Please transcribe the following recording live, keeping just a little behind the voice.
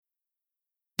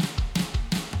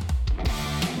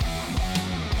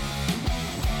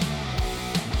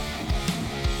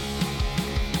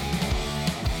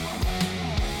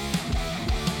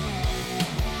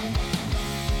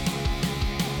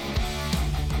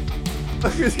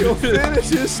motherfucker's gonna finish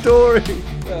his story.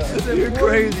 You're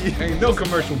crazy. Ain't no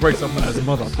commercial breaks up as a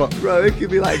motherfucker. Bro, it could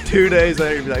be like 2 days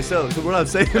later. You'd be like, so what I'm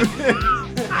saying,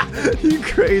 you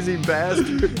crazy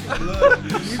bastard. Look,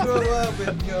 you grow up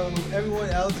with everyone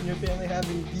else in your family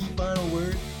having the final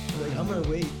word. Like, I'm gonna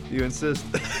wait. You insist.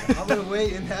 I'm gonna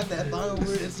wait and have that final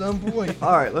word at some point.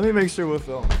 All right, let me make sure we're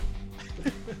filming.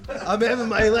 I'm having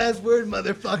my last word,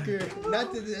 motherfucker.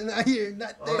 Not here,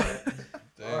 not there.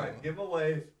 All right, give a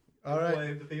wave. All right.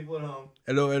 Wave to people at home.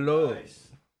 Hello. Nice.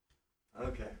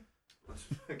 Okay. Let's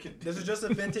fucking This is just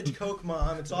a vintage Coke,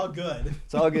 Mom. It's all good.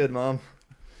 It's all good, Mom.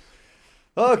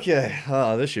 Okay.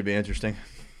 Oh, this should be interesting.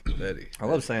 Ready. I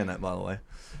love saying that, by the way.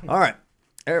 All right.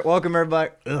 Welcome,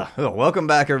 everybody. Welcome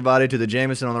back, everybody, to the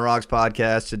Jameson on the Rocks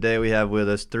podcast. Today we have with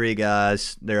us 3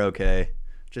 guys. They're okay.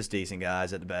 Just decent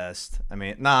guys at the best. I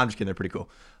mean, I'm just kidding. They're pretty cool.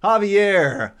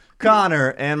 Javier, Connor,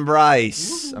 and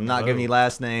Bryce. I'm not giving you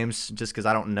last names just because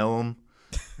I don't know them.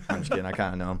 I'm just kidding. I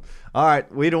kind of know them. All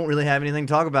right. We don't really have anything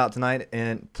to talk about tonight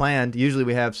and planned. Usually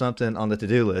we have something on the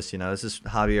to-do list. This is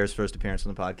Javier's first appearance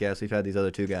on the podcast. We've had these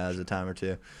other 2 guys a time or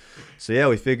two. So, yeah,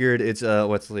 we figured it's,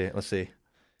 let's see,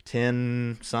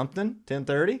 10-something,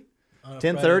 10:30?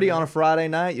 10:30 on a Friday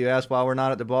night. You ask why we're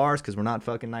not at the bars? Because we're not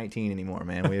fucking 19 anymore,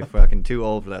 man. We're fucking too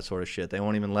old for that sort of shit. They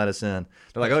won't even let us in.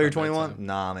 They're like, "Oh, you're 21?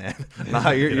 Nah, man. Nah,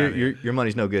 your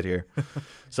money's no good here."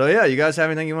 So yeah, you guys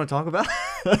have anything you want to talk about?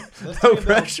 No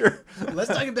pressure. Let's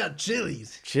talk about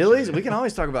Chili's. Chili's? We can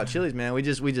always talk about Chili's, man. We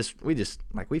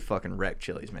fucking wrecked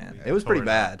Chili's, man. It was pretty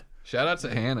bad. Shout out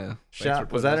to Hannah.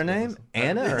 Was that her name?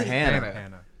 Anna or Hannah?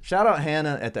 Hannah. Shout out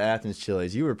Hannah at the Athens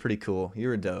Chili's. You were pretty cool. You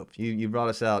were dope. You brought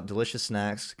us out delicious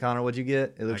snacks. Connor, what'd you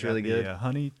get? It looks really good.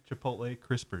 Honey Chipotle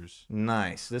Crispers.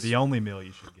 Nice. The only meal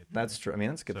you should get. That's true. I mean,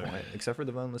 that's a good point. Except for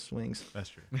the boneless wings. That's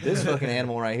true. This fucking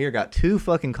animal right here got 2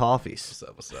 fucking coffees.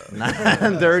 What's up?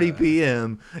 9:30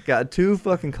 p.m. Got 2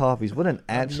 fucking coffees. What an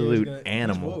absolute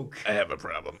animal. I have a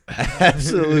problem.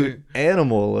 Absolute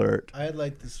animal alert. I had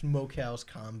like the smokehouse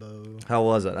combo. How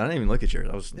was it? I didn't even look at yours.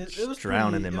 I was It was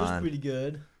drowning in It mine. was pretty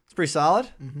good. It's pretty solid.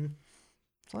 Mm-hmm.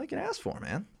 That's all you can ask for,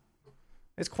 man.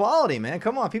 It's quality, man.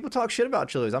 Come on. People talk shit about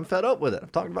Chili's. I'm fed up with it.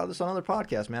 I've talked about this on other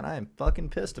podcasts, man. I am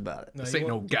fucking pissed about it. This ain't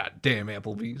no goddamn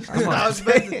Applebee's. I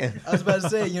was about to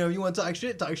say, you want to talk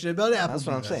shit about Applebee's. That's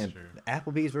what I'm saying.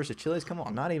 Applebee's versus Chili's. Come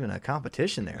on. Not even a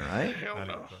competition there, right? Hell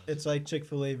no. It's like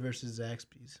Chick-fil-A versus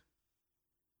Zaxby's.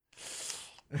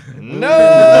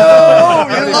 No,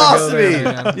 you lost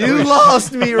me. You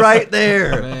lost me right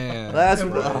there. Man. That's If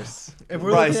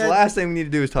we're Bryce. looking The last thing we need to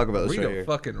do is talk about this Read right a here.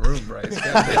 fucking room, Bryce.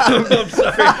 I'm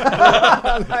sorry.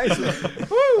 Nice.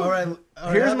 All right.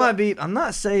 Here's my beat. I'm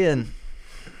not saying.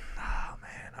 Oh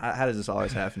man, how does this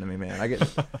always happen to me, man?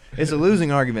 It's a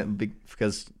losing argument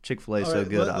because Chick-fil-A is so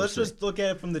good. Let's just look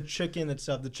at it from the chicken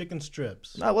itself, the chicken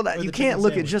strips. No, well, Or you the can't chicken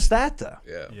look at sandwich. just that though.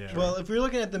 Yeah. Well, if we're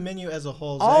looking at the menu as a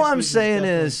whole, All I'm Zaxby's saying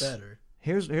definitely is, better.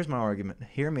 here's my argument.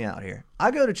 Hear me out here. I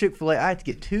go to Chick-fil-A. I have to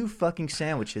get 2 fucking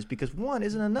sandwiches because 1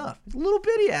 isn't enough. It's a little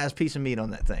bitty ass piece of meat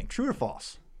on that thing. True or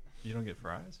false? You don't get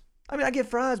fries? I mean, I get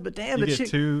fries, but damn, You the get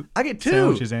 2 I get 2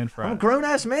 sandwiches and fries. I'm a grown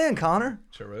ass man, Connor.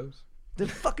 Churros. The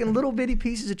fucking little bitty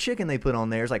pieces of chicken they put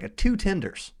on there is like 2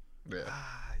 tenders. Yeah.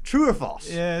 True or false?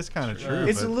 Yeah, it's kind of true.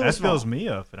 It's but a little that small. fills me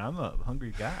up, and I'm a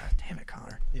hungry guy. Damn it,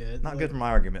 Connor. Yeah, Not good for my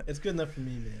argument. It's good enough for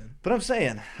me, man. But I'm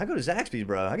saying, I go to Zaxby's,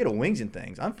 bro. I get a wings and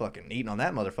things. I'm fucking eating on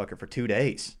that motherfucker for 2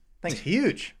 days. Thing's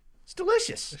huge. It's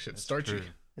delicious. That shit's starchy. true.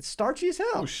 It's starchy as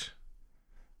hell. Whoosh.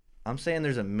 I'm saying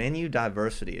there's a menu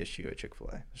diversity issue at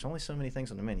Chick-fil-A. There's only so many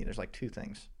things on the menu. There's like 2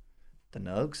 things. The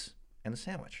nugs and the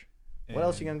sandwich. What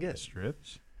else are you going to get?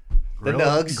 Strips. The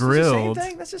nugs. Grilled.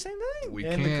 That's the same thing. We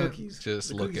And the can't cookies. just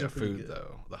The look cookies are at pretty food, good.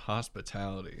 though. The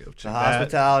hospitality of The chicken.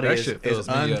 hospitality that is shit fills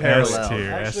me up. unparalleled. S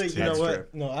tier. Actually, you know That's what? true.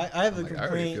 No, I have a Like, I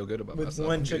already feel complaint good about with myself.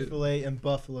 one I'm good. Chick-fil-A in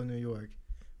Buffalo, New York.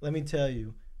 Let me tell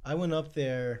you, I went up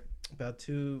there about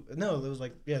 2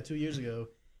 years ago,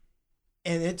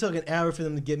 and it took an hour for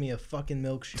them to get me a fucking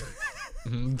milkshake.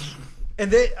 Mhm.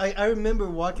 And I remember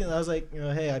walking. I was like,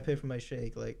 hey, I pay for my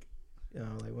shake. Like,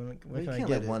 when You can I can't get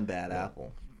let it? one bad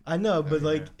apple. I know, but Yeah.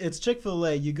 like, it's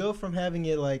Chick-fil-A. You go from having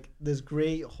it like this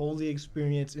great holy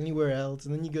experience anywhere else,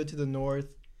 and then you go to the north,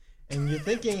 and you're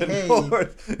thinking, hey,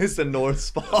 North. It's the north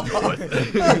spot.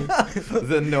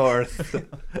 The north.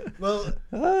 well,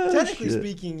 Oh, technically shit.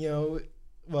 speaking,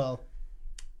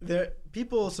 there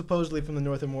people supposedly from the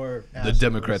north are more The assholes.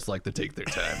 Democrats like to take their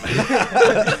time.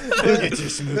 We'll get you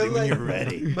smoothie But, when like- you're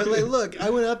ready. But like, look, I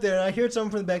went up there and I heard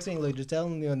someone from the back saying, "Look, just tell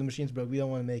them the machine's broke. We don't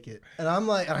want to make it." And I'm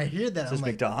like, and I hear that, Is I'm this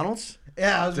like, McDonald's?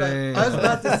 yeah, I was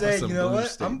about to say, Some you know blue what?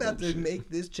 state I'm about to bullshit. make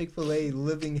this Chick-fil-A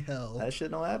living hell. That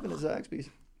shit don't happen at Zaxby's.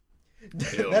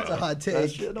 That's a hot That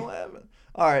take. shit don't happen.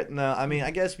 All right, no, I mean,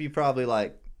 I guess you probably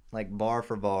like bar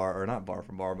for bar, or not bar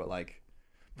for bar, but like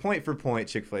point for point,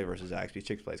 Chick-fil-A versus Zaxby's.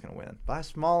 Chick-fil-A is gonna win by a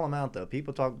small amount, though.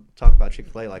 People talk about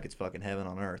Chick-fil-A like it's fucking heaven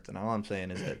on earth, and all I'm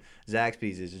saying is that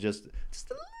Zaxby's is just a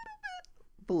little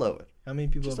bit below it. How many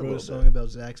people Just have a wrote a little song about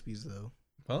Zaxby's though?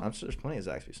 Well, I'm sure there's plenty of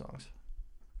Zaxby songs.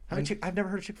 I've never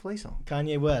heard a Chick-fil-A song.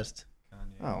 Kanye West.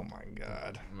 Kanye. Oh my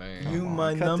god. man. Come You on,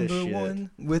 my cut this number shit.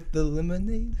 one with the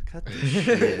lemonade. Cut the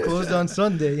shit. Closed on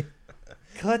Sunday.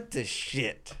 Cut the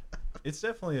shit. It's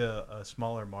definitely a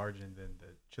smaller margin than the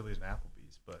Chili's and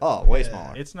Applebee's, but Oh, way Yeah.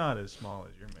 smaller. it's not as small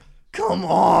as you're making. Come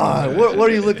on. What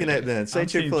are you looking at then? Say I'm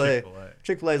team Chick-fil-A. Chick-fil-A.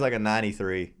 Chick-fil-A is like a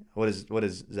 93. What is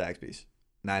Zaxby's?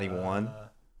 91?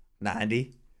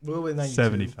 90? What was 92?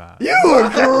 75. You are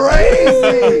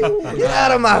crazy! Get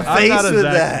out of my I'm face not a with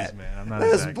Zaxby's that. man. I'm not a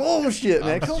That's Zaxby's. bullshit, man.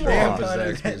 I'm Come straight on. up a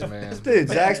Connor. Zaxby's, man. Dude,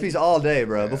 Zaxby's all day,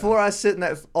 bro. Before I sit in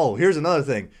that. Oh, here's another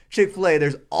thing. Chick-fil-A,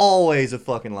 there's always a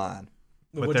fucking line.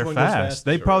 But Which they're one goes fast. fast?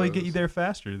 They Sure probably is. get you there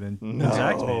faster than No.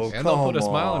 Zaxby's. And they'll put a Come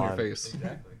smile on your on. face.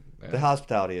 Exactly. Yeah. The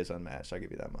hospitality is unmatched. I'll give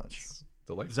you that much. It's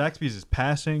delightful. Zaxby's is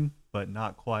passing, but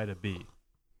not quite a B.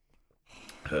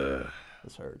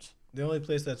 This hurts. The only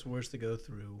place that's worse to go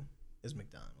through is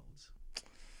McDonald's.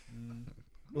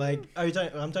 Like, are you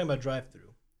talking? I'm talking about drive-through.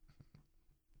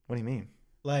 What do you mean?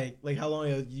 Like how long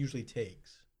it usually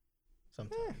takes.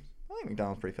 Sometimes. I think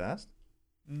McDonald's pretty fast.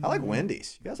 I like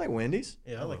Wendy's. You guys like Wendy's?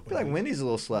 Yeah, I like. I feel like Wendy's is a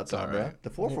little slept It's on, bro. alright. The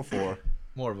 4 for $4.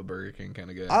 More of a Burger King kind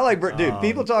of guy. I like dude.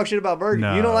 People talk shit about Burger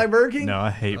King. You don't like Burger King? No,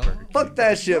 I hate No. Burger King. Fuck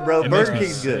that shit, bro. It makes Burger me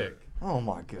King's good. sick. Oh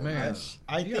my god. Man,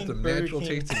 I you got think the Burger natural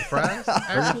King- tasting fries. Burger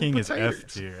Actual King is potatoes.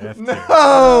 F tier. F tier. No,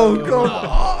 come no.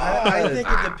 on. I think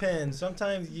it depends.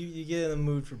 Sometimes you get in the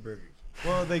mood for Burger King.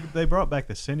 Well, they brought back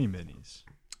the Cine Minis.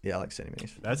 Yeah, I like Cine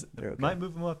Minis. That's They're okay. might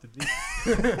move them up to D,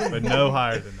 but no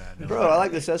higher than that. No Bro, higher. I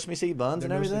like the sesame seed buns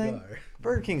and They're no everything. cigar.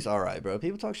 Burger King's all right, bro.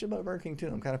 People talk shit about Burger King too.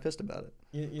 I'm kind of pissed about it.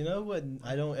 You know what?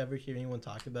 I don't ever hear anyone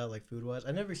talk about like food wise.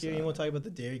 I never hear anyone talk about the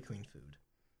Dairy Queen food.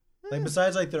 Like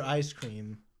besides like their ice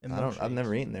cream and I've milkshakes.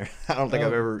 never eaten there. I don't think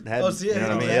I've Oh. ever had. Oh, see, you know what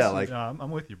I yeah, mean? that's- Yeah, like No,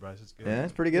 I'm with you, Bryce. It's good. yeah,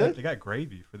 it's pretty They good. got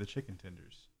gravy for the chicken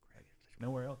tenders.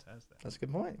 Nowhere else has that. That's a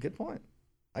good point. Good point.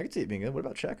 I could see it being good. What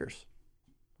about Checkers?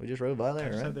 We just rode by I there,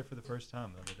 just right? had there for the first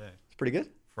time the other day. It's pretty good.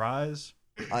 Fries.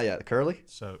 Oh yeah, the curly.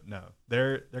 So no,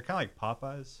 they're kind of like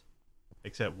Popeyes,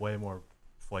 except way more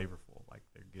flavorful. Like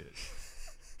they're good.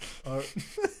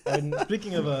 And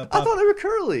speaking of I thought they were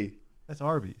curly. That's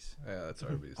Arby's. Yeah, that's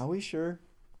Arby's. Are we sure?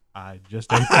 I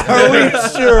just ate Are that.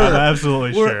 we sure? I'm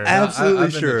absolutely We're sure. absolutely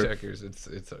I've been sure. to Checkers. It's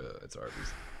Arby's.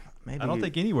 Maybe I don't you-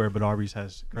 think anywhere but Arby's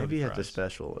has curly Maybe you have to fries.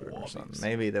 special order or Arby's. something.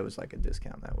 Maybe there was like a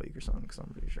discount that week or something. Because I'm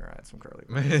pretty sure I had some curly.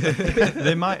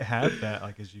 They might have that,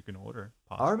 like as you can order.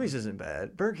 possibly. Arby's isn't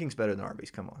bad. Burger King's better than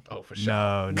Arby's. Come on. Oh, for sure.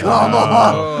 No, no. Come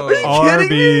on. Are you kidding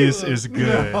Arby's me? is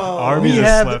good. No. Arby's we is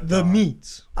have slept the on.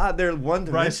 meats. They're one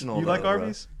Bryce, dimensional. you like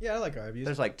Arby's? Yeah, I like Arby's.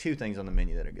 There's like two things on the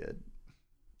menu that are good.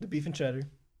 The beef and cheddar.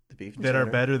 The beef and That are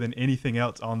cheddar. better than anything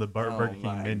else on the Burger Oh King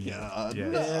my menu. God.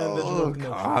 Yes. Yeah, there's No, milk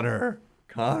milkshake.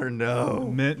 Connor, no.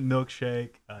 Mint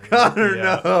milkshake. Connor,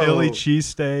 no. Philly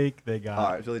cheesesteak. They got.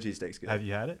 All right, Philly cheesesteak's good. Have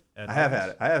you had it? At I have Arby's? had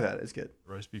it. I have had it. It's good.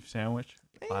 Roast beef sandwich.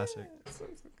 Classic. It's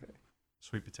okay.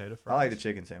 Sweet potato fries. I like the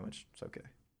chicken sandwich. It's okay.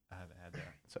 I haven't had that.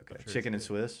 It's okay. I'm sure Chicken and it's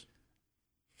good. Swiss.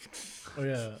 Oh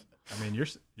yeah. I mean,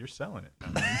 you're selling it.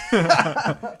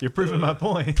 I mean, you're proving my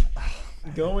point.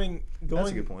 Going.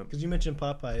 That's a good point. Because you mentioned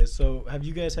Popeyes. So have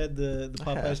you guys had the I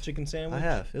have. Popeyes chicken sandwich? I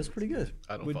have. It was pretty good.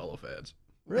 I don't Would- follow fads.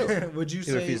 Really? Would you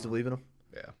You refuse say? to believe in them?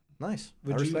 Yeah. Nice.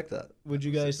 Would I you- respect that. Would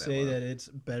you Sit guys that say low. that it's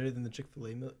better than the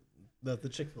Chick-fil-A the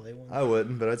Chick-fil-A one? I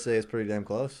wouldn't, but I'd say it's pretty damn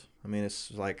close. I mean,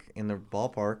 it's like in the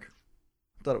ballpark.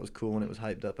 I thought it was cool when it was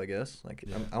hyped up, I guess. Like,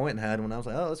 Yeah. I went and had one. I was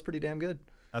like, oh, that's pretty damn good.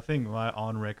 I think my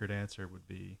on-record answer would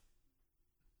be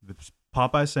the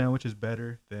Popeye sandwich is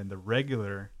better than the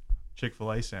regular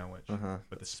Chick-fil-A sandwich, Uh-huh.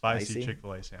 but the spicy Spicy?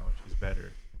 Chick-fil-A sandwich is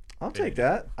better. I'll take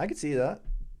that. I could see that.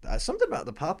 Something about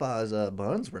the Popeyes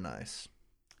buns were nice.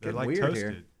 They're Getting like weird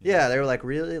toasted. here. Yeah, they were like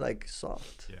really like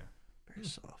soft. Yeah. Very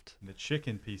soft. And the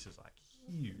chicken piece is like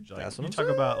huge. Like That's what you I'm talk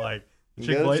saying. about like You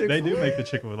Chick-fil-A. go to They do Chick-fil-A. make the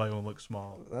Chick-fil-A one look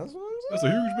small. That's what I'm That's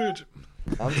saying. a huge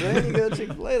bitch. I'm saying you go to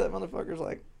Chick-fil-A, that motherfucker's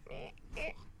like,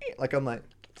 like I'm like,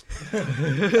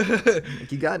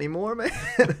 you got any more, man?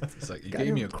 It's like you Got gave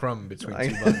him. me a crumb between I-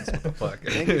 two buns. What the fuck?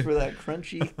 Thank you for that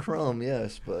crunchy crumb,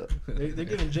 yes, but They're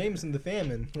giving Jameson the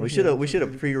famine. we should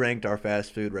have pre-ranked our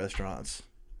fast food restaurants.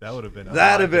 That would have been.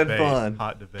 That'd have been debate, fun.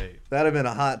 Hot debate. That'd have been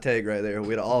a hot take right there.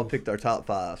 We'd have all picked our top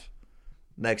 5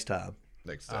 next time.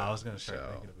 Next Oh, time. I was gonna start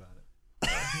So- thinking about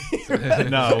it.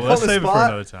 No, On let's the save it for spot?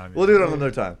 another time. We'll do it on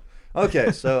another time.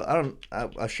 Okay, so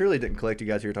I surely didn't collect you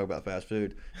guys here talking about fast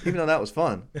food, even though that was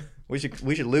fun. We should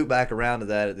loop back around to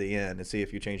that at the end and see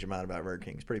if you change your mind about Burger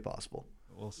King. It's pretty possible.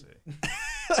 We'll see.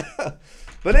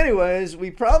 But anyways, we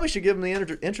probably should give him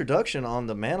the introduction on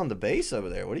the man on the bass over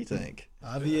there. What do you think?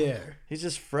 Javier. He's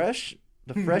just fresh,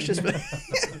 the freshest,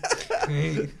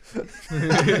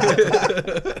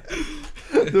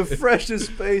 the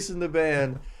freshest face in the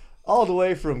band, all the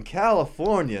way from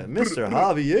California, Mr.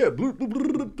 Javier.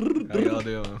 How y'all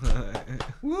doing?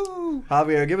 Woo!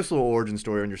 Javier, give us a little origin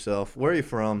story on yourself. Where are you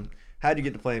from? How'd you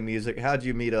get to playing music? How'd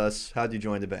you meet us? How'd you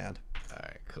join the band? All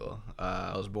right, cool.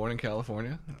 I was born in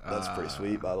California. That's pretty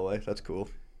sweet, by the way. That's cool.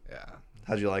 Yeah,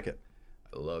 How'd you like it?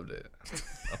 I loved it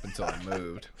up until I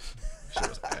moved. Shit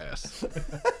was ass.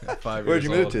 5 Where'd years you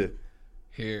move old. to?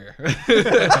 Here.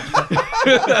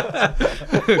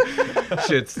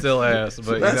 Shit's still ass,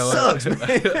 but That you know sucks, what?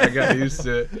 man. I got used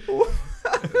to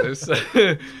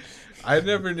it. I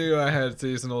never knew I had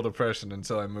seasonal depression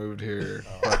until I moved here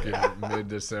fucking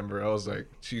mid-December. I was like,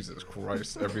 Jesus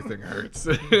Christ, everything hurts.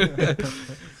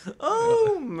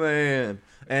 Oh, man.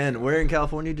 And where in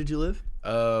California did you live?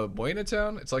 Buena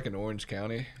Town, it's like in Orange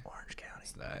County. Orange County.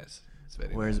 It's nice. It's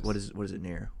very Where's nice. what is it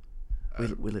near?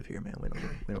 We live here, man. We A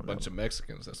don't bunch know. of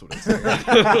Mexicans, that's what it's There's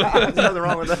nothing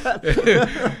wrong with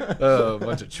that. a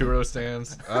bunch of churro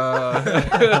stands.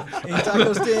 Any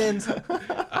taco stands?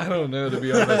 I don't know, to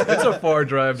be honest. It's a far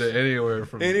drive to anywhere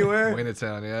from Anywhere? Buena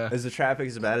Town, yeah. Is the traffic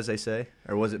as bad as they say,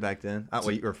 or was it back then?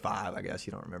 Well, you were 5, I guess.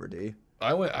 You don't remember, do you?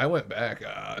 I went back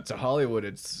to Hollywood.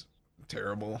 It's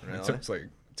terrible. Really? It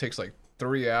takes like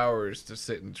 3 hours to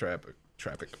sit in traffic.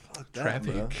 Fuck that,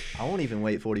 bro. I won't even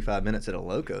wait 45 minutes at a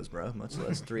Loco's, bro. Much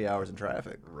less 3 hours in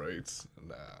traffic. Right.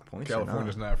 Nah. Points or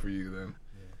California's not for you then.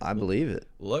 I believe it.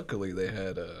 Luckily, they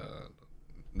have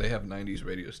 90s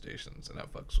radio stations, and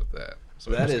that fucks with that. So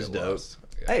That we is just get dope. lost.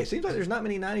 Yeah. Hey, it seems like there's not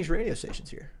many 90s radio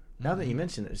stations here. Now that you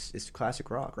mention it, it's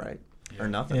classic rock, right? Or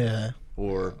nothing. Yeah.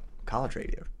 Or college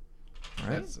radio.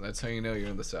 Right? That's how you know you're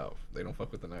in the South. They don't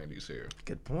fuck with the 90s here.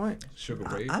 Good point. Sugar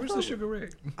Ray. I Where's the fuck- Sugar Ray?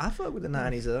 I fuck with the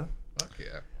 90s, though. Fuck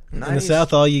yeah. 90s, In the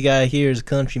South, all you gotta hear is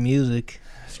country music.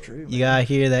 That's true. You gotta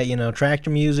hear that, tractor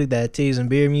music, that teas and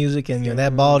beer music, and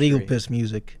that bald eagle piss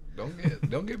music.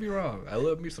 Don't get me wrong. I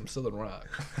love me some Southern rock.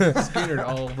 Skinner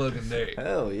all fucking day.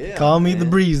 Hell yeah. Call me the man.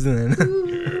 breeze then.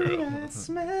 That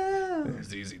smell.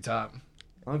 It's easy top.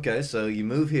 Okay, so you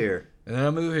move here. And then I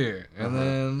move here. And Uh-huh.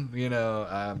 then,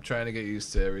 I'm trying to get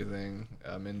used to everything.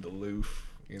 I'm in Duluth,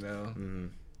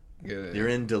 You're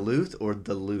in Duluth or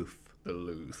Duluth?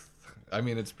 Duluth. I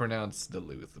mean, it's pronounced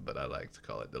Duluth, but I like to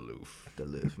call it Duluth.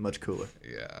 Duluth. Much cooler.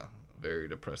 Yeah. Very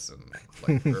depressing,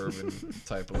 like urban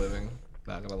type of living.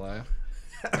 Not gonna lie.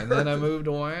 And then I moved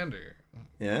to Winder.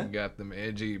 Yeah? Got them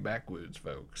edgy backwoods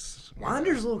folks.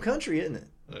 Winder's a little country, isn't it?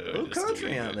 Little Just a country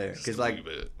wee out bit, there. just Because, a wee like,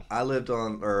 bit. I lived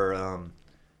on,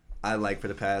 for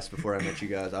the past, before I met you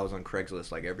guys, I was on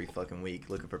Craigslist, like, every fucking week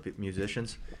looking for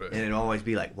musicians. Right. And it'd always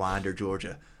be, like, Winder,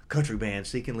 Georgia. Country band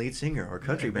seeking lead singer. Or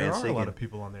country There band are seeking. a lot of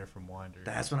people on there from Winder.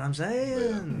 That's what I'm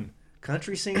saying.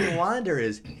 Country singing Winder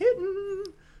is hitting.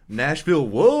 Nashville,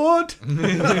 what?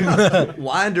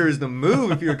 Winder is the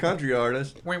move if you're a country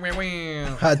artist. Wah, wah,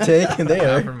 wah. Hot take Not for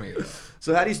there. me, though.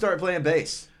 So how do you start playing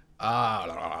bass?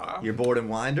 Ah, You're bored in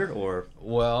Winder or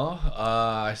well,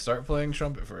 I start playing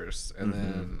trumpet first, and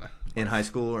then in high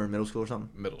school or middle school or something?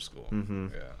 middle school.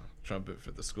 Mhm. Yeah, trumpet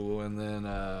for the school, and then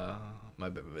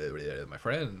my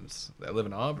friends that live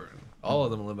in Auburn, all of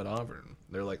them live in Auburn.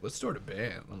 They're like, let's start a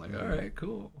band. I'm like, all right,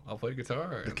 cool. I'll play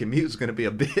guitar. The commute's going to be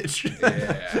a bitch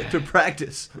Yeah. to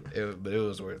practice. But it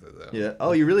was worth it though. Yeah.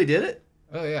 Oh, you really did it?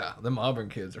 Oh yeah, them Auburn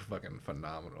kids are fucking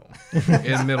phenomenal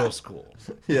in middle school.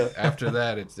 Yeah. After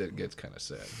that, it gets kind of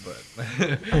sad, but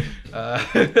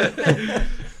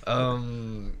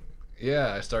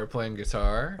yeah, I started playing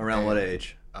guitar. Around what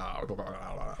age?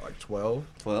 Like 12,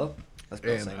 12? That's about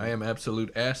the and same. I am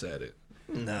absolute ass at it.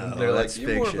 No, They're that's like,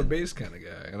 you're more of a fiction. bass kind of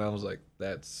guy, and I was like,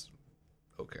 that's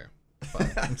okay.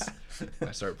 Fine.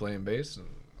 I started playing bass, and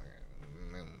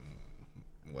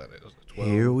what is it? 12?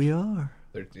 Here we are.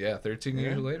 13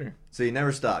 years later. So you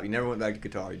never stopped. You never went back to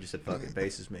guitar. You just said, fuck it,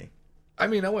 bass is me. I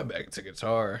mean, I went back to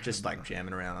guitar. Just like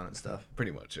jamming around on it and stuff.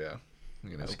 Pretty much, yeah.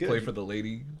 That's Play good. for the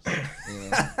ladies.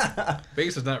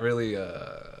 Bass is not really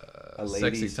a sexy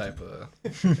ladies- type of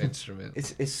instrument.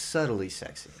 It's subtly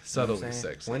sexy. You know what I'm Subtly saying?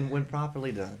 sexy. When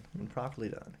properly done. When properly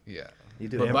done. Yeah. You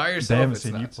do But it. by They yourself, haven't it's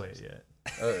seen not you play it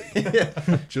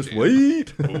yet. Just Yeah.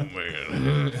 wait. Oh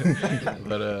man.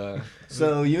 But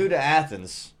So you moved to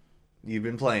Athens. You've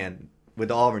been playing with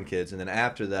the Auburn kids, and then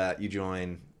after that, you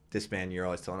joined this band you're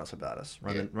always telling us about us.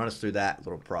 Run us through that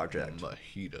little project.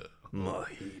 Mahita.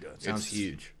 Mojito. Sounds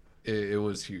huge. It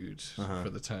was huge for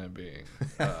the time being.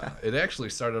 It actually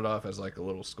started off as like a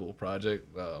little school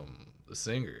project. The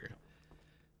singer,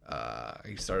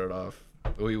 he started off.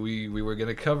 We were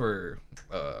gonna cover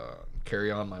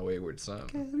 "Carry On My Wayward Son"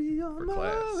 for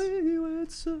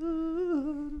class,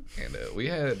 and we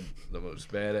had the most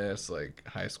badass like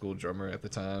high school drummer at the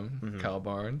time, Kyle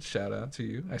Barnes. Shout out to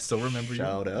you. I still remember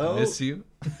Shout you. out. I miss you.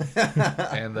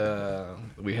 And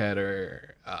we had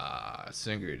our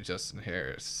singer Justin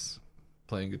Harris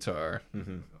playing guitar.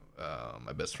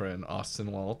 My best friend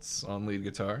Austin Waltz on lead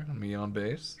guitar, me on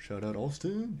bass. Shout out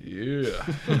Austin. Yeah.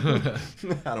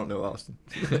 I don't know Austin.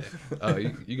 Oh,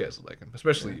 you guys would like him,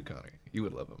 especially you, Connie. You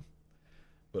would love him.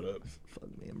 But Fuck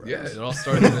me and Bryce. yeah, it all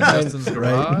started in Justin's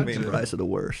garage. Me and Bryce are the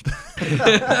worst.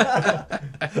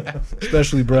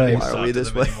 Especially Bryce. Why are we this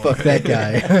them way? anymore. Fuck that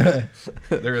guy.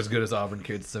 They're as good as Auburn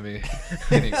kids to me.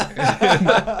 Anyway.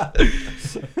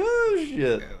 Oh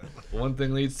shit. One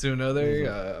thing leads to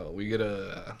another. We get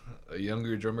a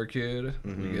younger drummer kid.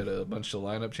 We get a bunch of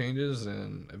lineup changes,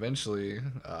 and eventually,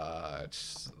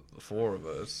 it's the four of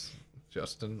us: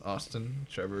 Justin, Austin,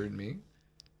 Trevor, and me.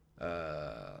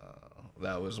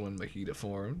 That was when Mojito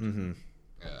formed.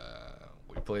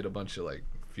 We played a bunch of like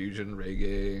fusion,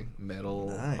 reggae, metal,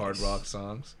 Nice. hard rock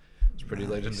songs. It's pretty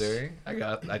legendary.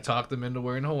 I talked them into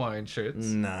wearing Hawaiian shirts.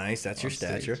 Nice. That's your On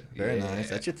stage. stature. Very Yeah. nice.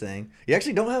 That's your thing. You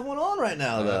actually don't have one on right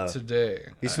now, though. Today.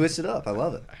 You switched it up. I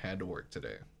love it. I had to work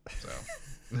today, so.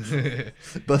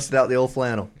 Busted out the old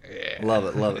flannel. Yeah. Love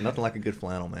it. Love it. Nothing like a good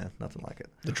flannel, man. Nothing like it.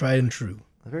 The tried and true.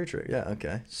 Very true. Yeah.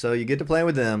 Okay. So you get to play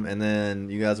with them, and then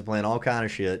you guys are playing all kind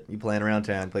of shit. You playing around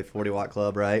town. You play 40 Watt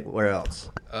Club, right? Where else?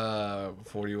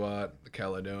 40 Watt, the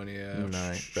Caledonia.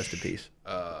 Nice. Rest in peace.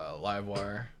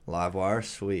 Livewire. Livewire.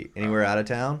 Sweet. Anywhere out of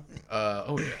town?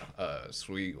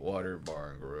 Sweetwater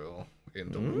Bar and Grill in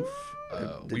Duluth.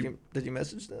 Did you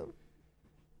message them?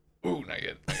 Ooh, not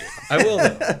yet. I will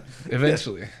though.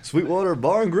 Eventually. Sweetwater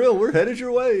Bar and Grill. We're headed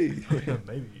your way.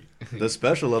 Maybe. The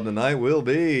special of the night will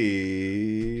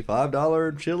be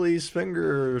 $5 Chili's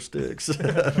finger sticks. I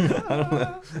don't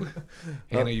know.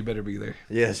 Hannah, you better be there.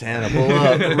 Yes, Hannah, pull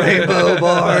up. Rainbow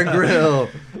Bar and Grill.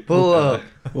 Pull up.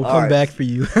 We'll All come right. back for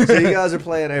you. So you guys are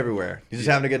playing everywhere. You're just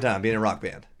having a good time being a rock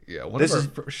band. Yeah, one This of is-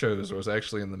 our first shows was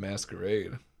actually in the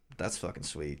Masquerade. That's fucking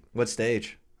sweet. What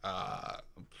stage?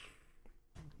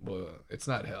 Well, it's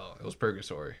not hell. It was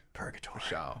Purgatory. Purgatory.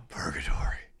 Shao.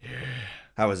 Purgatory. Yeah.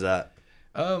 How was that?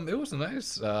 It was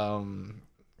nice. Sound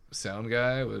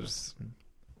guy was.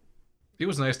 He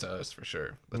was nice to us for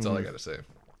sure. That's all I gotta say.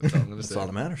 That's all I'm gonna That's say. all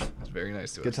that matters. It's very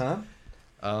nice to Good us. time?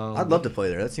 I'd love to play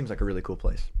there. That seems like a really cool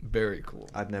place. Very cool.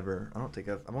 I've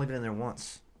only been in there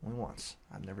once. Only once.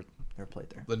 I've never played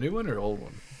there. The new one or old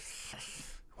one?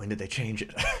 When did they change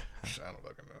it? I don't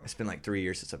fucking know. It's been like 3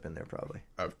 years since I've been there, probably.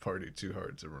 I've partied too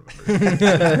hard to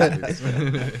remember.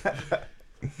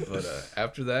 But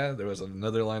after that, there was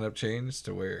another lineup change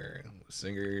to where the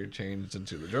singer changed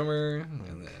into the drummer, and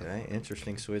then Okay,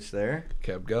 interesting switch there.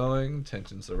 kept going.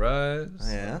 Tensions arise.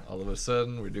 Yeah. All of a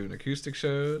sudden, we're doing acoustic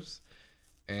shows,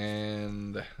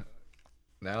 and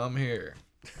now I'm here.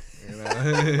 You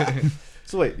know?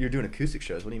 So wait, you're doing acoustic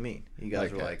shows. What do you mean? You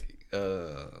guys were like,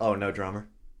 oh, no drummer.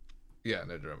 yeah,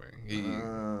 no drumming.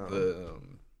 Oh.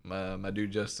 My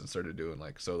dude Justin started doing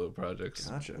like solo projects,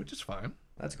 Gotcha. which is fine.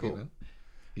 That's cool. You know?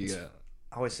 He I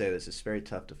always say this. It's very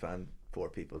tough to find 4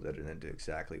 people that are into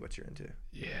exactly what you're into.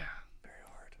 yeah, Very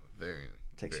hard. very.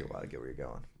 It takes you a while to get where you're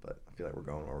going, but I feel like we're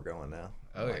going where we're going now.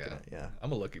 Oh I'm liking yeah, it, yeah.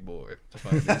 I'm a lucky boy to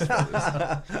find these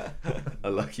fellas. A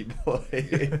lucky boy.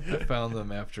 I found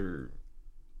them after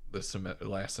the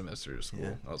last semester of school.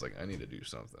 Yeah. I was like, I need to do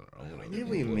something. Or I'm gonna When did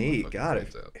blow we my meet? fucking God,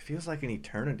 brains it out. feels like an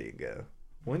eternity ago.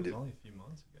 When It did? was only a few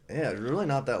months ago. Yeah, it's really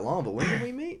not that long. But when did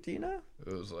we meet? Do you know?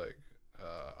 It was like,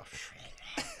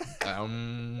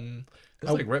 it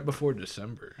was like right before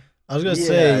December. I was gonna Yeah,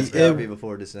 say it's gotta be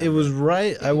before December. it was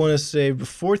right. I want to say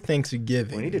before We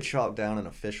Thanksgiving. need to chalk down an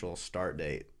official start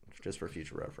date just for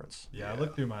future reference. Yeah, I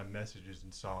looked through my messages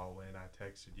and saw when I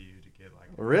texted you to get like.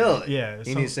 Really? Yeah,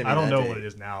 You need to send me I don't that know date. what it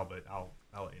is now, but I'll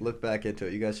let you know. Look back into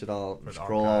it. You guys should all For the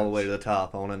scroll all the way archives. to the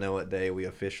top. I want to know what day we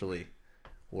officially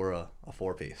were a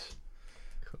 4-piece.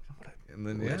 And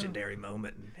then Legendary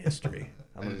moment in history.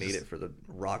 I'm going to need just- it for the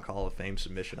Rock Hall of Fame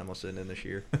submission I'm going to send in this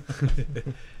year.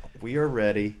 We are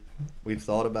ready. We've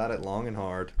thought about it long and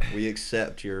hard. We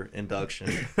accept your induction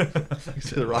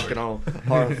to the Rock and Roll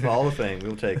Hall of Fame.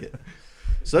 We'll take it.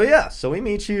 So, yeah. So, we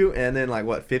meet you, and then, like,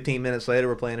 what, 15 minutes later,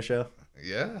 we're playing a show?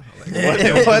 Yeah.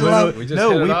 It wasn't long. We just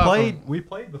hit it off we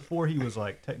played before he was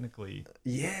like technically.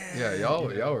 Yeah, y'all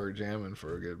were jamming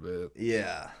for a good bit.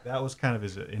 Yeah. That was kind of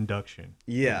his induction.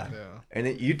 Yeah. And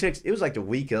it was like the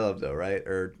week of though, right?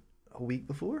 Or a week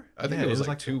before? I think it was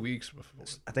like 2 weeks before.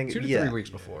 I think 2 to 3 weeks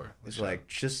before. It's like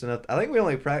just enough. I think we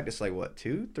only practiced like what,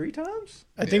 2-3 times?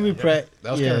 I think we practiced.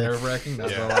 That was kind of nerve wracking.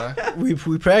 Not gonna lie.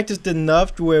 We practiced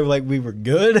enough to where like we were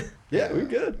good. Yeah, we were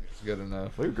good. It's good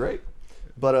enough. We were great.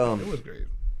 But it was great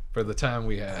for the time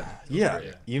we had. Yeah,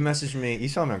 you messaged me. You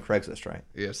saw me on Craigslist, right?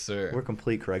 Yes, sir. We're a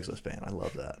complete Craigslist band. I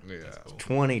love that. Yeah.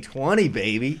 2020,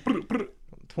 baby.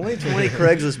 2020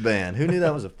 Craigslist band. Who knew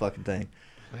that was a fucking thing?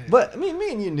 But I mean,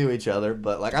 me and you knew each other,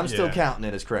 but like I'm still counting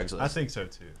it as Craigslist. I think so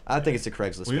too. I think it's a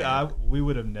Craigslist band. We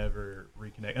would have never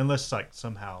reconnected unless like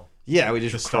somehow. Yeah, we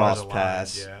just cross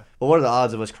paths. Yeah. Well, what are the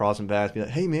odds of us crossing paths? Be like,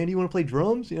 hey man, do you want to play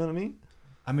drums? You know what I mean?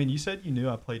 I mean, you said you knew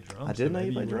I played drums. I did know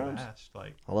you played drums.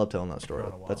 I love telling that story.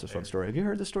 That's a fun story. Have you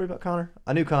heard this story about Connor?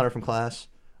 I knew Connor from class.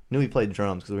 Knew he played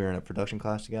drums because we were in a production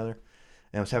class together.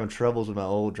 And I was having troubles with my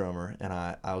old drummer, and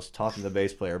I was talking to the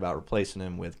bass player about replacing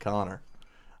him with Connor.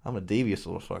 I'm a devious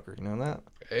little fucker. You know that?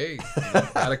 Hey,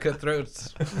 gotta cut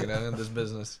throats. Get out in this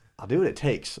business. I'll do what it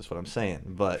takes. That's what I'm saying.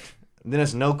 But then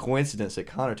it's no coincidence that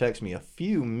Connor texts me a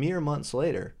few mere months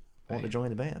later wanting to join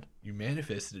the band. You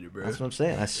manifested it, bro. That's what I'm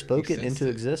saying. I spoke it into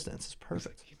existence. It's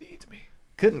perfect. He needs me.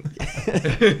 Couldn't.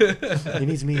 He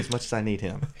needs me as much as I need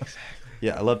him. Exactly.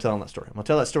 Yeah, I love telling that story. I'm gonna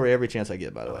tell that story every chance I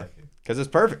get, by the way, because it's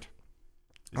perfect.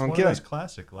 It's one of those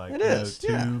classic, like,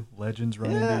 two legends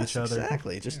running into each other.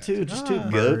 Exactly. Just two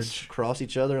goats cross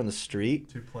each other on the street.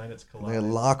 2 planets collide. They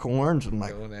lock horns and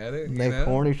like Going at it, they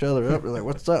horn each other up. They're like,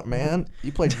 "What's up, man?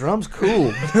 You play drums?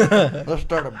 Cool. Let's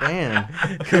start a band.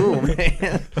 Cool,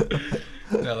 man."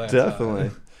 No,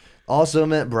 Definitely. Also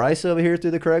met Bryce over here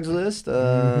through the Craigslist.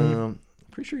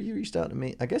 Pretty sure you reached out to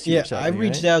me. I guess you reached out to me, I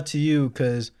reached out to you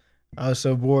because I was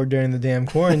so bored during the damn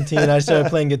quarantine. I started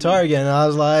playing guitar again, and I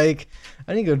was like,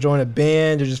 I need to go join a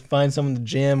band or just find someone to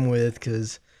jam with,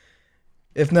 because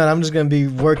if not, I'm just going to be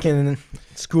working in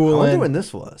school. I wonder when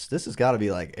this was. This has got to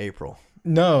be like April.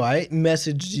 No, I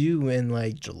messaged you in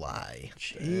like July.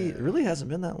 Gee, it really hasn't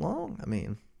been that long. I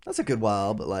mean, that's a good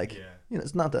while, but like, you know,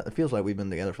 it's not that. It feels like we've been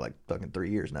together for like fucking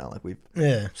 3 years now. Like we've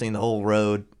seen the whole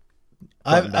road.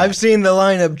 I've seen the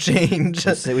lineup change.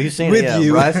 We've seen with it.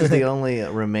 you. Bryce is the only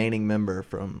remaining member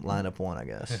from lineup 1, I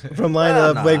guess. From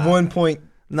lineup like 1.5.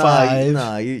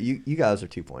 No, you guys are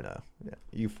 2.0. Yeah,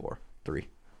 you 4, 3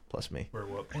 plus me. We're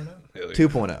what point?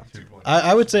 2.0.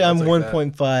 I would say I'm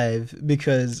 1.5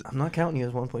 because I'm not counting you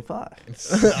as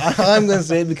 1.5. I'm gonna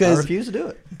say it because I refuse to do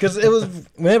it. Because it was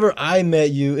whenever I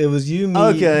met you, it was you,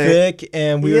 me, Vic,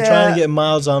 and we were trying to get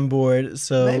Miles on board.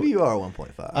 So maybe you are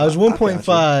 1.5. I was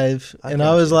 1.5, and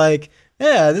I was like,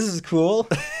 "Yeah, this is cool."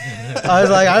 I was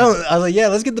like, "Yeah,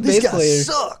 let's get the bass player." These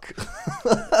guys suck.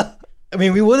 I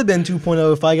mean, we would have been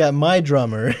 2.0 if I got my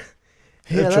drummer.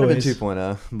 Yeah, that would have been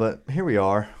 2.0, but here we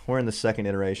are. We're in the second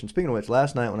iteration. Speaking of which,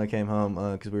 last night when I came home,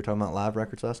 because we were talking about live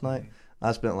records last night,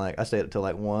 I stayed up till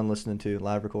like 1 listening to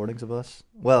live recordings of us.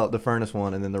 Well, the Furnace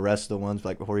one, and then the rest of the ones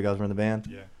like before you guys were in the band.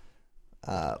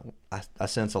 Yeah. I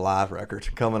sense a live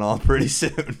record coming on pretty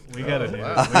soon. We gotta do it.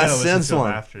 I sense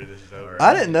one after this is over.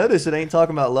 I didn't notice it. Ain't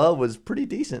Talking About Love was pretty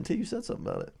decent until you said something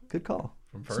about it. Good call.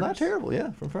 It's not terrible,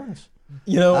 yeah, from Furnace.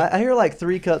 You know, I hear like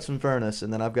 3 cuts from Furnace,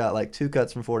 and then I've got like 2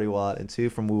 cuts from 40 Watt and 2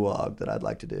 from Woo-Wog that I'd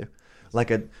like to do.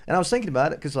 And I was thinking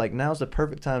about it because like now's the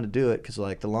perfect time to do it because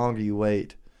like the longer you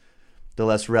wait, the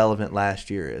less relevant last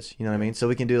year is. You know what I mean? So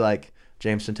we can do like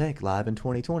Jameson Take live in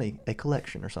 2020, a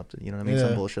collection or something. You know what I mean?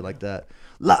 Some bullshit like that.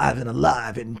 Live and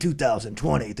alive in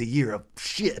 2020, the year of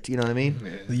shit. You know what I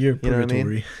mean? The year of purgatory. You know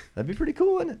what I mean? That'd be pretty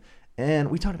cool, wouldn't it?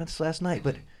 And we talked about this last night,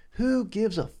 but who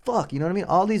gives a fuck? You know what I mean?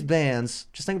 All these bands,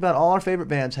 just think about all our favorite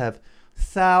bands have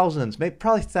thousands, maybe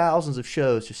probably thousands of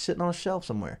shows just sitting on a shelf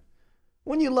somewhere.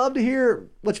 Wouldn't you love to hear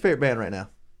what's your favorite band right now?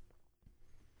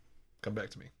 Come back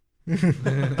to me.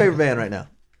 Favorite band right now?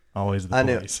 Always the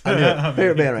Police. I knew it.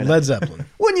 Favorite band right now? Led Zeppelin.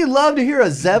 Wouldn't you love to hear a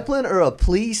Zeppelin or a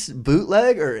Police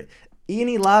bootleg or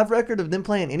any live record of them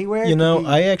playing anywhere? You know,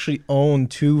 I actually own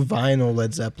 2 vinyl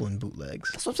Led Zeppelin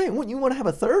bootlegs. That's what I'm saying. Wouldn't you want to have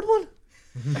a third one?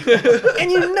 And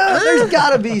you know there's got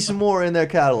to be some more in their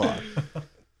catalog.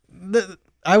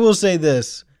 I will say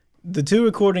this. The 2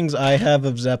 recordings I have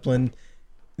of Zeppelin,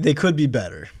 they could be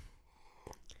better.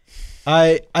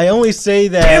 I only say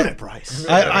that. Damn it, Bryce.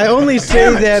 I only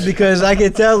say that because I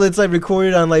can tell it's like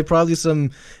recorded on like probably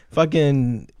some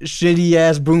fucking shitty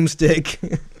ass broomstick.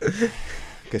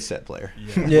 Cassette player.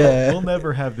 Yeah. We'll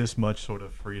never have this much sort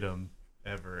of freedom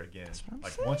ever again. That's what I'm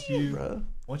Like saying,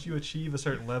 once you achieve a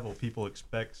certain level, people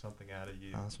expect something out of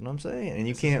you. That's what I'm saying. And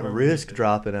you This is can't where we risk need to-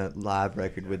 dropping a live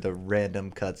record with the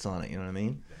random cuts on it. You know what I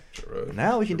mean? True.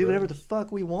 Now we can do True. whatever the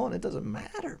fuck we want. It doesn't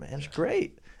matter, man. It's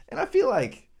great. And I feel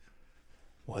like,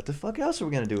 what the fuck else are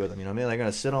we going to do with them? You know what I mean? They're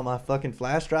going to sit on my fucking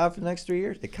flash drive for the next 3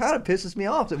 years? It kind of pisses me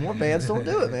off that more bands don't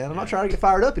do it, man. I'm not trying to get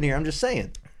fired up in here. I'm just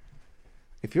saying.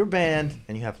 If you're a band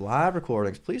and you have live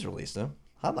recordings, please release them.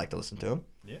 I'd like to listen to them.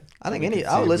 Yeah. I think We can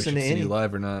I would see if we listen to should see any. you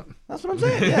live or not. That's what I'm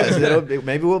saying. Yeah,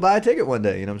 maybe we'll buy a ticket one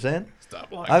day. You know what I'm saying?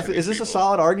 Stop lying. to Is this these a people.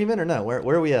 solid argument or no? Where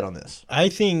are we at on this? I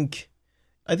think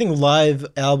live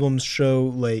albums show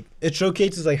like it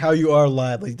showcases like how you are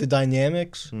live, like the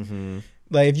dynamics. Mm-hmm.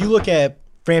 Like if you look at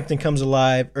Frampton Comes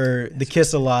Alive or The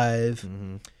Kiss Alive,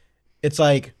 Mm-hmm. it's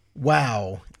like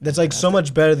wow, that's like so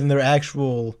much better than their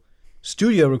actual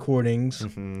studio recordings,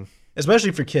 Mm-hmm.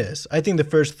 especially for Kiss. I think the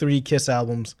first 3 Kiss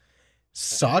albums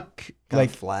suck. Like Like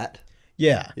flat.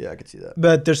 yeah, Yeah, I could see that.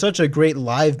 but they're such a great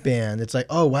live band. It's like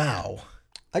oh wow.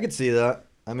 I could see that.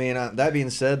 I mean, that being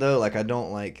said, though, like I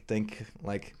don't think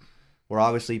we're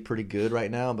obviously pretty good right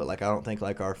now, but like I don't think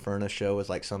like our Furnace show is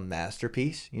like some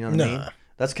masterpiece. You know what I mean? Nah.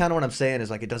 That's kind of what I'm saying is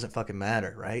like it doesn't fucking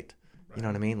matter, right? You know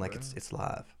what I mean? Like it's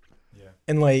live. Yeah.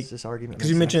 And like Does this argument because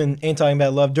make you sense? mentioned Ain't Talking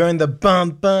About Love during the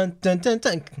bum bum dun dun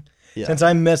dun. Yeah. Since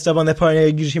I messed up on that part,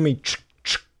 you just hear me.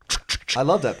 I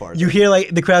love that part. You though. hear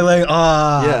like the crowd like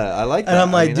ah. Yeah, I like that. And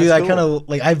I'm like, mean, dude, that's I kind cool. of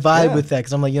like I vibe Yeah. with that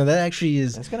because I'm like, that actually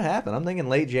is. It's gonna happen. I'm thinking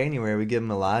late January we give them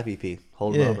a live EP.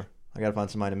 Hold them Yeah. over. I gotta find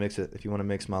somebody to mix it. If you want to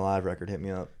mix my live record, hit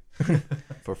me up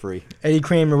for free. Eddie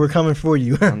Kramer, we're coming for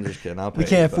you. I'm just kidding. I'll pay We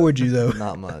can't you, afford you though. but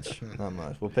Not much. Not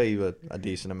much. We'll pay you a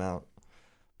decent amount.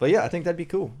 But yeah, I think that'd be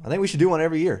cool. I think we should do one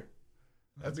every year.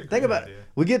 That's a Think great about idea. it.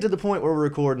 We get to the point where we're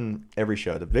recording every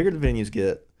show. The bigger the venues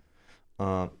get,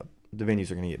 the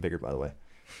venues are going to get bigger, by the way.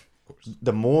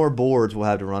 The more boards we'll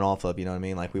have to run off of, you know what I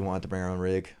mean? Like, we won't have to bring our own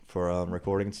rig for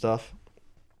recording and stuff.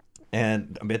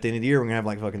 And at the end of the year, we're going to have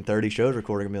like fucking 30 shows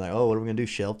recording and be like, oh, what are we going to do?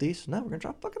 Shelf these? No, we're going to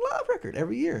drop a fucking live record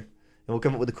every year. And we'll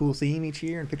come up with a cool theme each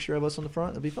year and a picture of us on the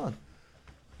front. It'll be fun.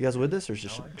 You guys with this or is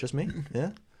it just me?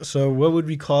 Yeah? So what would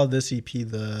we call this EP?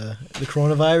 The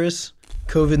coronavirus,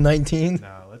 COVID-19.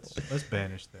 No, let's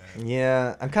banish that.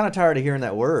 Yeah, I'm kind of tired of hearing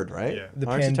that word, right? Yeah. The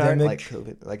Aren't you tired? pandemic. Like,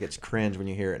 COVID, like it's cringe when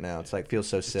you hear it now. It's like feels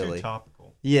so It's silly. too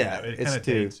topical. Yeah, You know, it it's kinda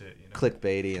too dates it, you know?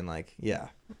 clickbaity and like yeah,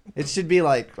 it should be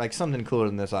like something cooler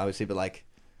than this, obviously, but like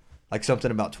something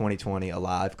about 2020, a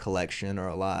live collection or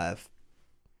a live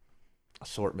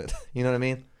assortment. You know what I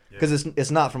mean? Yeah. Because it's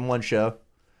not from one show.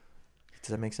 Does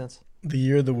that make sense? The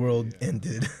year the world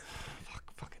ended.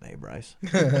 Fucking A, Bryce.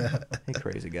 Hey,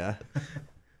 crazy guy. I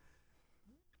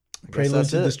guess Prelude that's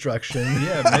to it. destruction.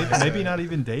 Yeah, maybe not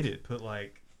even date it. Put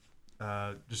like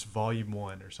just volume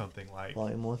 1 or something like.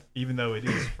 Volume 1. Even though it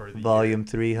is for the year, Volume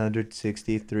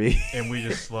 363. and we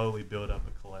just slowly build up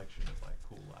a collection of like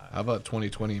cool lives. How about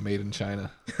 2020 made in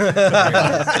China?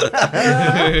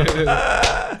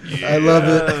 I love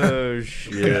it. Oh,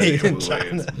 shit. Made in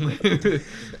China.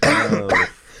 Oh,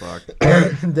 fuck.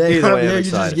 Dang, Either way, I'm you excited.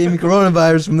 just gave me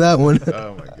coronavirus from that one.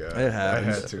 Oh my god. It happens.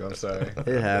 I had to. I'm sorry.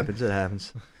 It happens. It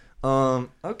happens.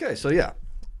 Okay, so yeah.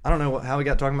 I don't know how we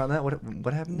got talking about that.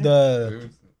 What happened there? We The were,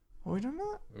 What were we talking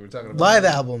about? we were talking about live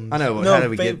albums. I know, but No, how did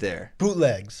we fa- get there?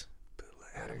 Bootlegs.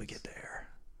 How did we get there?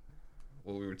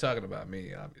 Well, we were talking about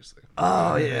me, obviously.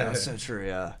 Oh, yeah, that's so true,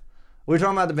 yeah. We were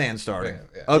talking about the band starting. Band,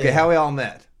 yeah. Okay, Yeah. how we all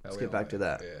met. How Let's we get all back to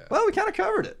met, that. yeah. Well, we kind of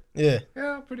covered it. Yeah.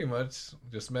 Yeah, pretty much.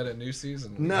 Just met at New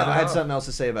Season. No, I had something else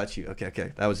to say about you.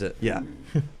 Okay, that was it. Yeah.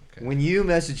 When you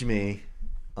message me,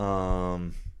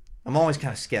 I'm always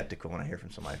kind of skeptical when I hear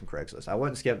from somebody from Craigslist. I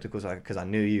wasn't skeptical because I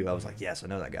knew you. I was like, yes, I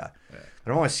know that guy. Yeah.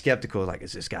 But I'm always skeptical. Like,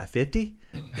 is this guy 50?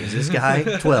 Is this guy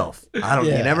 12? I don't.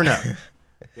 Yeah. You never know.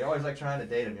 You're always like trying to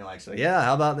date him. You're like, so yeah,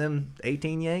 how about them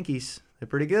 18 Yankees? They're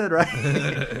pretty good, right?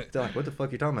 They're like, what the fuck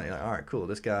are you talking about? You're like, all right, cool.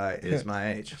 This guy is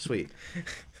my age. Sweet.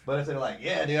 But if they're like,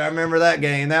 yeah, dude, I remember that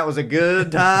game. That was a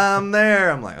good time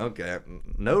there. I'm like, okay,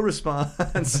 no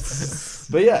response.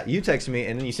 But yeah, you texted me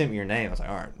and then you sent me your name. I was like,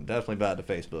 all right, definitely about to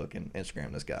Facebook and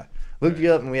Instagram this guy. Looked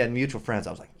you up and we had mutual friends.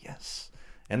 I was like, yes.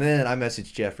 And then I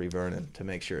messaged Jeffrey Vernon to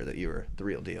make sure that you were the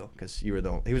real deal because he was the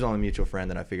only mutual friend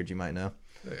that I figured you might know.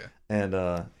 Yeah.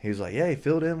 And he was like, yeah, he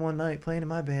filled in one night playing in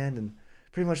my band and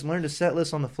pretty much learned his set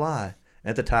list on the fly.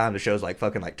 At the time, the show's like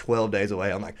fucking like 12 days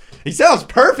away. I'm like, he sounds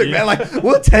perfect, man. Like,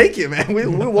 we'll take him, man. We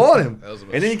want him. That was the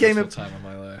most And then he came in. time of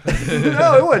my life.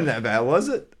 No, it wasn't that bad, was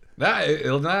it? Not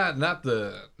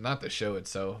the show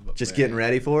itself, but Just man, getting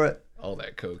ready for it. all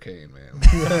that cocaine, man.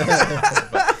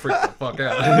 About to freak the fuck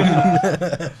out.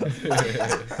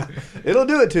 It'll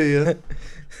do it to you,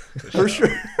 for sure.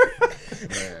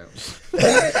 Man.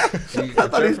 I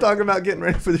thought he was talking about getting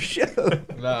ready for the show.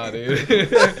 Nah, dude.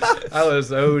 I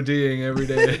was ODing every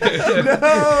day.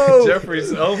 No!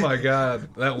 Jeffrey's, oh my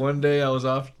God. That one day I was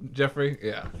off, Jeffrey.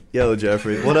 Yeah. Yo,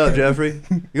 Jeffrey. What up, Jeffrey?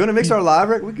 You want to mix our live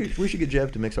record? We should get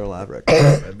Jeff to mix our live record.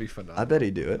 That'd be phenomenal. I bet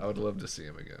he'd do it. I would love to see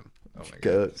him again. Oh my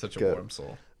Go, God. Such a go. warm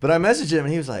soul. But I messaged him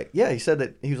and he was like, yeah, he said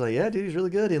that. He was like, yeah, dude, he's really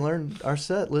good. He learned our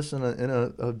set list in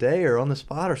a day or on the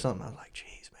spot or something. I was like,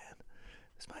 geez, man,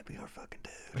 this might be our fucking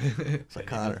dude. It's like,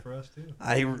 Connor. For us too.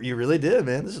 You really did,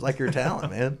 man. This is like your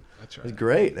talent, man. That's It right. was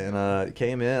great. And it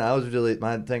came in.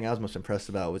 My thing I was most impressed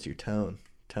about was your tone.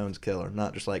 Tone's killer.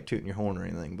 Not just like tooting your horn or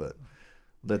anything, but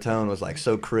the tone was like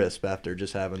so crisp after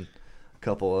just having a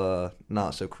couple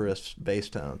not so crisp bass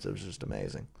tones. It was just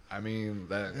amazing. I mean,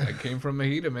 that came from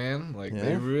Mahita, man. Like,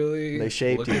 Yeah. they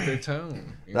shaped look you. at their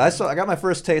tone. You know? I got my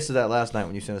first taste of that last night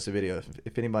when you sent us a video.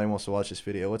 If anybody wants to watch this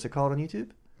video, what's it called on YouTube?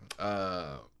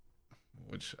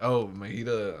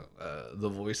 Mahita, The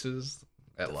Voices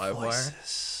at Livewire.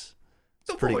 Voices.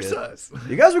 The pretty good. Voices.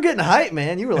 You guys were getting hype,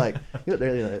 man. You were like, you're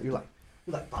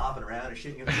like bopping around and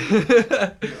shit. You're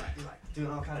like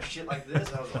doing all kind of shit like this.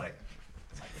 And I was like,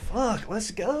 fuck,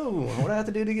 let's go. What do I have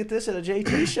to do to get this at a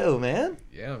JT show, man?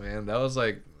 Yeah, man. That was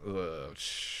like, That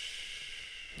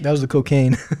was the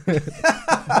cocaine.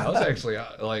 that was actually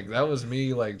like, that was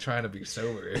me like trying to be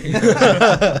sober.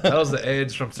 That was the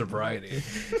edge from sobriety.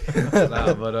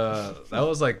 Nah, but that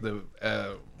was like the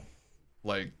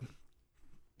like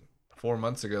 4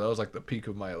 months ago. That was like the peak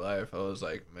of my life. I was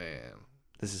like, man,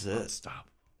 This is it. stop.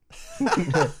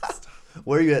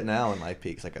 Where are you at now in life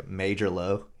peaks? Like a major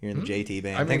low? You're in the JT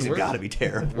band. I mean, Things have we're- got to be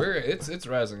terrible. It's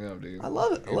rising up, dude. I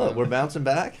love it. We're bouncing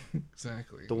back.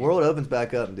 Exactly. The world opens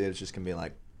back up, and dude, it's just gonna be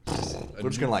like, we're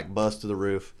just gonna like bust to the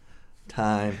roof,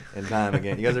 time and time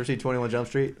again. You guys ever see 21 Jump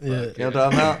Street? Yeah. You know what I'm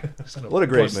talking about? Just gonna What a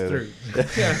great bust movie.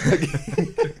 through.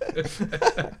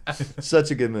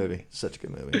 Such a good movie. Such a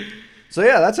good movie. So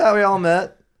yeah, that's how we all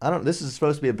met. This is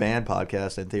supposed to be a band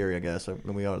podcast in theory, I guess.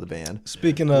 When we are the band.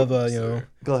 Speaking of, Go ahead.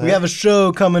 we have a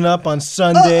show coming up on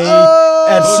Sunday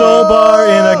at Soul Bar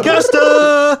in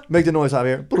Augusta. Make the noise out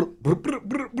here.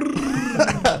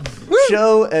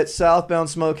 Show at Southbound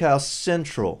Smokehouse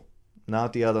Central.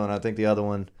 Not the other one. I think the other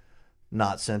one,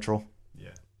 not Central. Yeah.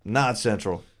 Not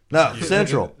Central. No,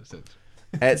 Central.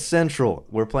 At Central.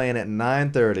 We're playing at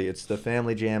 9:30. It's the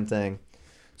family jam thing.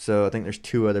 So I think there's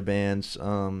two other bands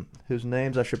whose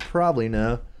names I should probably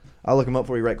know. I'll look them up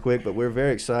for you right quick. But we're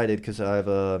very excited because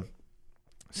I've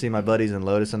seen my buddies in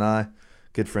Lotus and I,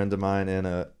 good friends of mine,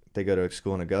 and they go to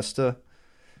school in Augusta.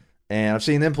 And I've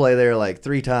seen them play there like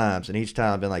 3 times. And each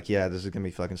time I've been like, yeah, this is going to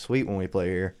be fucking sweet when we play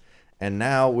here. And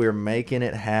now we're making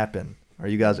it happen. Are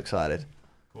you guys excited?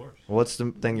 Of course. What's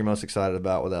the thing you're most excited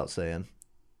about without saying?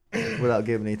 Without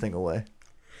giving anything away?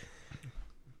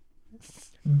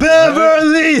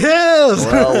 Beverly Hills.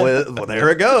 Well, there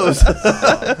it goes.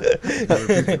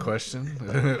 Repeat the question.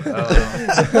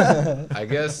 I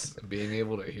guess being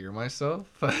able to hear myself.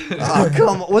 Oh,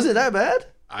 come on. Was it that bad?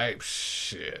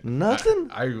 Shit. Nothing?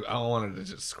 I wanted to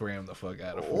just scram the fuck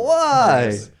out of it.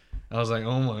 Why? I was like,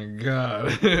 oh my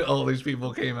God. All these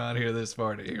people came out here this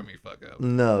far to hear me fuck up.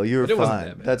 No, you were But it wasn't fine.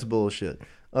 that bad. That's bullshit.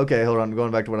 Okay, hold on.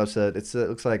 Going back to what I said. It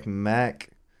looks like Mac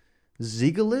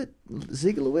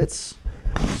Ziegelowitz.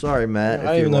 Sorry, Matt. I if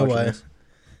don't you're even know watching why. this.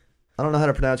 I don't know how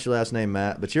to pronounce your last name,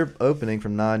 Matt, but you're opening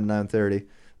from 9 to 9:30.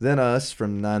 Then us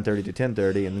from 9:30 to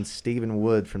 10:30, and then Stephen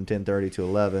Wood from 10:30 to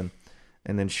 11,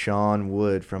 and then Sean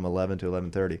Wood from 11 to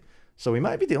 11:30. So we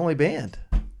might be the only band.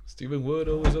 Stephen Wood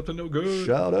always up to no good.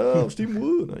 Shout out, Stephen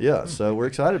Wood. Yeah, so we're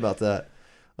excited about that.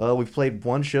 We've played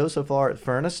one show so far at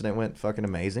Furnace, and it went fucking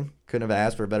amazing. Couldn't have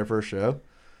asked for a better first show.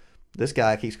 This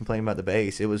guy keeps complaining about the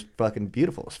bass. It was fucking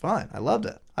beautiful. It's fine. I loved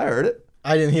it. I heard it.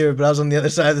 I didn't hear it, but I was on the other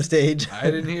side of the stage. I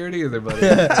didn't hear it either, buddy.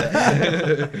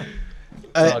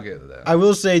 I'll get to that. I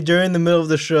will say during the middle of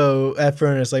the show at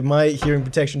Furnace, like my hearing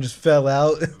protection just fell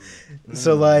out.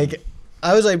 So like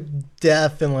I was like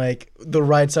deaf in like the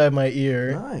right side of my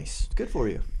ear. Nice. Good for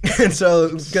you. And so,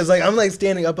 because like I'm like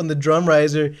standing up on the drum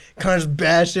riser, kind of just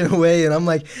bashing away, and I'm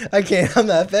like, I can't, I'm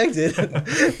not affected.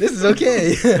 This is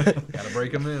okay. Gotta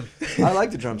break him in. I like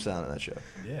the drum sound of that show.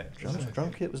 Yeah.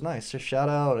 Drum kit was nice. Just shout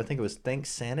out. I think it was Think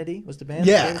Sanity was the band.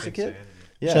 Yeah. that gave us a kit.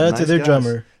 Yeah, Shout out to nice their guys.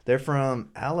 drummer. They're from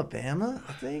Alabama,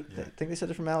 I think. I think they said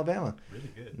they're from Alabama. Really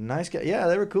good. Nice guy. Yeah,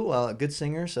 they were cool. Good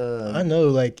singers. I know,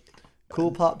 like,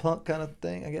 Cool pop punk kind of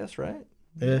thing, I guess, right?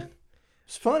 yeah.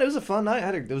 It's fun. It was a fun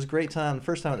night. It was a great time. The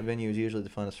first time at the venue was usually the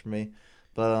funnest for me.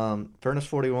 But Furnace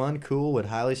 41, cool. Would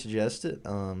highly suggest it.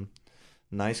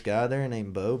 nice guy there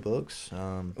named Bo Books.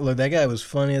 Look, that guy was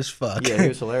funny as fuck. Yeah, he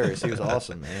was hilarious. He was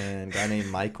awesome. And a guy named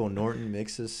Michael Norton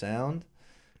mixes sound.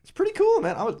 It's pretty cool,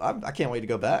 man. I can't wait to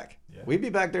go back. Yeah. We'd be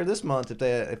back there this month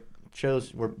if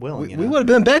shows were willing. We would have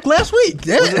been back last week.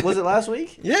 Yeah. Was it last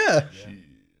week? Yeah.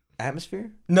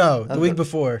 Atmosphere? No, the week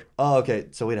before. Oh, okay.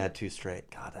 So we'd have had 2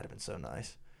 straight. God, that'd have been so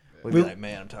nice. We'd be like,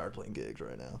 man, I'm tired of playing gigs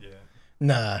right now. Yeah.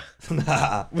 Nah.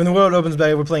 Nah. When the world opens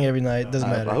back, we're playing every night. Doesn't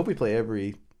I matter. hope we play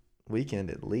every weekend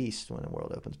at least when the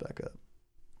world opens back up.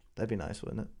 That'd be nice,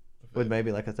 wouldn't it? With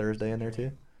maybe like a Thursday in there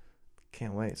too.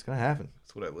 Can't wait. It's gonna happen.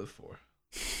 That's what I live for.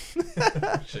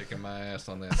 Shaking my ass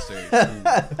on that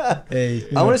stage. Hey,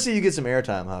 I want to see you get some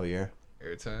airtime, Javier.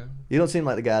 Airtime. You don't seem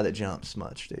like the guy that jumps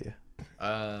much, do you?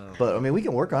 But I mean, we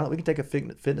can work on it. We can take a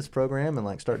fitness program and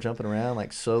like start jumping around,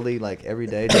 like slowly, like every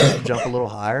day, jump a little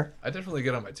higher. I definitely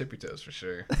get on my tippy toes for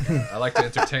sure. I like to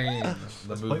entertain the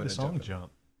Let's movement play the and song jumping.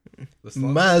 Jump. The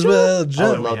song- might as well I would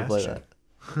jump. love to Yes, play sure. that.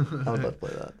 I would love to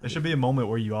play that. There should be a moment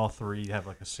where you all three have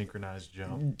like a synchronized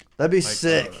jump. That'd be Like,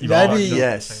 sick. you That'd all be- jump at the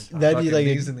yes. same time. That'd be Fucking like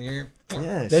knees a, in the air.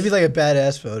 Yes. that'd be like a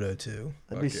badass photo too.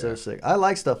 That'd be Fuck so yeah. sick. I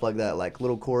like stuff like that, like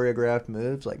little choreographed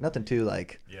moves, like nothing too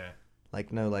like Yeah.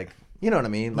 no like you know what I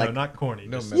mean? No, Like not corny.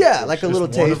 No, just- man. yeah, like a Just little one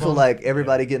of tasteful, them? like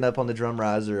everybody getting up on the drum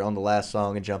riser on the last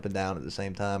song and jumping down at the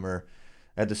same time, or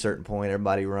at the certain point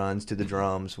everybody runs to the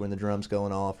drums when the drum's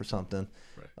going off or something.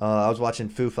 Right. I was watching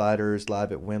Foo Fighters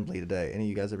live at Wembley today. Any of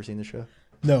you guys ever seen the show?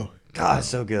 No. God, it's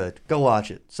so good. Go watch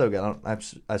it. So good. I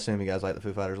assume you guys like the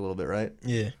Foo Fighters a little bit, right?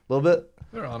 Yeah. A little bit?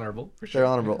 They're honorable for sure. They're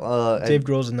honorable. Dave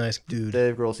Grohl's a nice dude.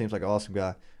 Dave Grohl seems like an awesome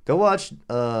guy. Go watch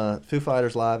Foo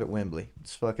Fighters live at Wembley.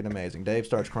 It's fucking amazing. Dave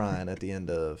starts crying at the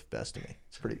end of Best of Me.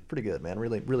 It's pretty good, man.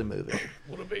 Really moving.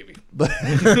 What a baby. But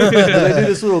they do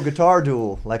this little guitar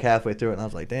duel like halfway through it, and I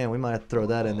was like, damn, we might have to throw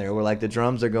that in there. Where like the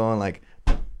drums are going like,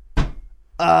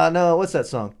 no, what's that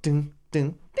song? Dun,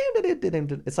 dun, dun, dun, dun, dun,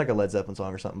 dun. It's like a Led Zeppelin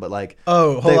song or something, but like,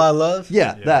 Oh, Whole They- Lot of Love?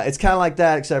 yeah, Yeah. that. It's kind of like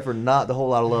that, except for not the Whole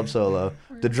Lot of Love solo.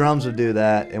 The drums would do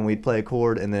that, and we'd play a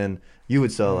chord, and then you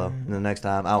would solo, and the next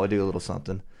time I would do a little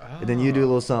something, and then you do a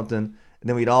little something, and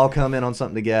then we'd all come in on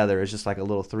something together. It's just like a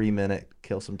little 3-minute,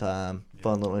 kill some time,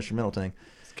 fun little instrumental thing.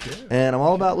 Good. And I'm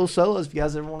all about little solos. If you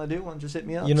guys ever want to do one, just hit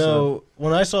me up. You know,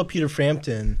 when I saw Peter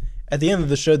Frampton, at the end of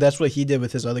the show, that's what he did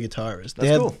with his other guitarist.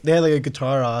 That's cool. They had like a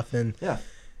guitar off, and yeah,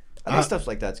 I think stuff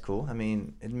like that's cool. I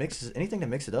mean, it mixes anything to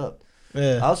mix it up. I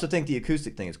yeah, also think the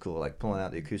acoustic thing is cool, like pulling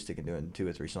out the acoustic and doing 2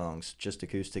 or 3 songs, just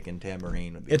acoustic and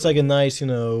tambourine. Would be it's cool. like a nice, Yeah.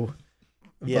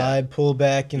 vibe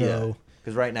pullback, Yeah. know.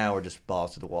 Because right now we're just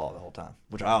balls to the wall the whole time,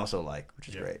 which I also like, which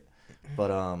is Yeah. great.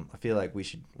 But I feel like we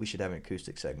should have an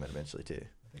acoustic segment eventually too.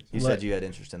 You Like- said you had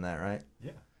interest in that, right?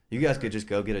 Yeah. You guys could just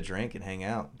go get a drink and hang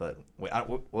out. But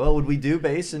would we do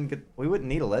bass and we wouldn't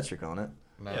need electric on it?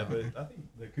 No. Yeah, but I think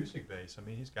the acoustic bass. I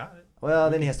mean, he's got it. Well,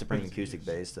 then he has to bring the Put it to acoustic use.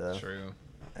 bass though. True.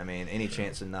 I mean, any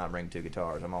chance to not bring 2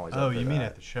 guitars? I'm always. Oh, up for you mean that.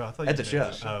 at the show? I thought At you the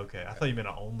meant show. Oh, okay. I thought you meant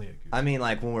only acoustic. I mean,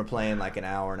 like when we're playing like an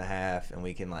hour and a half, and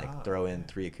we can like Ah, throw in yeah.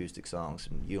 3 acoustic songs,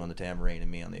 and you on the tambourine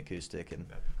and me on the acoustic, and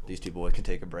That'd be cool. these 2 boys can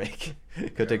take a break,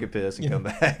 go take a piss, and come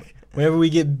back. Whenever we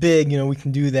get big, we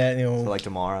can do that. So like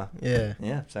tomorrow. Yeah.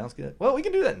 Yeah, sounds good. Well, we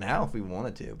can do that now if we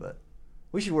wanted to, but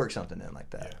we should work something in like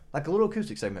that, Yeah. like a little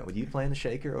acoustic segment with you playing the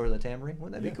shaker or the tambourine.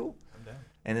 Wouldn't that Yeah. be cool? I'm down.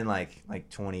 And then like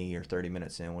 20 or 30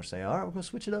 minutes in, we'll say, all right, we're gonna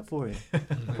switch it up for you.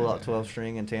 Pull out 12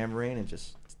 string and tambourine and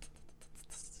just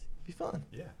be fun.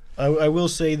 Yeah. I will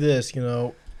say this,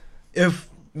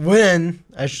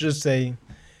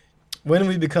 when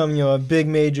we become, a big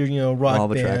major, Law rock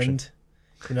of attraction.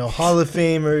 band, Hall of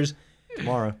Famers,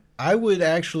 Tomorrow. I would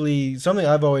actually, something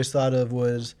I've always thought of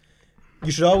was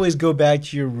you should always go back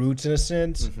to your roots in a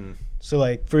sense. Mm-hmm. So,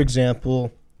 like, for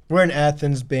example, we're an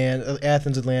Athens band,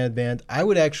 Athens Atlanta band. I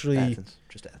would actually, Athens,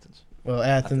 just Athens. well, I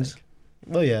Athens, think,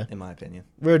 well, yeah, in my opinion.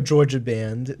 we're a Georgia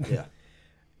band. Yeah.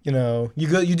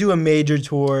 You do a major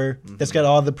tour that's Mhm. got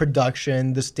all the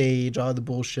production, the stage, all the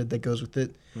bullshit that goes with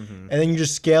it, Mm-hmm. and then you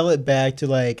just scale it back to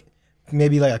like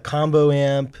maybe like a combo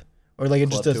amp or like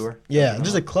Club just a tour? yeah, Uh-huh.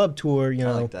 just a club tour, I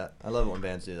like that. I love it when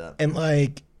bands do that. and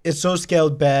like it's so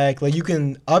scaled back. Like you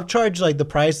can upcharge like the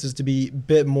prices to be a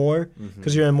bit more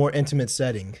because Mhm. you're in a more intimate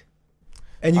setting,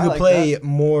 and you I can like play that.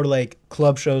 more like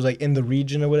club shows like in the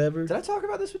region or whatever. Did I talk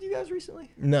about this with you guys recently?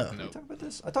 No. Did No. we talk about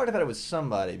this? I talked about it with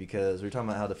somebody because we were talking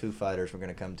about how the Foo Fighters were going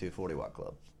to come to 40 Watt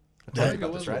Club. I I told you think it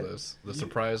about was this, right? with us. The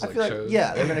surprise I like feel like, shows.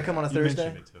 yeah, they're going to come on a You Thursday.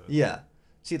 mentioned it to us. Yeah.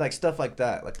 See, like stuff like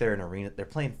that. Like they're in arena. They're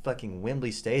playing fucking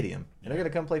Wembley Stadium, and they're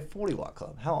going to come play 40 Watt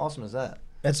Club. How awesome is that?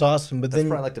 That's awesome, but That's then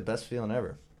probably like the best feeling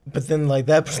ever. like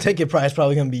that ticket price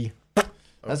probably gonna be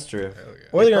That's true. Hell yeah.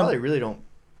 Or They they're probably gonna, really don't.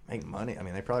 make money. I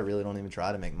mean, they probably really don't even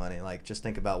try to make money. Like, just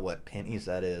think about what pennies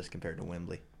that is compared to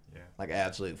Wembley. Yeah. Like,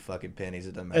 absolute fucking pennies.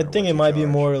 It doesn't matter. I think it might be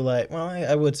more like, well,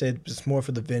 I would say it's more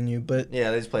for the venue, but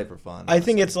Yeah, they just play for fun. I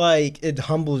think it's like it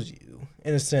humbles you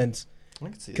in a sense, I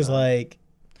can see because that. like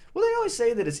Well, they always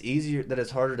say that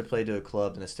it's harder to play to a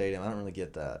club than a stadium. I don't really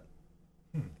get that.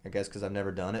 I guess because I've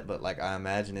never done it, but like I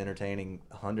imagine entertaining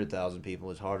 100,000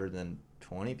 people is harder than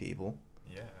 20 people.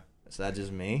 Yeah. Is that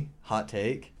just me? Hot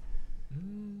take.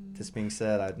 This being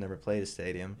said, I've never played a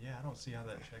stadium. Yeah, I don't see how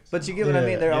that checks. But out. you get what I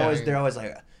mean? They're Yeah. always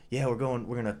like, yeah, we're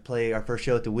gonna play our first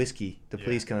show at the Whiskey. The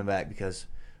police coming back because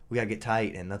we gotta get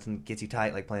tight, and nothing gets you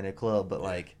tight like playing at a club. But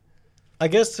like, I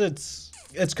guess it's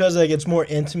because like it's more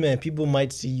intimate and people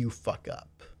might see you fuck up.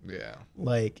 Yeah.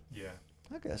 Like Yeah.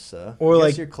 I guess so. Or I guess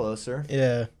like- you're closer.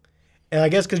 yeah. And I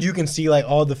guess because you can see like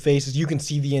all the faces, you can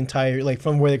see the entire like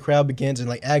from where the crowd begins and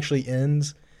like actually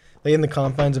ends, like in the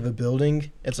confines of a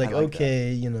building. It's like, I like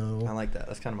okay, you I know. like that.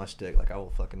 That's kind of my shtick. Like I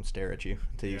will fucking stare at you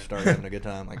until you start having a good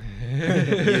time. Like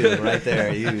you right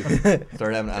there, you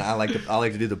start having. I like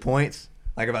to do the points.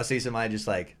 Like if I see somebody just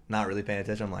like not really paying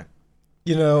attention, I'm like,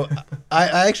 You know,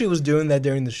 I actually was doing that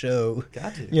during the show.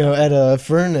 got to. You know, at a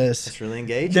furnace. It's really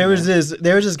engaging. There was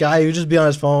man. this guy who would just be on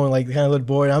his phone, like kind of looked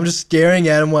bored. I'm just staring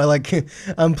at him while like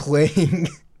I'm playing.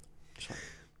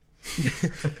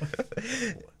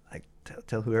 Like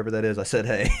tell whoever that is. I said,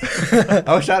 hey.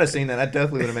 I wish I'd have seen that. I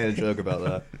definitely would have made a joke about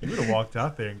that. You would have walked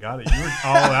out there and got it. You were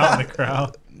all out in the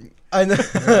crowd. I know.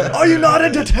 Are you not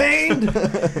entertained?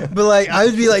 But like I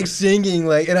would be like singing,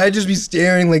 like, and I'd just be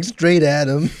staring like straight at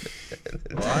him.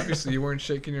 Well, obviously you weren't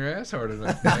shaking your ass hard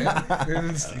enough, man. He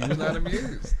was not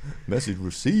amused. Message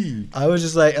received. I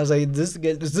was like,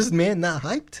 is this man not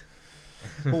hyped?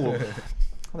 Cool.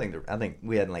 I think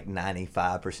we had like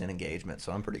 95% engagement,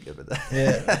 so I'm pretty good with that.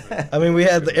 Yeah. I mean, we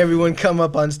had everyone come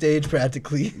up on stage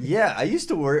practically. Yeah, I used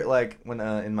to work like when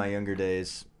in my younger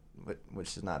days,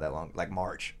 which is not that long, like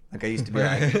March. Like I used to be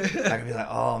like, I could be like,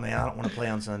 oh man, I don't want to play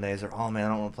on Sundays, or oh man, I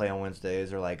don't want to play on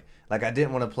Wednesdays, or like I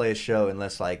didn't want to play a show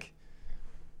unless like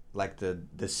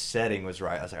the setting was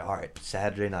right. I was like, all right,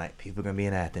 Saturday night, people are gonna be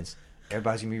in Athens,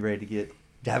 everybody's gonna be ready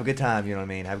to have a good time. You know what I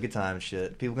mean? Have a good time and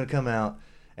shit. People gonna come out,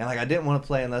 and like I didn't want to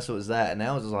play unless it was that. And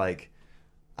now it's like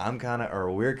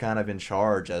we're kind of in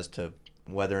charge as to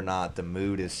whether or not the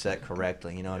mood is set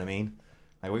correctly. You know what I mean?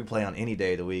 Like we can play on any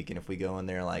day of the week, and if we go in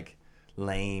there like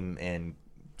lame and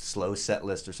slow set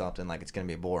list or something, like it's gonna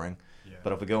be boring. Yeah.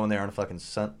 But if we go in there on a fucking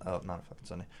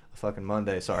a fucking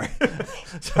Monday, sorry,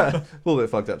 sorry, a little bit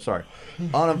fucked up, sorry,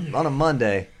 on a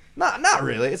Monday, not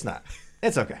really, it's not,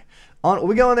 it's okay.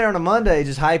 We go in there on a Monday,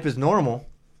 just hype is normal.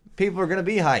 People are gonna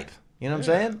be hype. You know what I'm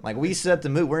saying? Like we set the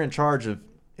mood. We're in charge of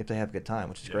if they have a good time,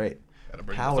 which is great. Gotta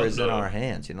bring the Power is in thunder. our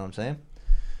hands. You know what I'm saying?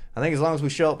 I think as long as we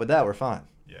show up with that, we're fine.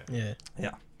 Yeah. Yeah.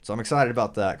 Yeah. So I'm excited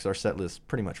about that because our set list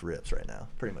pretty much rips right now.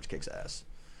 Pretty much kicks ass.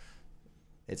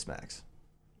 It smacks.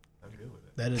 I'm good with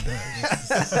it. That it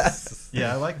does.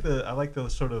 Yeah, I like the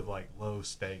sort of like low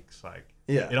stakes. Like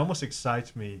Yeah. it almost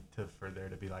excites me for there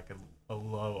to be like a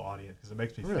low audience because it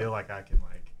makes me Really? feel like I can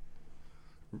like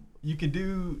you can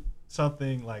do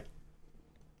something like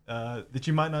that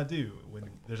you might not do when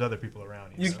there's other people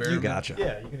around you. You know? gotcha.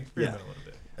 Yeah, you can experiment a little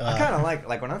bit. I kind of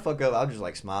like when I fuck up, I'll just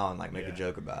like smile and like make a Yeah.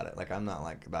 joke about it. Like I'm not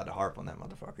like about to harp on that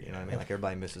motherfucker. You know what I mean? Like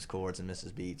everybody misses chords and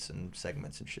misses beats and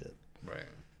segments and shit. Right.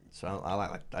 So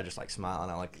I just like smile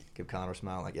and I like give Connor a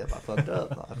smile. Like, yep, I fucked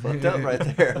up. I fucked up right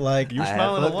there. Like, You're I have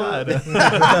smiling a fucked lot. up.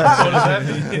 What does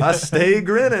that mean? I stay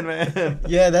grinning, man.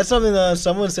 yeah, that's something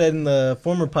someone said in the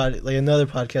former another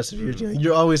podcast of yours. You know,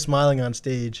 you're always smiling on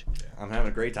stage. I'm having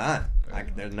a great time.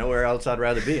 There's nowhere else I'd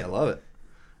rather be. I love it.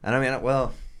 And I mean, I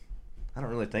don't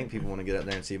really think people want to get up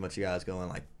there and see a bunch of guys going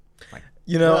like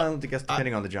You know, well, I guess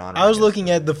depending on the genre. I was guess. looking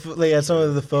at at some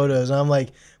of the photos, and I'm like,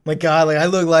 my God, like I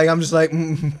look like I'm just like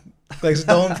like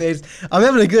stone faced. I'm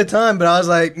having a good time, but I was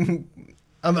like,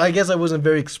 I guess I wasn't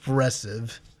very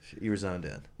expressive. You were zoned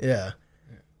in. Yeah.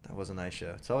 That was a nice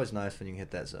show. It's always nice when you can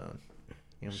hit that zone.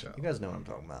 You guys know what I'm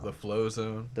talking about. The flow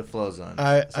zone. The flow zone.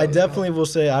 I definitely will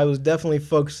say I was definitely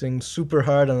focusing super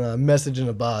hard on a message in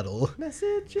a bottle.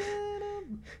 Message in a...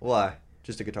 Why?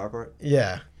 Just a guitar part?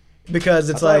 Yeah. Because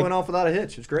I it's thought it like, went off without a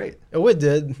hitch. It was great. oh, it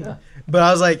did. Yeah. But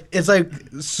I was like, it's like,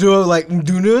 so like, like,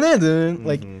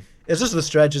 Mhm. it's just the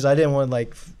stretches. I didn't want to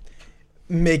like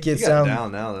make it You got sound. it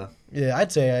down now, though. Yeah,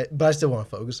 I'd say, but I still want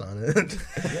to focus on it.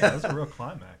 Yeah, that's a real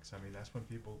climax. I mean, that's when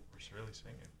people were really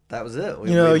singing. That was it.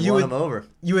 You know, we you won would- them over.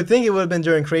 You would think it would have been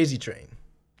during Crazy Train.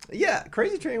 Yeah,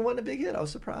 Crazy Train wasn't a big hit. I was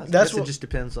surprised. That's I guess what- it just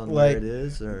depends on like- where it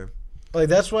is, or Like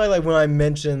that's why like when I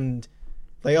mentioned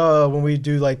like when we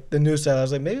do like the new style, I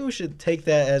was like maybe we should take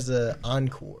that as a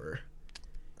encore.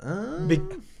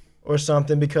 or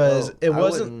something because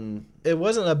well, it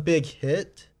wasn't a big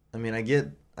hit. I mean, I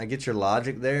get your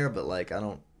logic there, but like I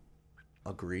don't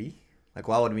agree. Like,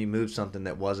 why would we move something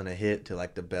that wasn't a hit to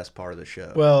like the best part of the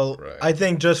show? Well, Right. I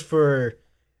think just for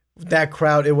that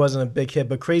crowd, it wasn't a big hit.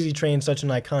 But Crazy Train's such an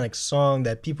iconic song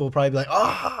that people will probably be like,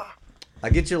 ah. I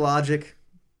get your logic.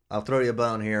 I'll throw you a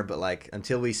bone here, but like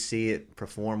until we see it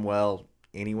perform well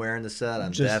anywhere in the set,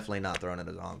 I'm definitely not throwing it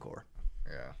as encore.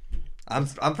 Yeah.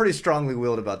 I'm pretty strongly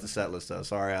willed about the set list though.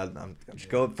 Sorry, I'm just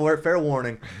going for it. Fair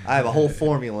warning. I have a whole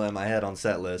formula in my head on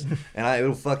set list, and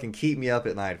it'll fucking keep me up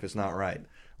at night if it's not right.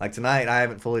 Like tonight, I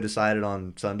haven't fully decided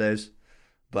on Sundays,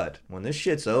 but when this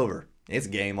shit's over, it's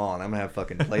game on. I'm gonna have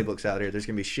fucking playbooks out here. There's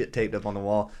gonna be shit taped up on the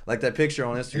wall, like that picture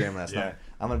on Instagram last night.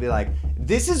 I'm gonna be like,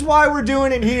 "This is why we're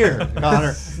doing it here,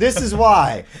 Connor. This is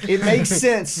why it makes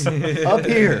sense up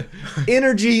here.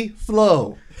 Energy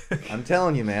flow." I'm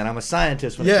telling you, man. I'm a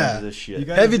scientist when it comes to this shit.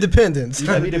 Heavy dependence. You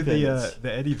gotta do the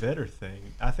Eddie Vedder thing.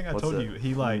 I think I told you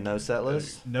he like no set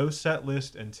list. No set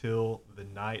list until the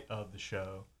night of the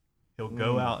show. He'll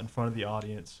go out in front of the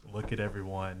audience, look at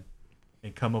everyone,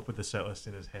 and come up with a set list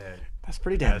in his head. That's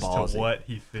pretty damn as ballsy. to what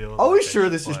he feels. Are we like sure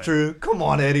this is true? Come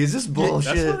on, Eddie. Is this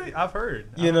bullshit? That's what I've heard.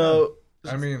 You know.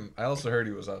 I mean, I also heard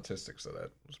he was autistic, so that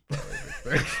was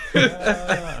probably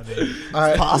a big thing.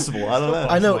 It's possible. I don't know.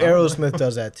 I know Aerosmith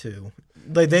does that too.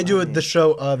 Like they do it the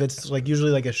show of. It's like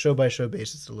usually like a show by show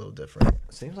basis. It's a little different.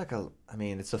 Seems like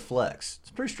it's a flex. It's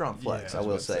a pretty strong flex, Yeah, I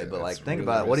will say. But like, think really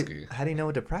about it. risky. How do you know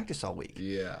what to practice all week?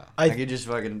 Yeah. Like you just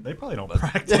fucking. They probably don't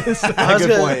practice. Good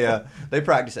point. Yeah, they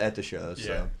practice at the shows.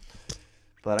 Yeah. So.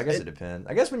 But I guess it depends.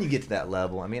 I guess when you get to that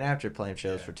level, I mean, after playing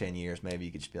shows for 10 years, maybe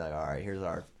you could just be like, all right, here's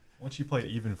our. Once you play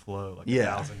even flow, like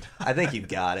 1,000 times. I think you've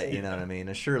got it. You know what I mean?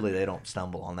 And surely they don't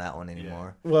stumble on that one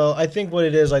anymore. Well, I think what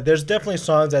it is, like, there's definitely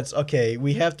songs that's, okay,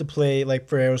 we have to play, like,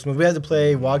 for Aerosmith, we have to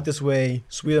play Walk This Way,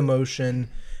 Sweet Emotion,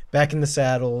 Back in the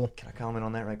Saddle. Can I comment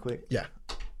on that right quick? Yeah.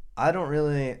 I don't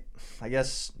really, I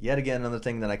guess, yet again, another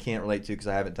thing that I can't relate to because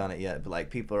I haven't done it yet, but, like,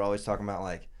 people are always talking about,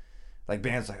 like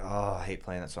bands like, oh, I hate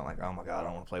playing that song. Like, oh, my God, I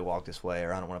don't want to play Walk This Way,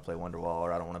 or I don't want to play Wonderwall,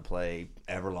 or I don't want to play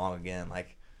Everlong again.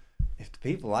 Like, if the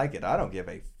people like it, I don't give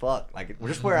a fuck. Like,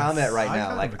 just where I'm at right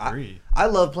now. Like, I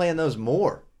love playing those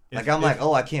more. Like, I'm like,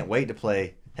 oh, I can't wait to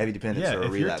play Heavy Dependence or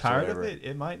if Relapse. You're tired or whatever. of it,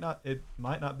 it might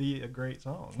not be a great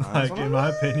song. Like in my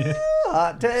opinion.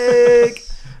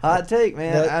 Hot take,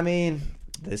 man. I mean,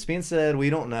 this being said, we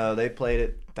don't know. They played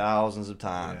it thousands of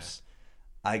times.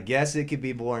 I guess it could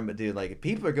be boring, but dude, like if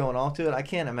people are going off to it, I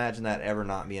can't imagine that ever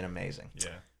not being amazing. Yeah.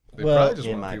 They probably just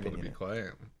in want my people opinion. to be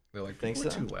quiet. They're like, Think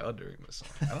people so? are too loud during this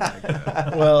song. I don't like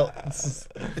that. Well,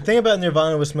 the thing about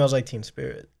Nirvana was Smells Like Teen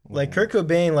Spirit. Like, Kurt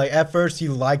Cobain, like, at first he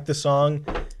liked the song,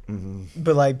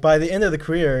 but, like, by the end of the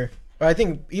career, or I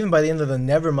think even by the end of the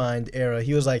Nevermind era,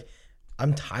 he was like,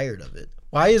 I'm tired of it.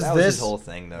 Why is That was this? his whole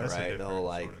thing, though, That's a right? The whole, different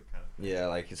like, sort of kind of- yeah,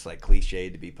 like, it's, like,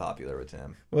 cliched to be popular with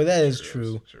him. Well, that is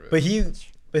True true. is.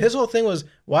 But his whole thing was,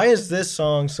 why is this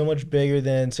song so much bigger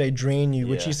than, say, Drain You,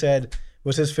 which Yeah. he said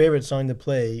was his favorite song to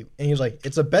play? And he was like,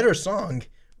 it's a better song,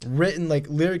 written, like,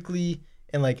 lyrically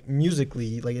and, like,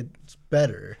 musically. Like, it's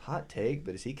better. Hot take,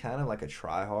 but is he kind of like a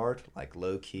tryhard? Like,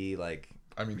 low-key, like...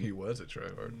 I mean, he was a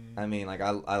tryhard. I mean, like,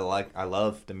 I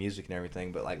love the music and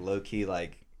everything, but, like, low-key,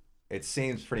 like... It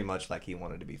seems pretty much like he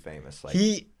wanted to be famous. Like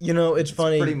It's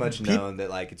funny. pretty much known that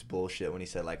like it's bullshit when he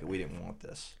said like we didn't want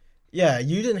this. Yeah,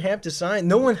 you didn't have to sign.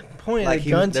 No one pointed Like a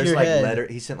gun to there's your like head.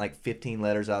 he sent like 15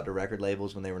 letters out to record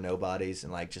labels when they were nobodies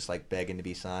and like just like begging to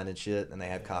be signed and shit, and they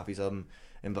have copies of them.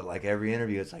 And but like every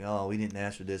interview, it's like, oh, we didn't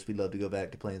ask for this. We'd love to go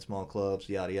back to playing small clubs,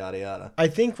 yada yada yada. I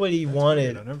think what he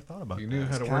wanted. I never thought about He that. knew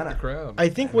how to work the crowd. I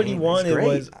think what he wanted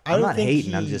was. I I'm don't not think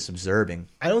hating. he, I'm just observing.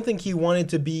 I don't think he wanted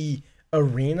to be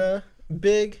arena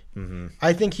big. Mm-hmm.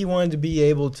 I think he wanted to be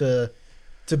able to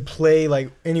play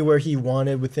like anywhere he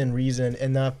wanted within reason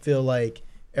and not feel like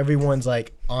everyone's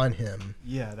like on him.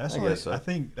 Yeah, that's I what guess so. I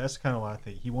think. That's kind of what I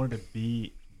think. He wanted to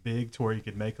be big to where he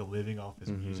could make a living off his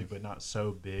music, but not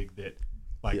so big that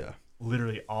like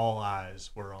literally all eyes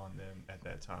were on them at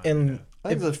that time. And I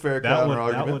think that's a fair that would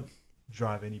argument.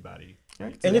 drive anybody.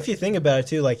 and if you think about it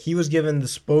too, like he was given the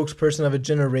spokesperson of a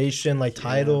generation like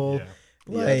title. Yeah.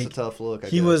 Yeah, Like it's a tough look. I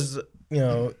he guess. was,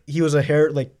 he was a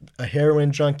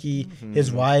heroin junkie.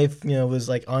 His wife, was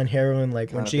like on heroin like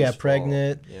when Kind of she his got fault.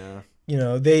 pregnant.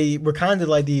 Yeah. They were kind of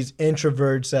like these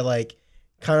introverts that like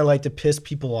kind of like to piss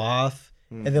people off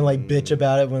and then like bitch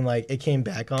about it when like it came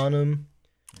back on him.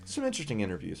 Some interesting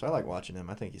interviews. I like watching him.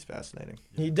 I think he's fascinating.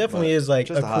 He definitely But is like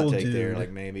just a a hot cool take dude. there.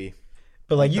 Like maybe,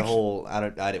 but like the you whole I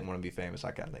didn't want to be famous.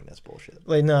 I kind of think that's bullshit.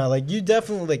 like no, like you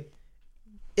definitely like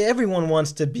everyone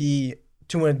wants to be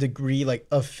to a degree like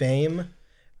of fame,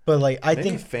 but like I Maybe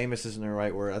think famous isn't the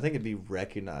right word. I think it'd be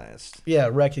recognized. yeah, I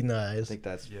recognized. think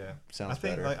that's sounds I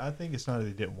think better. I think it's not that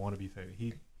he didn't want to be famous.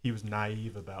 He was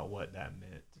naive about what that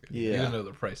meant. You Yeah. don't know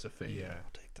the price of fame. Yeah.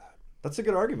 I'll take that. That's a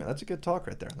good argument. That's a good talk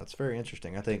right there. That's very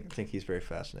interesting. I think he's very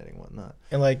fascinating. Whatnot.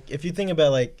 And like if you think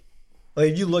about like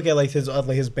if you look at like his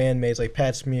bandmates like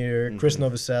Pat Smear, Chris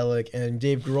Novoselic, and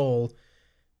Dave Grohl,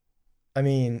 I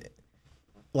mean,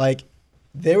 like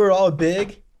they were all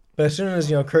big, but as soon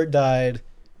as Kurt died,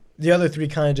 the other three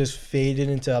kind of just faded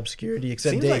into obscurity.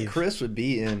 Except Seems Dave. like Chris would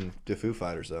be in the Foo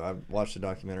Fighters though. I watched a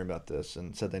documentary about this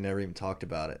and said they never even talked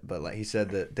about it. But like Dave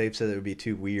said it would be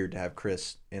too weird to have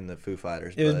Chris in the Foo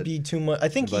Fighters. It would be too much. I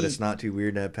think. But it's not too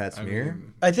weird to have Pat I Smear.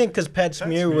 mean, I think because Pat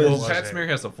Smear Smear was. was- Pat Smear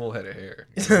has a full head of hair.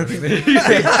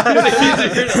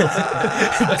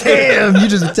 Damn, you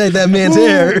just take that man's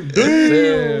hair.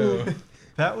 Damn.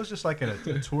 Pat was just like a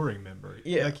touring member.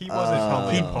 Yeah. Like he wasn't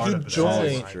probably He- part He of the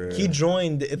joined. That's true. He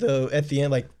joined though at the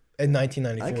end, like in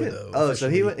 1994. Though. Oh, so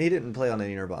officially. he didn't play on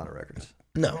any Nirvana records.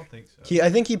 I No, don't think so. I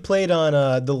think he played on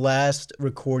the last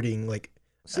recording, like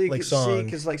song.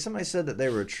 because like somebody said that they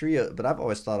were a trio, but I've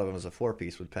always thought of them as a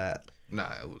 4-piece with Pat. Nah,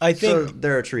 it was, I So think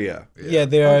they're a trio. yeah,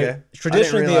 they are Okay.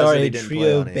 traditionally I they didn't realize are that he a didn't play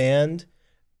trio on it. band,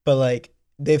 but like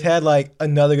they've had like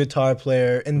another guitar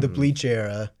player in the Mm-hmm. Bleach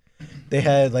era. They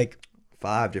had like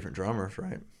 5 different drummers,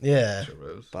 right? yeah, Sure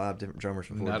was. 5 different drummers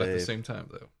before Not Dave. at the same time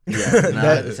though. Yeah, not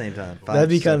at the same time. 5 that'd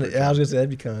be kind of. separate I was drummers. gonna say that'd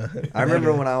be kind of. I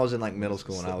remember when I was in like middle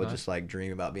school and I would Slipknot. just like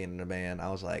dream about being in a band.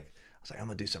 I was like, I'm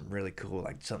gonna do something really cool,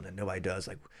 like something that nobody does.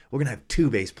 Like we're gonna have 2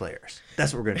 bass players.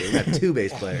 That's what we're gonna do. We're gonna have 2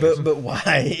 bass players. But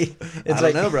why? It's I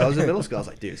don't know, bro. I was in middle school. I was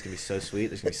like, dude, it's gonna be so sweet.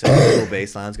 There's gonna be so many cool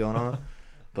bass lines going on.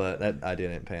 But that I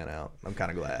didn't pan out. I'm kind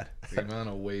of glad. The amount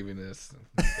of waviness.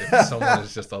 If someone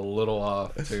is just a little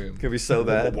off tune. Could be so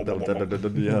bad.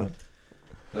 Yeah.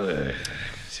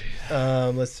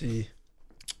 Let's see.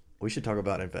 We should talk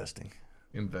about investing.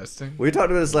 Investing? We talked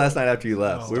about this last night after you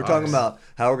left. Oh, We were talking nice. about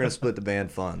how we're gonna split the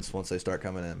band funds once they start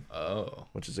coming in, Oh.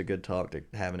 which is a good talk to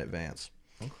have in advance.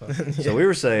 Okay. So we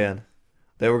were saying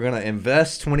they were gonna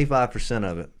invest 25%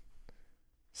 of it,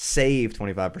 save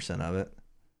 25% of it,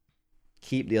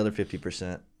 keep the other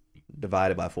 50%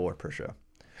 divided by 4 per show.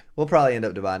 We'll probably end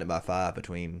up dividing it by 5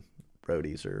 between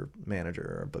roadies or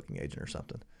manager or booking agent or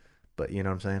something. But you know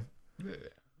what I'm saying? Yeah.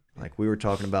 Like we were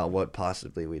talking about what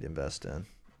possibly we'd invest in.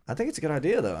 I think it's a good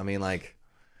idea though. I mean, like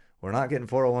we're not getting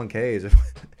 401ks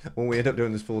when we end up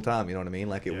doing this full time. You know what I mean?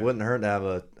 Like it Yeah. wouldn't hurt to have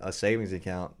a savings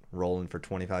account rolling for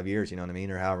 25 years. You know what I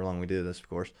mean? Or however long we do this, of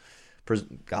course.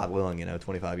 God willing,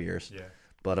 25 years. Yeah.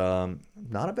 But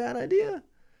not a bad idea.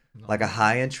 No. Like a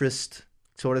high interest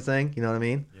sort of thing. You know what I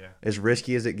mean? Yeah. As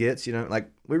risky as it gets. Like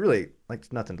we really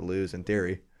it's nothing to lose in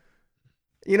theory.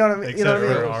 You know what I mean? You know Except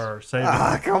what I mean? for our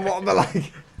savings. Come on, but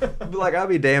like I'll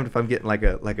be damned if I'm getting like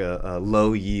a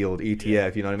low yield ETF. Yeah.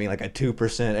 You know what I mean? Like a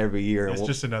 2% every year. It's We'll-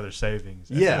 just another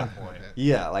savings. At Yeah. some point.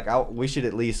 yeah, like we should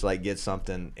at least like get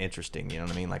something interesting. You know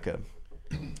what I mean? Like a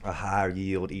higher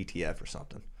yield ETF or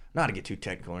something. Not to get too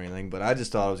technical or anything, but I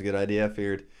just thought it was a good idea. I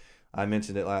figured I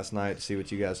mentioned it last night to see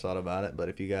what you guys thought about it. But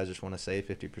if you guys just want to save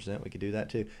 50%, we could do that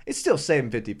too. It's still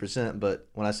saving 50%, but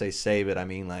when I say save it, I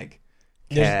mean like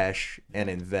cash and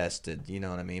invested. You know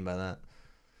what I mean by that?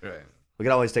 Right. We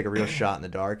could always take a real shot in the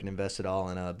dark and invest it all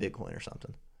in Bitcoin or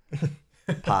something.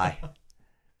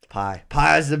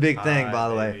 Pi is the big thing, Pi, by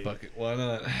the way. baby. Fuck it. Why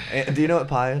not? And do you know what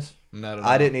pi is? Not at all.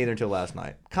 I didn't either until last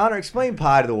night. Connor, explain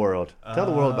pi to the world. Tell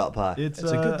the world about pi. It's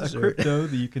That's a good a dessert. crypto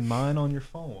that you can mine on your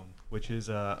phone, which is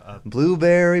a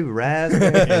Blueberry,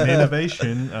 raspberry. an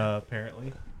innovation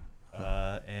apparently,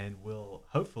 and will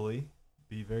hopefully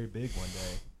be very big one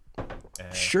day.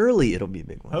 And Surely it'll be a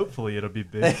big one. hopefully it'll be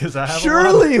big because I have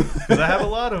Surely. because I have a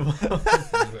lot of them.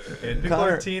 And people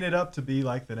Connor- are teeing it up to be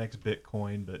like the next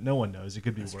Bitcoin, but no one knows. It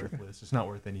could be That's true. worthless. It's not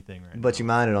worth anything right now. But you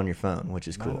mine it on your phone, which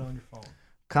is Mine it cool. on your phone.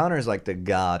 Connor is like the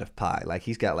god of pie. Like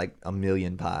he's got like a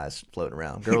million pies floating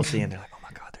around. Girls see him, they're like, "Oh my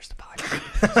god, there's the pie guy.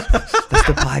 That's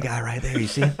the pie guy right there. You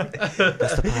see him?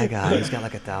 That's the pie guy. He's got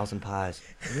like 1,000 pies."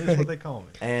 It is what they call me.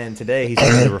 And today he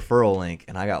sent me the referral link,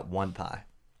 and I got 1 pie.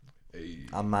 Hey.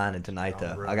 I'm mining tonight though.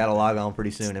 Alright. I got to log on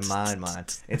pretty soon and mine.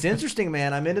 It's interesting,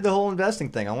 man. I'm into the whole investing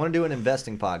thing. I want to do an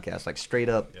investing podcast, like straight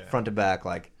up, Yeah. front to back.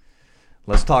 Like,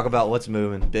 let's talk about what's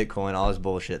moving, Bitcoin, all this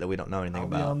bullshit that we don't know anything I'll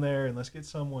be about. on there and let's get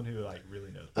someone who like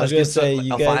really knows. I was Let's gonna get say, a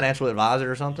you guys- financial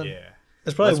advisor or something. Yeah.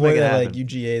 That's probably Let's one make it that like happen.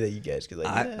 UGA that you guys could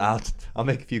like. yeah. I'll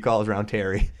make a few calls around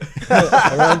Terry.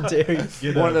 Around Terry.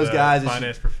 Get One of those guys is-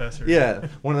 finance professor. Yeah,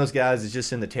 one of those guys is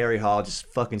just in the Terry Hall, just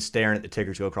fucking staring at the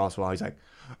tickers go across the wall. He's like,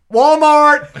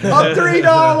 Walmart up $3.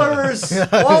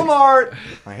 Walmart.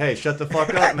 Like, hey, shut the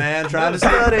fuck up, man. Trying to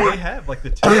study. They have like the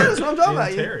Terry. That's what I'm talking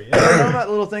about. Terry, You know what I'm talking about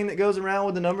the little thing that goes around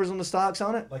with the numbers on the stocks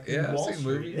on it? Like Yeah, in I've Wall seen Street.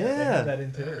 movies. They Yeah. have that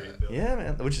in Terry. Yeah,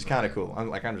 man, which is kind of cool.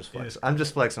 I'm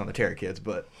just flexing on the Terry kids,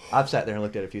 but I've sat there and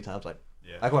looked at it a few times, like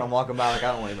when I'm walking by, like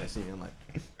I don't want anybody to see me.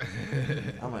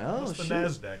 I'm like, oh What's the shit.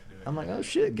 Nasdaq doing? I'm like, oh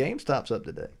shit, GameStop's up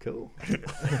today. Cool.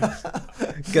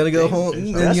 Gotta go home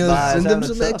and Best Buy is send them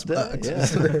having some a tough day.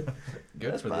 Xbox. Yeah.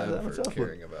 Good Best for Buy's them having a for tough one.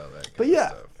 caring about that kind But of yeah,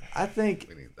 stuff. I think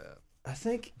We need that.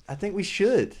 I think we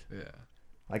should. Yeah.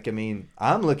 Like, I mean,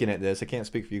 I'm looking at this. I can't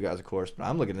speak for you guys, of course, but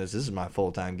I'm looking at this. This is my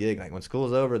full-time gig. Like, when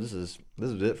school's over, this is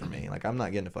it for me. Like, I'm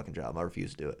not getting a fucking job. I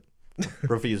refuse to do it.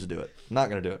 Refuse to do it. I'm not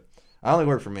gonna do it. I only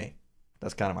work for me.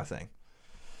 That's kind of my thing.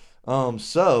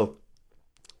 So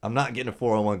I'm not getting a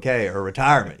 401k or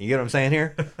retirement. You get what I'm saying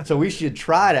here? So we should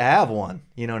try to have one.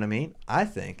 You know what I mean? I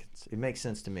think it makes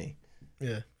sense to me.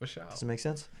 Yeah. For sure. Does it make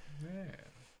sense? Yeah.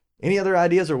 Any other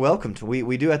ideas are welcome.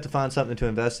 We do have to find something to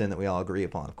invest in that we all agree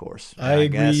upon, of course. I And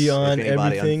agree guess on if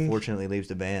anybody everything. unfortunately leaves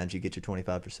the band, you get your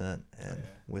 25% and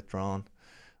withdrawn,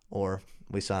 or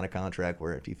we sign a contract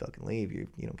where if you fucking leave, you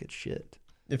don't get shit.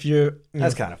 If you're,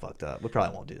 That's kind of fucked up. We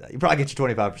probably won't do that. You probably get your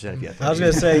 25% if you have to. I was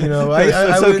gonna say, I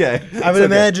It's would, okay. I It's would okay.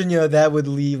 imagine, that would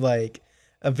leave like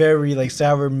a very like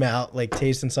sour mouth, like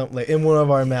tasting something like in one of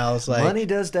our mouths. Like Money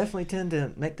does definitely tend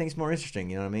to make things more interesting.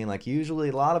 You know what I mean? Like usually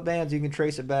a lot of bands you can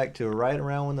trace it back to right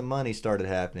around when the money started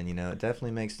happening. You know, it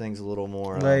definitely makes things a little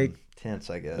more Like- tense,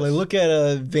 I guess. Like look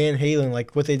at Van Halen,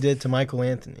 like what they did to Michael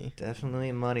Anthony. Definitely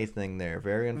a money thing there.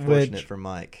 Very unfortunate Which- for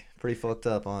Mike. Pretty fucked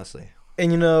up, honestly.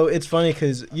 And it's funny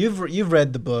because you've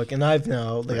read the book and I've Read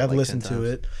it I've like listened 10 to times.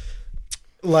 it.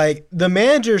 Like the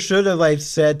manager should have like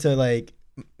said to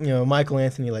Michael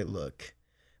Anthony like, look,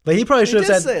 like he probably He should did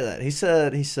have said, say that.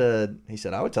 He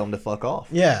said I would tell him to fuck off.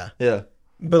 yeah, Yeah.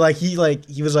 but like he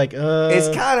was like,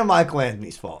 It's kind of Michael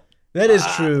Anthony's fault. that is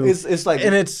true. It's like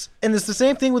and it's the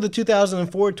same thing with the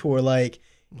 2004 tour. Like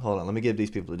hold on, let me give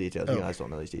these people the details. You guys don't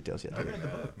know these details yet. I read the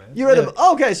book, man. You read Yeah. the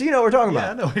book? Okay, so you know what we're talking Yeah, I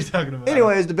about. know what you're talking about.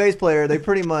 Anyways, the bass player, they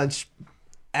pretty much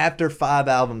after 5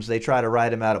 albums, they try to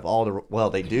write him out of all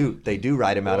the they do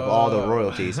write him out of all the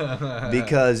royalties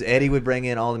because Eddie would bring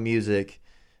in all the music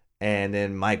and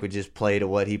then Mike would just play to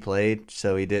what he played,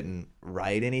 so he didn't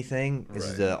write anything. This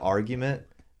is the argument,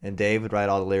 and Dave would write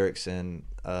all the lyrics, and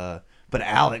but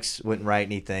Alex wouldn't write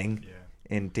anything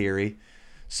in theory.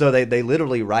 So they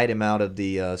literally write him out of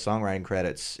the songwriting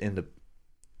credits in the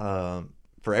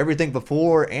for everything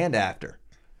before and after.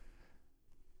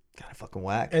 Kind of fucking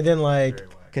whack. and then like Very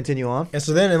whack. Continue on. and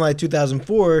so then in like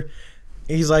 2004,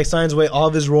 he's like signs away all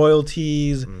of his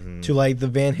royalties to like the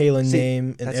Van Halen See,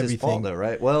 name and that's his fault, everything though,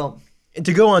 right? Well, and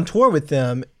to go on tour with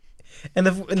them. And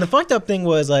the fucked up thing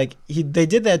was like they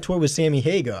did that tour with Sammy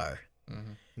Hagar,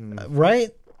 right?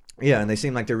 yeah, and they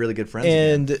seem like they're really good friends.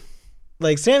 again. And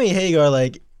like Sammy Hagar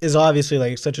like is obviously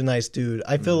like such a nice dude.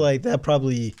 I feel like that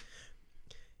probably.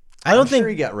 I don't I'm think sure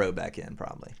he got wrote back in.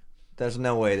 Probably. There's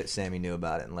no way that Sammy knew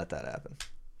about it and let that happen.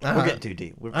 Uh, We're getting too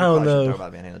deep. We I don't probably shouldn't know. talk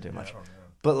about Van Halen too much. I don't know.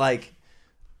 But like,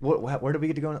 where do we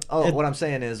get to go? It- What I'm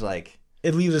saying is like,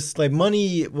 it leaves us like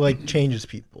money like changes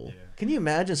people. Yeah. can you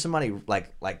imagine somebody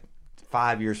like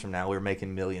 5 years from now we're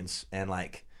making millions and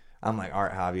like I'm like, all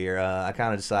right, Javier, I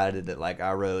kind of decided that like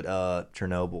I wrote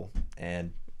Chernobyl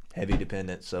and Heavy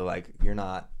Dependent, so like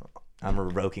I'm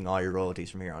revoking all your royalties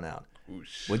from here on out.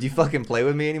 Whoosh. Would you fucking play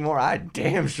with me anymore? I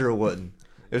damn sure wouldn't.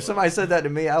 If somebody said that to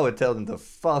me, I would tell them to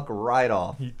fuck right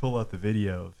off. He'd pull up the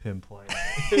video of him playing.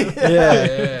 Yeah.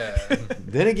 Yeah.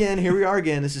 Then again, here we are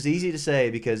again. This is easy to say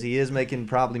because he is making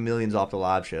probably millions off the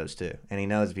live shows too. And he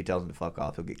knows if he tells them to fuck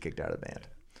off, he'll get kicked out of the band.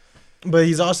 But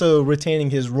he's also retaining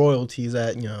his royalties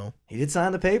at He did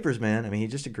sign the papers, man. I mean, he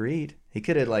just agreed. He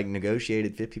could have like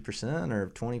negotiated 50% or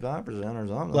 25% or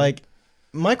something. like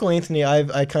Michael Anthony.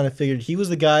 I kind of figured he was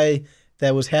the guy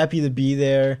that was happy to be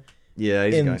there. yeah,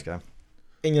 he's a and- nice guy.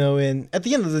 And, and at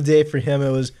the end of the day for him,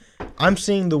 it was, I'm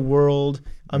seeing the world.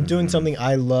 I'm doing something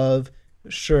I love.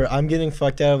 Sure, I'm getting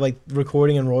fucked out of like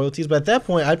recording and royalties. But at that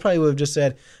point, I probably would have just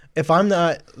said, if I'm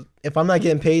not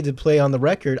getting paid to play on the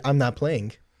record, I'm not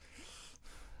playing.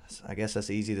 I guess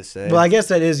that's easy to say. Well, I guess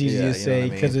that is easy Yeah, to you know say what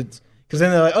I mean. because then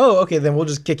they're like, oh, okay, then we'll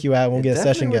just kick you out. We'll It get a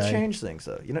session definitely guy. would change things,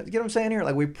 though. You get what I'm saying here?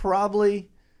 Like, we probably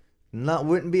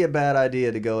wouldn't be a bad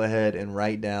idea to go ahead and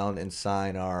write down and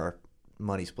sign our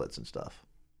money splits and stuff.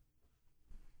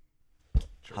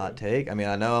 Hot take. I mean,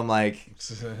 I know I'm like,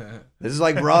 this is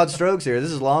like broad strokes here.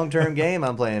 This is long-term game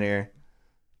I'm playing here.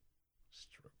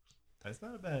 That's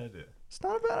not a bad idea. It's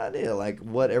not a bad idea. Like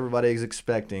what everybody is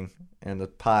expecting, and the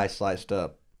pie sliced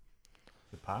up.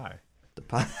 The pie. The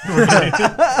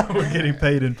pie. We're getting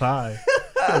paid in pie.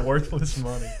 Worthless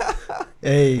money.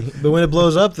 Hey, but when it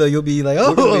blows up though, you'll be like,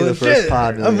 We're gonna be oh the first shit,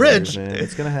 pod I'm millionaires, rich. man.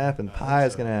 It's gonna happen. Pie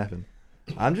is gonna happen.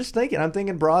 I'm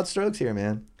thinking broad strokes here,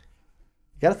 man.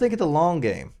 You gotta think of the long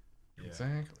game.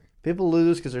 Exactly. People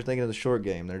lose because they're thinking of the short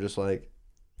game. They're just like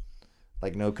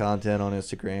no content on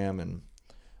Instagram, and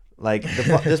like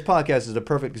this podcast is a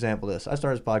perfect example of this. I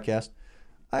started this podcast.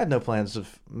 I have no plans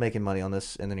of making money on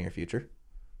this in the near future.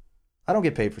 I don't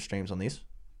get paid for streams on these.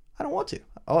 I don't want to.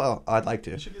 Oh, I'd like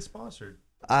to. You should get sponsored.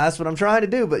 That's what I'm trying to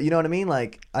do, but you know what I mean?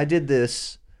 Like, I did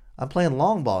this. I'm playing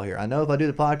long ball here. I know if I do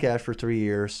the podcast for 3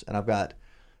 years and I've got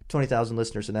 20,000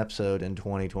 listeners an episode in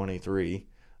 2023,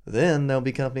 then there'll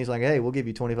be companies like, hey, we'll give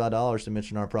you $25 to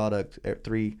mention our product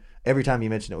every time you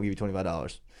mention it, we'll give you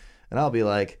 $25. And I'll be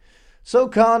like, so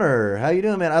Connor, how you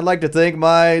doing, man? I'd like to thank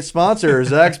my sponsor,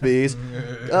 Zaxby's.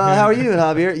 How are you,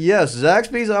 Javier? Yes,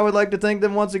 Zaxby's. I would like to thank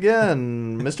them once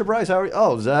again. Mr. Bryce, how are you?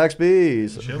 Oh,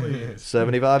 Zaxby's. Chili's.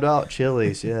 $75.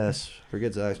 Chili's, yes.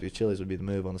 Forget Zaxby's. Chili's would be the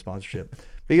move on the sponsorship.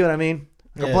 But you know what I mean?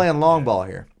 I'm Yeah. playing long ball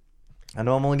here. I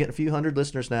know I'm only getting a few hundred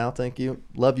listeners now. Thank you.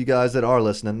 Love you guys that are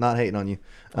listening. Not hating on you.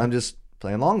 I'm just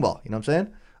playing long ball. You know what I'm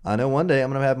saying? I know one day I'm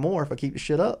going to have more if I keep the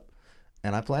shit up.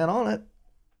 And I plan on it.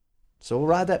 So we'll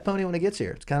ride that pony when it gets here.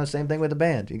 It's kind of the same thing with the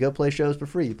band. You go play shows for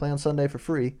free. You play on Sunday for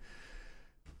free.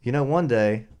 You know, one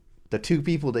day, the 2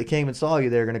 people that came and saw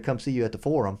you, they're going to come see you at the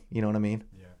Forum. You know what I mean?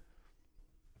 Yeah.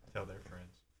 Tell their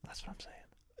friends. That's what I'm saying.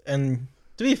 And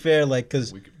to be fair, like,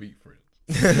 cause We could be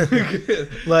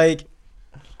friends. like,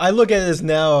 I look at this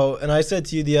now, and I said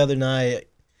to you the other night,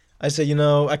 I said, you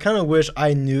know, I kind of wish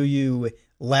I knew you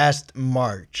last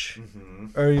March,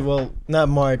 or well, not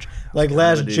March, like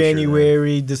last do sure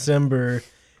January, December,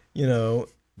 you know.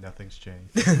 Nothing's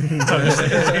changed. It's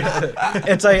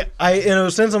like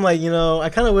since I'm like, you know, I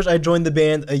kind of wish I joined the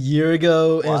band a year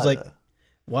ago, and it's like, though?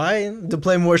 why to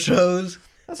play more shows?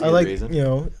 That's a I good like, reason. you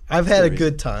know, I've That's a had a good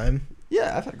good time.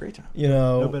 Yeah, I've had a great time. You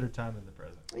know, No better time than the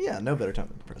present. Yeah, no better time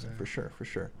than the present, for sure, for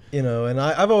sure. you know, and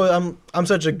I'm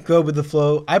such a go with the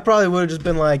flow. I probably would have just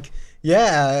been like,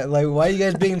 yeah, like why are you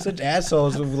guys being such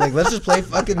assholes? Like let's just play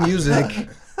fucking music.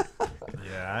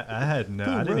 Yeah, I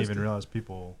didn't even realize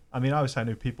people. I mean, obviously I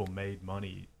knew people made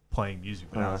money playing music,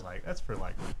 but I was like, that's for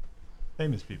like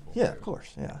famous people. Yeah, of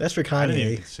course, yeah. That's for I didn't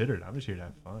even Kanye. consider it. I'm just here to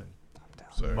have fun.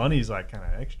 So, Money's like kind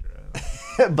of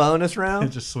extra. Bonus It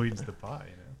round? just sweetens the pie,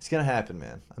 you know. It's going to happen,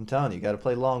 man. I'm telling you, you got to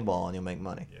play long ball and you'll make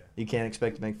money. Yeah. You can't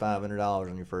expect to make $500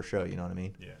 on your first show, you know what I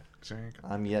mean? Yeah. exactly.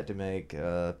 I'm yet to make,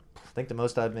 I think the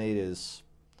most I've made is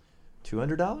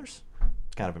 $200. It's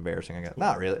kind of embarrassing.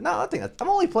 Not really. No, I think I've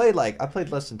only played I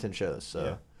played less than 10 shows, so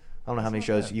Yeah. I don't know how many not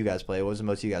shows bad. you guys play. What was the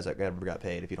most you guys ever got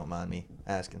paid, if you don't mind me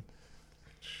asking?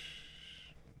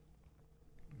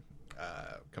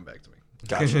 Come back to me.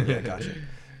 Gotcha. Yeah, gotcha.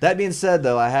 That being said,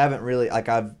 though, I haven't really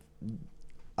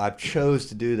I've chose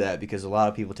to do that because a lot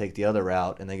of people take the other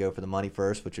route and they go for the money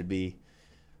first, which would be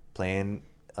playing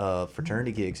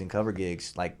fraternity gigs and cover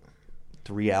gigs, like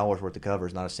 3 hours worth of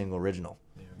covers, not a single original.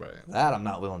 Right. That I'm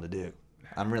not willing to do.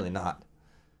 I'm really not.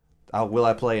 Will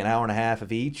I play an hour and a half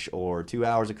of each, or 2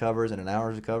 hours of covers and an hour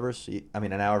of covers? I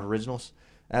mean, an hour of originals.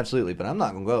 Absolutely, but I'm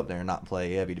not gonna go up there and not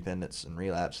play Heavy Dependence and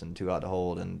Relapse and Too Hot to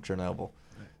Hold and Chernobyl.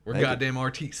 We're They goddamn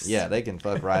artists. Yeah, they can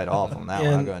fuck right off on that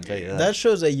one. I'll go and tell you that. That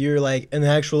shows that you're like an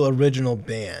actual original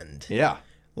band. Yeah.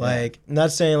 Like,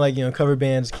 not saying like, you know, cover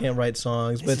bands can't write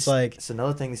songs, but it's like, it's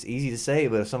another thing that's easy to say.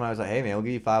 But if somebody was like, "Hey man, we'll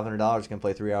give you $500, you can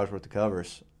play 3 hours worth of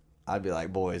covers," I'd be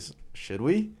like, "Boys, should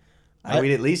we?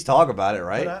 We'd at least talk about it,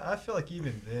 right?" But I feel like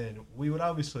even then, we would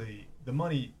obviously, the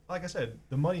money, like I said,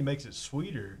 the money makes it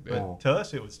sweeter. But Yeah. to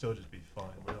us, it would still just be fun.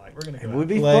 We're going to It go. would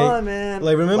be Like- fun, man.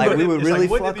 like, remember- we would It's really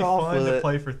wouldn't fuck it be off fun with to it.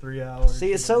 play for 3 hours?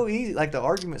 See, it's so easy. Like the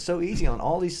argument's so easy on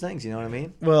all these things. You know what I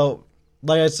mean? well,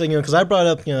 like I said, you know, because I brought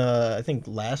up, I think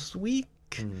last week,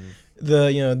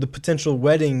 the potential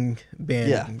wedding band,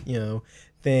 Yeah. you know,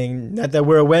 thing. Not that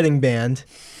we're a wedding band.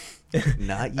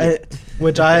 Not yet.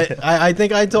 Which I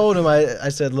think I told him, I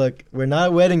said, look, we're not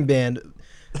a wedding band,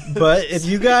 but if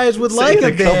you guys would Say like it a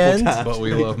a couple band, times. But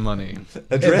we love money.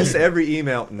 Address every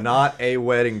email. Not a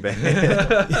wedding band.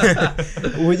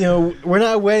 we're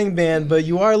not a wedding band, but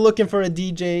you are looking for a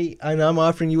DJ, and I'm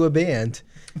offering you a band.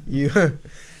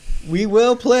 We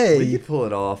will play. We could pull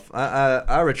it off.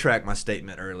 I retract my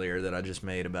statement earlier that I just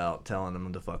made about telling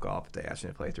them to fuck off if they asked me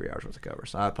to play 3 hours worth of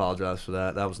covers. I apologize for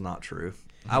that. That was not true.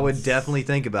 I would definitely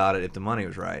think about it if the money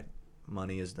was right.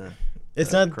 Money is the.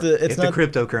 It's the not cr- the. It's if not. the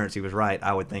cryptocurrency was right,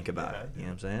 I would think about it. You know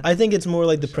what I'm saying? I think it's more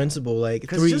like the principle, like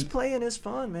Because just playing is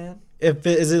fun, man.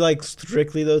 Is it like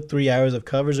strictly though 3 hours of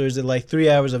covers, or is it like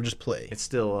 3 hours of just play? It's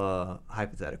still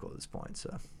hypothetical at this point.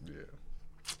 So Yeah.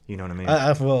 You know what I mean?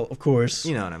 Well, of course.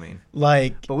 You know what I mean?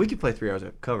 Like, But we could play 3 hours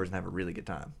of covers and have a really good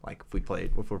time. Like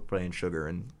if we're playing Sugar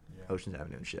and Oceans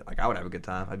Avenue and shit. Like I would have a good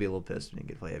time. I'd be a little pissed when you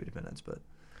get to play Heavy Dependence, but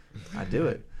I'd do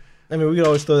it. I mean, we could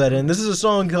always throw that in. This is a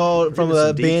song called from a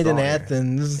some deep band in song here.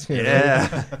 Athens. You know.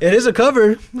 Yeah. It is a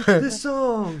cover. This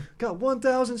song got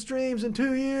 1,000 streams in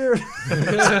 2 years.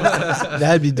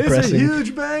 That'd be depressing. It's a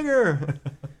huge banger.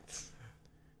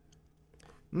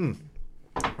 We're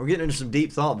getting into some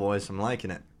deep thought, boys. I'm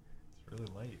liking it. It's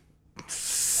really late.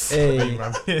 Hey,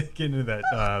 I'm getting into that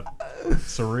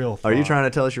surreal thought. Are you trying to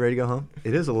tell us you're ready to go home?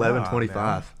 It is 11:25.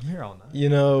 I'm here all night. you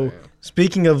know,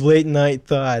 speaking of late night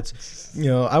thoughts,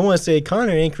 you know, I want to say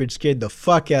Connor Anchorage scared the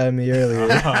fuck out of me earlier.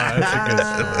 That's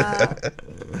a good story.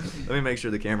 Let me make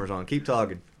sure the camera's on. Keep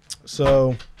talking.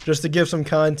 So, just to give some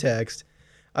context,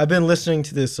 I've been listening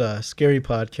to this scary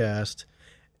podcast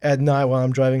at night while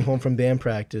I'm driving home from band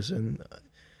practice, and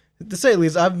to say the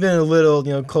least, I've been a little,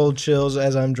 cold chills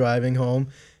as I'm driving home.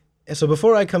 And so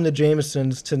before I come to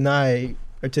Jameson's today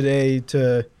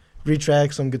to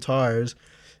retrack some guitars,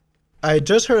 I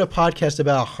just heard a podcast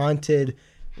about a haunted,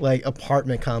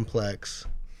 apartment complex.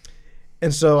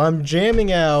 And so I'm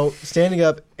jamming out, standing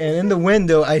up, and in the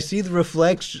window, I see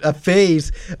a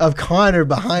face of Connor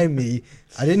behind me.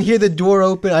 I didn't hear the door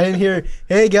open. I didn't hear,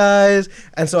 "Hey, guys."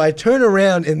 And so I turn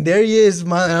around, and there he is.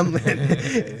 And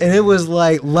it was,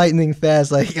 lightning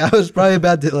fast. I was probably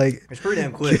about to, It's pretty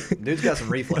damn quick. Dude's got some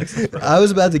reflexes, bro. I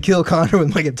was about to kill Connor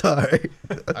with my guitar.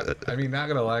 I mean, not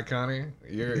gonna lie, Connie,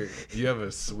 you have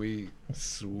a sweet,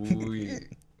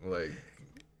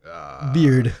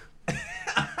 Beard.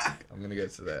 I'm gonna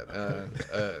get to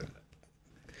that.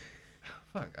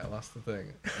 Fuck, I lost the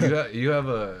thing. You have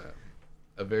a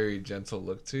very gentle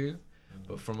look to you,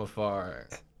 but from afar,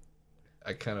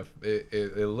 I kind of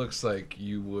it looks like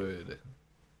you would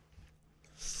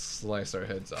slice our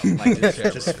heads off.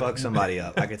 Just fuck somebody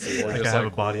up. I could see Or that. just, I have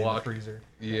like, a body in the walk- freezer.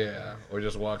 Yeah, or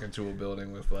just walk into a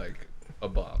building with a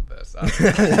bomb vest. I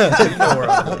don't know. You know where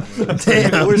I'm going with this.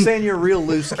 Damn. We're saying you're a real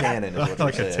loose cannon. Is what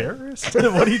Like you're a saying. terrorist?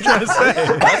 What are you trying to say?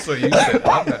 That's what you said.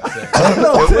 I'm not saying.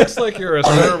 It looks like you're a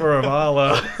server of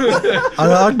Allah.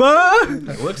 Allah Akbar!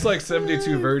 It looks like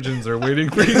 72 virgins are waiting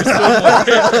for you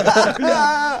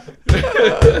somewhere.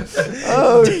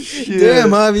 Oh shit! Damn,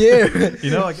 Javier.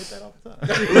 You know, I get that all the time.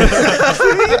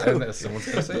 And then someone's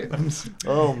gonna say it.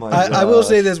 Oh my god! I will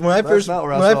say this: when I That's first not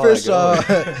where I saw saw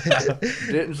that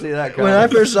didn't see that coming. when I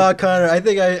first saw Connor, I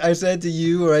think I said to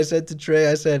you or I said to Trey,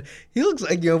 I said he looks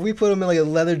like if we put him in a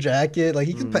leather jacket,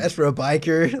 he could pass for a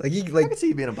biker. I could see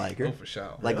you being a biker, Oh, for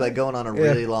sure. like going on a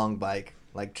really long bike,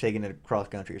 like taking it across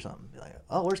country or something. Be like,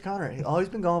 oh, where's Connor? Oh, he's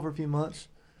been gone for a few months.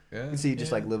 Yeah. You can see you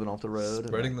just living off the road.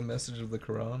 Spreading the message of the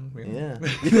Quran. You know?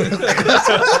 Yeah.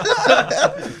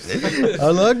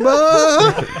 Allah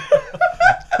Akbar!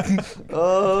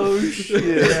 Oh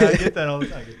shit! Yeah, I get that all the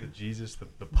time. I get the Jesus, the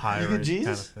pirate kind of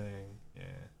Jesus? thing. Yeah.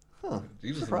 Huh.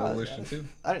 Jesus is Surprised. evolution too.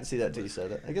 I didn't see that till you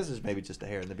said that. I guess it's maybe just a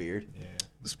hair in the beard. Yeah.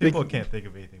 Speak- People can't think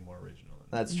of anything more original than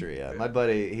That's true. Yeah, my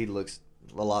buddy, he looks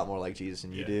a lot more like Jesus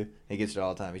than you Yeah. do. He gets it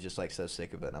all the time. He's just so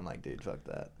sick of it. And I'm like, dude, fuck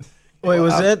that. Wait,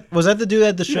 was that the dude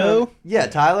at the You show? know, yeah,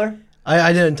 Tyler.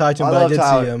 I didn't talk to him, but I love did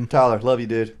Tyler. see him. Tyler, love you,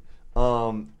 dude.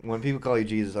 When people call you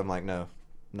Jesus, I'm like, no.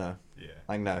 Yeah.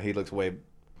 Like, no, he looks way.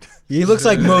 He looks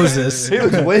like Moses. He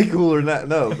looks way cooler than that.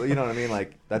 No, but you know what I mean.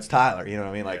 Like, that's Tyler. You know what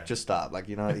I mean. Like, Yeah. just stop. Like,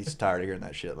 he's tired of hearing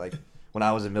that shit. Like, when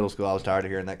I was in middle school, I was tired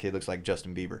of hearing that kid looks like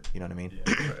Justin Bieber. You know what I mean.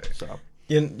 Yeah. Right. So.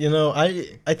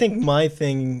 I think my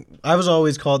thing, I was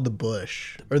always called the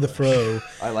Bush or the Fro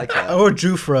I like that. or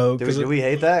Jufro. Do we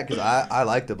hate that? Because I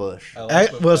like the bush. I like the-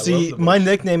 I Well, love see, the my bush.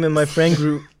 nickname in my friend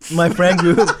group,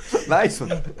 Nice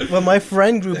one. well, my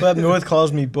friend group up north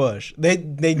calls me Bush. They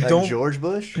Like don't. George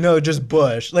Bush? No, just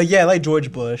Bush. Like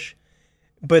George Bush,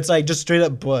 but it's just straight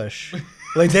up Bush.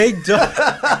 Like they don't.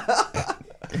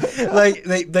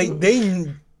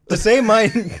 they say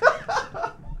mine.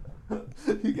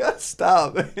 You gotta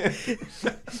stop, man.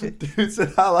 Dude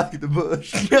said I like the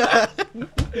bush.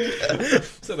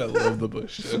 Said I love the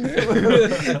bush.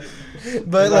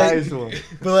 But Nice one.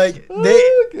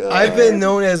 they. God. I've been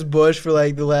known as Bush for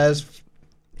the last.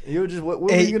 You were just what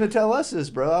were you gonna tell us this,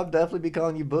 bro? I'll definitely be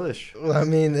calling you Bush. Well, I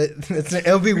mean,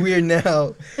 it'll be weird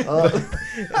now.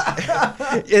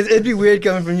 Uh, It'd be weird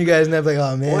coming from you guys, and I'd be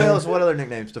like, oh man. what else? What other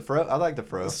nicknames? The Fro? I like the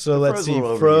Fro. So The let's Fro's a see,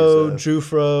 little Fro, overused,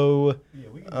 Jufro. Yeah,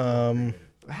 we can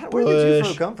Where did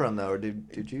Bush. Jufro come from, though? Or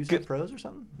did Jews have Fros or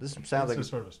something? This sounds like it's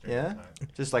sort of a yeah,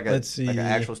 stereotype. just like Let's like an see.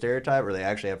 actual stereotype, or they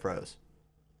actually have Fros.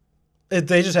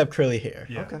 They just have curly hair.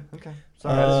 Yeah. Okay.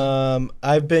 Sorry.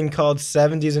 I've been called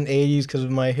 70s and 80s because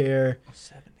of my hair.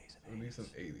 70s and 70s and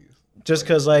 80s. Just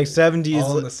because like 70s,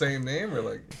 All in the same name, or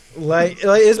like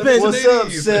it's been What's up,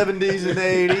 70s and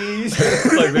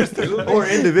 80s? like there's two of them? Or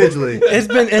individually. it's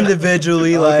been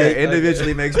individually like, Okay,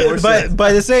 individually makes more sense. but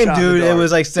by the same Shot in the dude, it dark.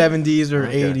 was like 70s or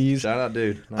Okay. 80s. Shout out,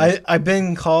 dude. Nice. I've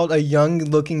been called a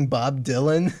young-looking Bob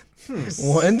Dylan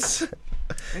once.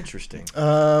 Interesting.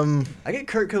 Um, I get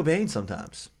Kurt Cobain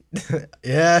sometimes.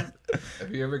 yeah.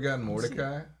 Have you ever gotten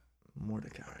Mordecai?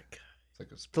 Mordecai. It's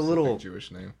like a specific little-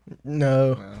 Jewish name.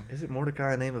 No, No. Is it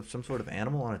Mordecai a name of some sort of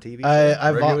animal on a TV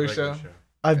show? Regular show?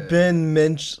 I've been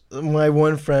mentioned. My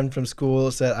one friend from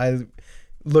school said I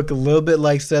look a little bit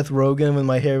like Seth Rogen when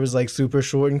my hair was like super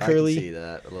short and I can curly. see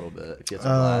that a little bit. If you had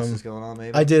some glasses going on,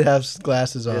 maybe. I did have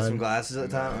glasses You had some on. glasses at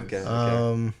the time? Okay.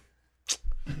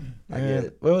 I get Man,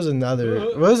 it. what was another?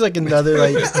 What was like another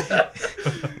like?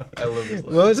 I love this.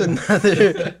 What was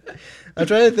another? I'm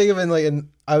trying to think of it like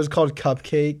I was called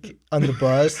Cupcake on the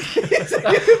bus.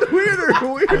 Weirder.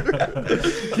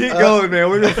 Keep going, man.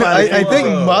 We're gonna find. I think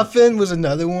Muffin was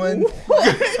another one.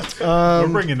 We're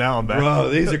bringing that one back. Bro,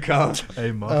 these are comps.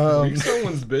 Hey, Muffin.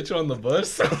 Someone's bitch on the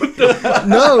bus.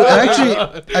 No,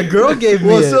 actually, a girl gave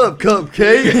me What's it. up,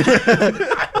 cupcake?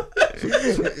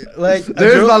 Like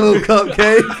There's my little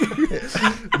cupcake.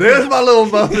 There's my little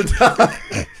muffin top.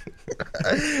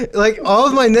 like all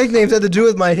of my nicknames had to do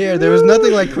with my hair. There was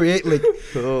nothing like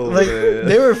Oh, like man.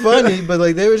 they were funny, but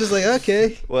like they were just like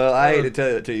okay. Well, I hate to tell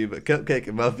it to you, but Cupcake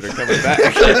and Muffin are coming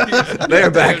back. They're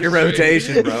back in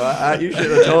rotation, bro. You should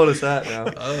have told us that now.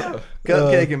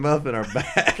 Cupcake and Muffin are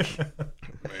back.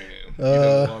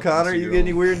 Connor, you get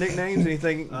any weird nicknames?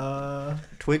 Anything?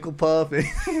 Twinkle Puff? I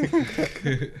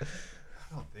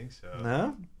don't think so.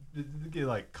 No? Did you get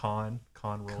like Conroy?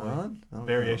 Con? I don't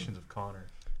Variations of Connor.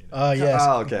 You know. Yes.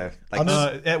 Oh, okay. Like,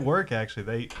 At work,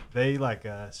 actually, they like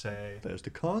say there's the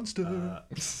constant.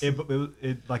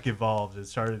 it like evolved. It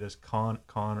started as condor.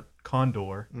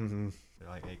 Mm-hmm. They're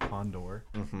like a condor.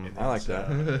 Mm-hmm. And I like it's, that.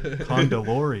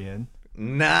 Condalorian.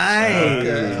 Nice.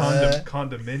 Okay.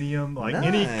 Condominium. Like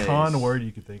any Nice. con word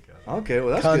you could think of. Okay, well,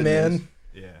 that's Con good man. news.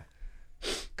 Yeah.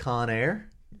 Con Air.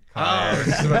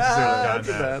 That's bad.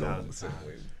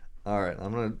 All right,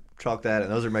 I'm going to chalk that,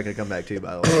 and those are making a comeback too,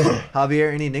 by the way.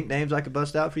 Javier, any nicknames I could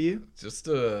bust out for you? Just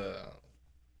I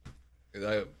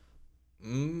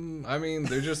mean,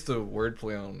 they're just a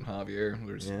wordplay on Javier.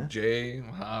 There's Yeah. Jay,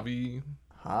 Javi,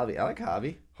 Javi. I like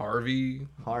Javi. Harvey.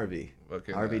 Harvey.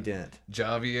 Okay. Harvey Dent.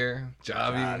 Javier.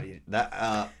 Javi.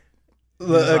 That,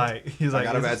 He's like,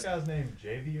 got is him this as- guy's name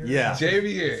Javier? Yeah.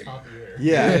 Javier.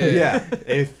 yeah. Yeah.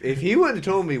 If he wouldn't have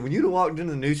told me, when you'd have walked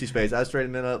into the Newsy space, I'd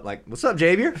straighten him up like, what's up,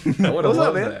 Javier? I would have What's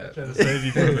up, loved man? that. Trying to save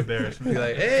you from embarrassment. Be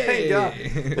like, Thank God.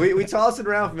 hey. We tossed it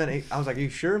around for a minute. I was like, are you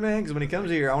sure, man? Because when he comes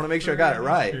here, I want to make sure I got it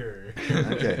right. Sure.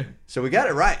 Okay. So we got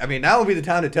it right. I mean, now would be the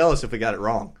time to tell us if we got it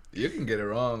wrong. You can get it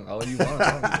wrong all you want.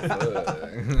 I don't give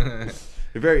a fuck.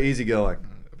 You're very easygoing.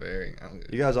 Very.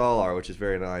 You guys all are, which is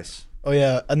very nice. Oh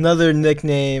yeah, another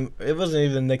nickname. It wasn't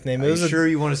even a nickname. Are It you was sure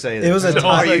you want to say that? it was a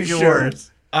Are you Like your sure?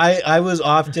 words. I was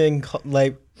often called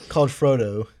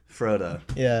Frodo. Frodo.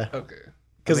 Yeah, Okay. I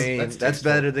because mean, that's that's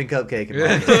tasteful. better than Cupcake and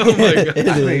Yeah. Muffin. Oh my God. It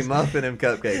I mean, is. Muffin and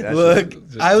Cupcake. That's Look,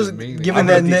 just I was demeaning. given I'm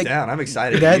that wrote these nick. down. I'm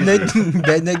excited. That to nick. use these.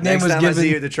 That nickname Next was time I see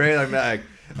you given. at the trailer, I'm like,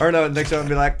 or no, next time I'll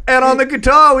be like, and on the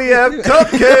guitar we have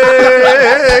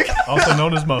Cupcake, Also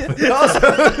known as Muffin. also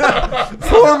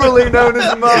formerly known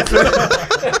as Muffin.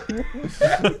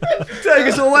 Take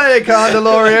us away,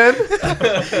 Condalorian.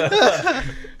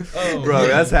 Oh, Bro,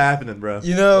 that's happening, bro.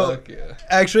 You know, fuck yeah.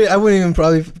 actually, I wouldn't even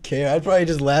probably care. I'd probably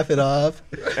just laugh it off.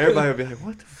 Everybody would be like,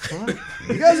 what the fuck?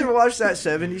 You guys ever watch that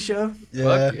 70s show? Yeah.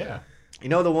 Fuck Yeah. You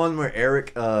know the one where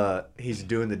Eric, he's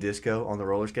doing the disco on the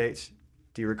roller skates?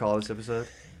 Do you recall this episode?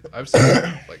 I've seen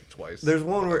it like twice. There's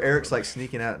one where Eric's like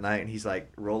sneaking out at night and he's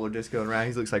like roller discoing around.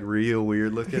 He looks like real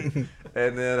weird looking.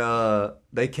 And then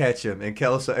they catch him. And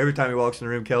Kelso, every time he walks in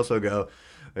the room, Kelso will go,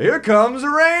 here comes a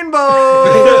rainbow.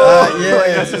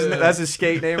 Yeah. Like, that's his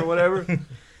skate name or whatever.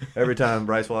 Every time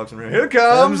Bryce walks in the room, here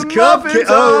comes Comes Muffin Cupcake.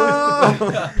 Tom.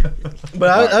 But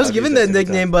I was I've given used that that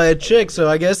nickname by a chick, so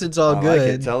I guess it's all I like it.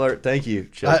 good. Tell her, thank you,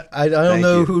 Chick. I don't Thank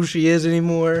know you. who she is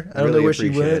anymore. I don't Really know where she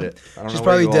appreciate went. it. I don't She's know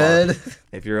where probably you are. dead.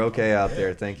 If you're okay out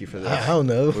there, thank you for I this. don't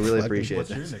know. We really Fucking- appreciate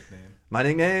What's it. your nickname? My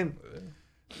nickname?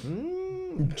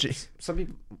 Jeez. Some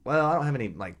people. Well, I don't have any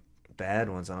like bad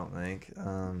ones. I don't think.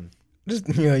 Just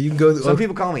you can go. Some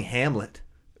people call me Hamlet.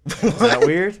 Is that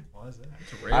weird? Why is that?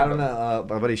 It's I don't random. know.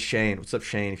 My buddy Shane. What's up,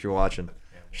 Shane? If you're watching,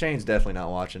 Shane's definitely not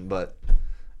watching, but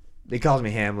he calls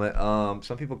me Hamlet.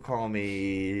 Some people call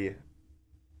me.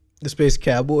 the Space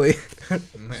Cowboy.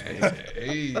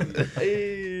 Hey.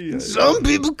 Hey. Some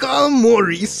people call him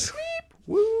Maurice.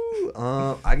 Woo.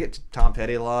 do. I get Tom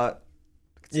Petty a lot.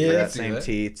 Yeah, that same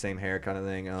teeth, same hair kind of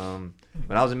thing.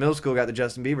 When I was in middle school, I got the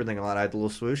Justin Bieber thing a lot. I had the little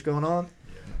swoosh going on.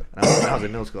 And when I was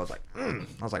in middle school, I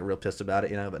was like real pissed about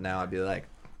it, you know. But now I'd be like,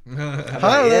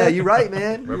 yeah, you're right,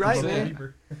 man. You're right,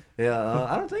 man. Yeah,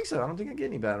 I don't think so. I don't think I get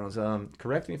any bad ones.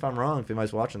 Correct me if I'm wrong. If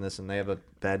anybody's watching this and they have a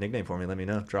bad nickname for me, let me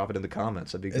know. Drop it in the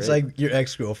comments. That'd be great. It's like your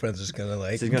ex-girlfriend's just gonna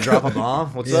like. She's gonna drop a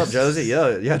bomb. What's up, Josie?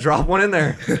 Yeah, drop one in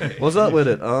there. What's up with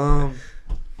it? No,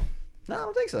 I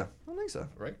don't think so.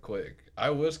 Right quick. I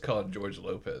was called George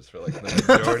Lopez for like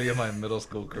the majority of my middle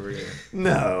school career.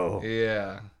 No.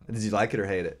 Yeah. Did you like it or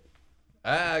hate it?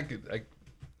 It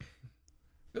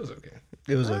was okay.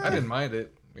 It was okay. I didn't mind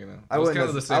it. You know, I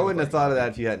wouldn't have thought of that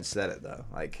if you hadn't said it though.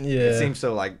 Like, it seems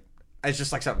so like it's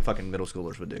just like something fucking middle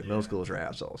schoolers would do. Yeah. Middle schoolers are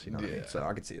assholes, you know what I mean? So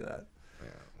I could see that. Yeah.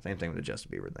 Same thing with the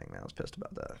Justin Bieber thing. Man, I was pissed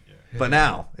about that. Yeah. But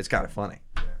now it's kind of funny.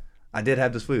 Yeah. I did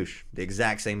have the swoosh, the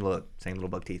exact same look, same little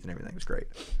buck teeth and everything. It was great.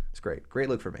 It's great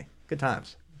look for me. Good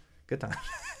times.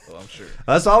 Well, I'm sure.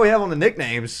 That's all we have on the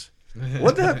nicknames.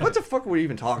 What the fuck were we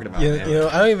even talking about? You know,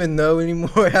 I don't even know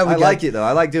anymore how we like it though.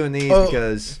 I like doing these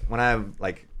because when I have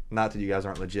like, not that you guys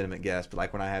aren't legitimate guests, but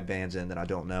like when I have bands in that I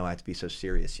don't know, I have to be so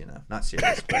serious, you know. Not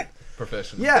serious, but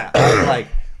professional. Yeah. like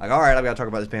all right, I've got to talk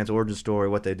about this band's origin story,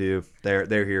 what they do.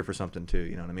 They're here for something too,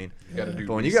 you know what I mean? You gotta do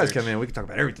but when you guys come in, we can talk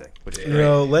about everything. Which is great. You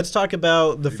know, let's talk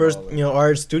about the first,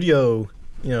 our studio.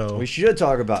 You know, we should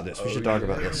talk about this. We should talk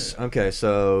about this. Okay,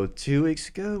 so 2 weeks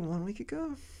ago, 1 week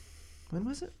ago, when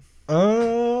was it?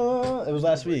 It was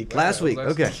last week. Last week.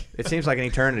 Okay, it seems like an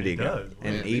eternity ago.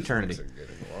 An eternity.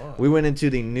 We went into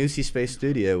the Nusi Space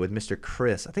Studio with Mr.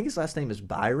 Chris. I think his last name is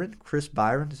Byron. Chris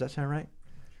Byron. Does that sound right?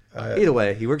 Either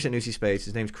way, he works at Nusi Space.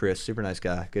 His name's Chris. Super nice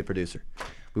guy. Good producer.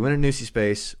 We went to Nusi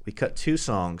Space. We cut 2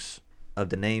 songs of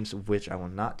the names of which I will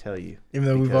not tell you. Even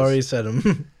though we've already said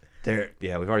them.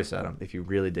 Yeah, we've already said them. If you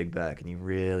really dig back and you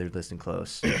really listen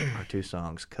close, our 2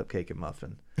 songs, Cupcake and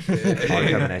Muffin, are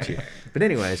coming at you. But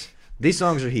anyways, these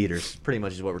songs are heaters, pretty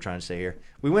much is what we're trying to say here.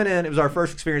 We went in. It was our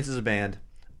first experience as a band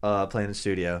playing in the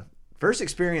studio. First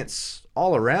experience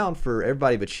all around for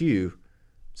everybody but you.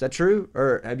 Is that true?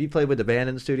 Or have you played with the band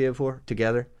in the studio before,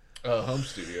 together? Home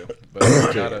studio, but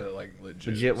not a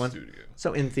legit one. Studio.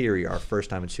 So in theory, our first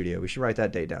time in studio, we should write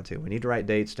that date down too. We need to write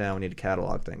dates down. We need to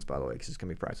catalog things, by the way, because it's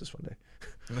gonna be priceless one day.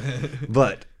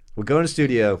 But we go in the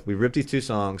studio. We ripped these 2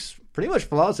 songs pretty much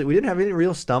flawlessly. We didn't have any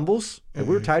real stumbles. And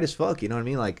we were tight as fuck. You know what I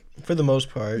mean? Like for the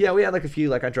most part. Yeah, we had like a few.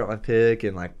 Like I dropped my pick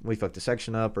and like we fucked a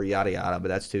section up or yada yada. But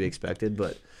that's to be expected.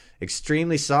 But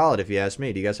extremely solid, if you ask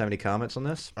me. Do you guys have any comments on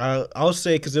this? I'll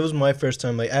say because it was my first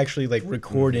time, like actually like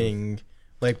recording.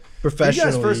 Like professionally.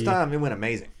 You guys' first time, it went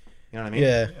amazing. You know what I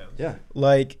mean? Yeah.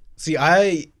 Like, see,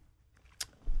 I've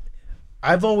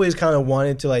always kind of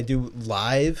wanted to like do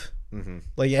live,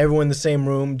 like everyone in the same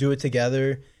room, do it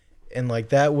together, and like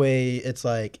that way, it's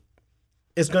like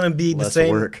it's gonna be less the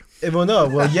same. Work. Well, no.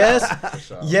 Well,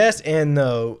 yes and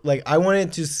no. Like I want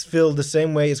it to feel the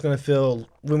same way it's gonna feel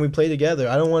when we play together.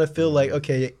 I don't want to feel like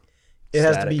okay, it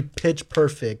has to be pitch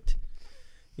perfect,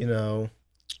 you know.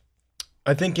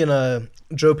 I think in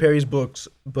Joe Perry's book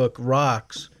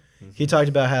Rocks, he talked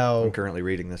about how I'm currently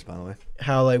reading this, by the way.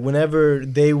 How like whenever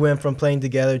they went from playing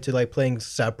together to like playing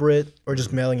separate or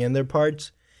just mailing in their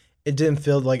parts, it didn't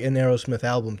feel like an Aerosmith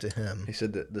album to him. He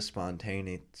said that the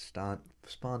spontaneity,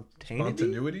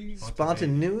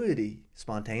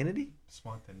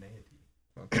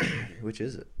 which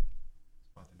is it?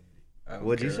 Spontaneity.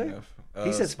 What'd you say?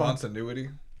 He said spontaneity.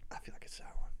 I feel like it's that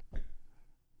one.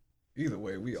 Either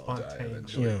way, we all die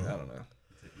eventually. I don't know.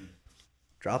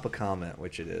 Drop a comment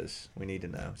which it is. We need to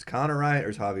know. Is Connor right or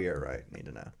is Javier right? Need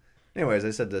to know. Anyways,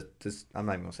 they said that this. I'm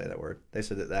not even gonna say that word. They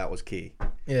said that was key.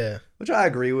 Yeah. Which I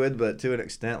agree with, but to an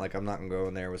extent, like I'm not gonna go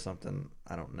in there with something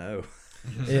I don't know.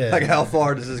 Yeah. Like how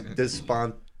far does this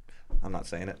spawn? I'm not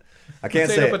saying it. I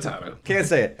can't say it. Can't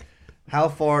say it. How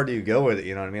far do you go with it?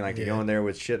 You know what I mean? Like, you go in there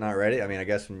with shit not ready. I mean, I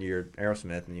guess when you're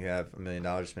Aerosmith and you have $1 million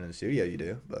to spend in the studio, you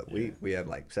do. But we have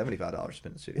like $75 to spend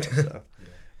in the studio. So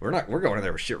we're going in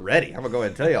there with shit ready. I'm gonna go ahead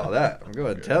and tell you all that. I'm gonna go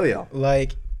ahead and tell y'all.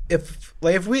 Like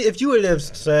if you would have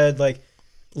said like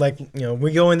you know,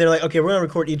 we go in there like, okay, we're gonna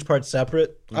record each part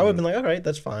separate, I would have been like, all right,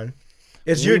 that's fine.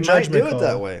 It's your judgment. We might do it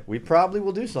that way. We probably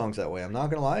will do songs that way. I'm not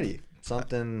gonna lie to you.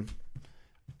 Something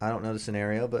I don't know the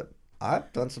scenario, but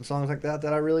I've done some songs like that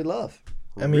I really love.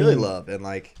 Really love. And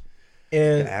like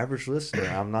the average listener,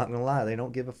 I'm not gonna lie, they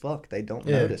don't give a fuck. They don't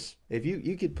notice. If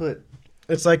you could put,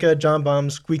 it's like a John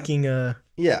Bomb squeaking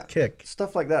kick.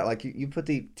 Stuff like that. Like you put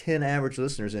the 10 average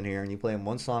listeners in here and you play them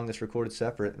one song that's recorded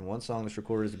separate and one song that's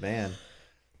recorded as a band.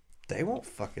 They won't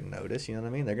fucking notice, you know what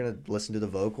I mean? They're gonna listen to the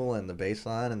vocal and the bass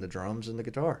line and the drums and the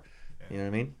guitar. You know what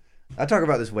I mean? I talk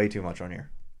about this way too much on here.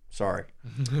 Sorry.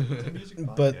 It's a music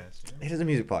podcast. But- yeah. It is a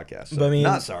music podcast. So But I mean-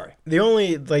 not sorry. The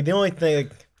only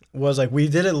thing was like we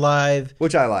did it live,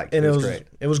 Which I liked. and it was great.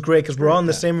 It was great because we're all in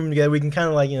the Yeah. same room together. We can kind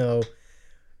of like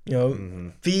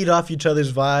feed off each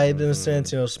other's vibe in a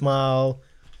sense. Smile.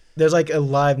 There's like a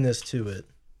liveness to it.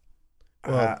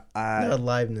 Well, not a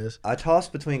liveness. I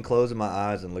tossed between closing my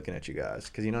eyes and looking at you guys.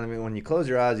 Because you know what I mean? When you close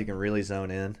your eyes, you can really zone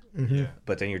in. Yeah.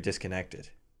 But then you're disconnected.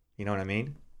 You know what I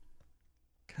mean?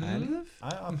 Kind of.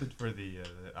 I opted for the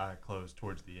eye closed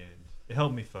towards the end. It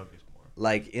helped me focus more.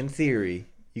 Like, in theory,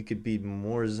 you could be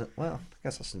more... Well, I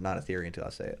guess that's not a theory until I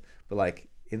say it. But, like,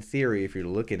 in theory, if you're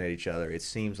looking at each other, it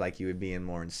seems like you would be in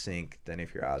more in sync than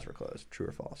if your eyes were closed. True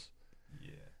or false?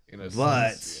 Yeah. In a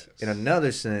But sense, yes. in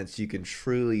another sense, you can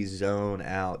truly zone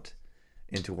out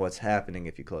into what's happening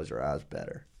if you close your eyes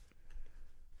better.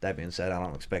 That being said, I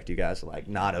don't expect you guys to like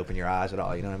not open your eyes at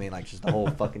all. You know what I mean? Like just the whole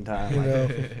fucking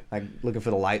time, like looking for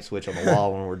the light switch on the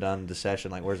wall when we're done the session.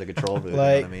 Like where's the control booth?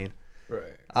 Like- you know what I mean?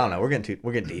 Right. I don't know. We're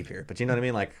getting deep here, but you know what I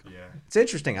mean? Like Yeah. it's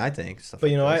interesting. I think. Stuff But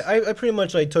like this. I pretty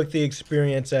much like took the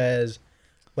experience as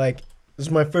like this is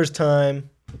my first time,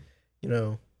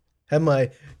 had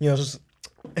my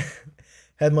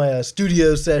had my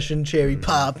studio session cherry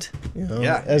popped,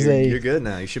 yeah, as you're good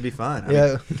now. You should be fine. I Yeah.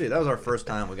 mean, dude, that was our first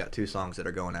time we got 2 songs that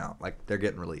are going out. Like they're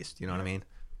getting released. You know what I mean?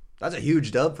 That's a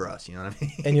huge dub for us. You know what I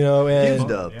mean? and Huge and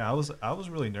dub. Yeah, I was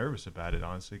really nervous about it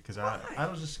honestly because I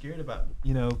was just scared about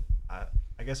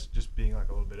I guess just being like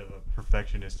a little bit of a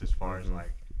perfectionist as far as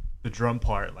like the drum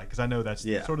part, like because I know that's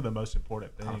Yeah. sort of the most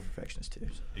important I'm thing. a perfectionist too.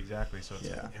 So. Exactly. So it's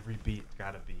Yeah. like every beat's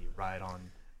got to be right on.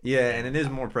 Yeah, and it is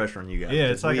more pressure on you guys. Yeah,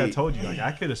 it's like I we- told you. Like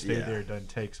I could have stayed Yeah. there and done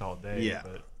takes all day. Yeah.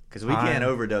 But Because we can't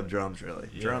I'm- overdub drums, really.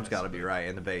 Yeah, Drums got to so- be right,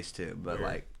 and the bass, too. But, Weird.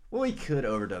 like, well, we could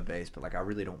overdub bass, but, like, I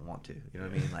really don't want to. You know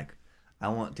what I mean? Like, I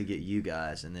want to get you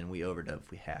guys, and then we overdub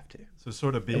if we have to. So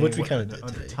sort of being Which we kinda did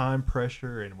under today. time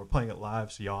pressure, and we're playing it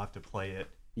live, so y'all have to play it.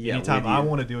 Yeah, Anytime with I you.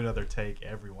 want to do another take,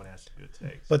 everyone has to do a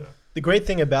take. But so. the great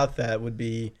thing about that would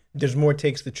be there's more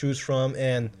takes to choose from,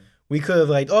 and we could have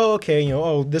like,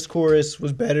 this chorus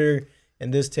was better,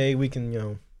 and this take we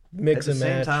can mix At the and same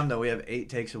match. time, though, we have 8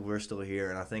 takes of We're Still Here,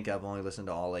 and I think I've only listened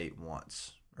to all 8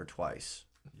 once or twice.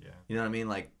 Yeah, You know what I mean?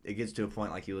 Like, it gets to a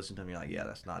point, like, you listen to them, you're like, yeah,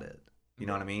 that's not it. You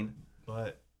know what I mean?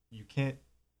 but you can't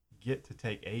get to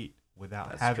take 8 without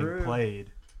That's having true.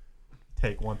 played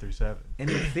take 1 through 7. And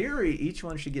in theory, each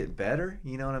one should get better.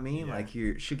 You know what I mean? Yeah. Like,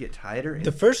 you should get tighter. in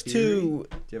The first theory. two,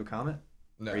 Do you have a comment?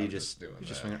 No, Or you I'm just doing you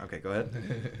just that. swing it? Okay, go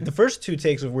ahead. the first 2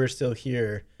 takes of We're Still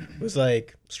Here was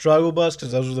like struggle bus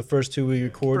because those were the first 2 we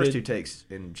recorded. First 2 takes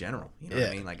in general. You know what I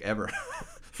Yeah. mean? Like ever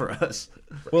for us.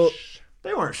 Well,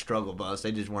 They weren't struggle bus.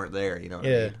 They just weren't there. You know what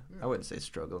Yeah. I mean? I wouldn't say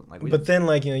struggle. Like we but then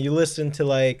like you listen to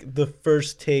like the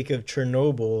first take of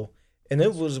Chernobyl, and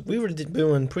we were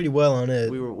doing pretty well on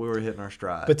it. we were hitting our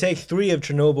stride. But take 3 of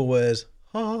Chernobyl was.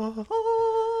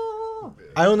 Oh.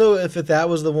 I don't know if that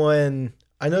was the one.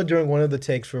 I know during one of the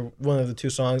takes for one of the 2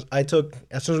 songs, I took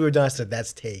as soon as we were done, I said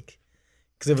that's take,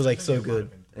 because it was like so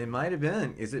good. It might have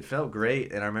been. Is it felt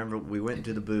great, and I remember we went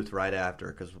into the booth right after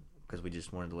because we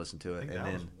just wanted to listen to I it, think and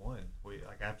that was then one.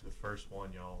 Like after the first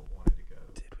one, y'all wanted to go.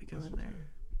 did we go in there?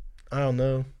 I don't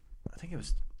know.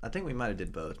 I think we might have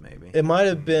did both maybe. It might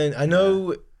have been. I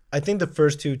know. I think the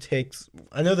first 2 takes.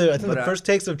 I know that. I think But the first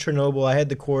takes of Chernobyl, I had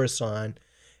the chorus on,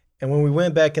 and when we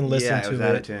went back and listened yeah, it was to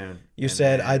out it, of tune. you And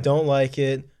said then- I don't like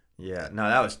it. Yeah, no,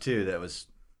 that was 2. That was.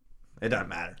 It doesn't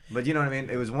matter, but you know what I mean.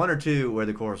 It was 1 or 2 where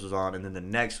the chorus was on, and then the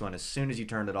next one, as soon as you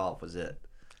turned it off, was it.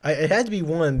 It had to be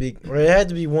one, or it had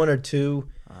to be 1 or 2,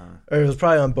 or it was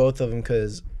probably on both of them.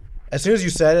 Because as soon as you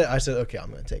said it, I said, "Okay,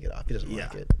 I'm gonna take it off." He doesn't Yeah.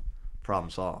 like it,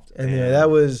 Problem solved. and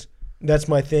that's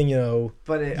my thing.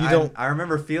 But don't- I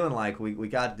remember feeling like we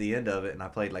got to the end of it, and I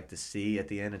played like the C at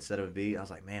the end instead of a B. I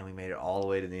was like, man, we made it all the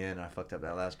way to the end, and I fucked up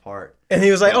that last part. And he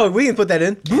was like, "Oh, we can put that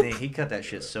in." And he cut that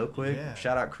shit so quick. Yeah.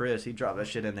 Shout out Chris, he dropped that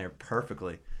shit in there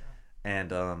perfectly.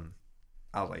 And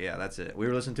I was like, yeah, that's it. We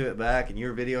were listening to it back, and you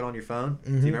were videoing on your phone.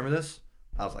 Do you remember this?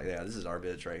 I was like, yeah, this is our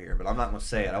bitch right here. But I'm not gonna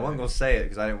say it. I wasn't gonna say it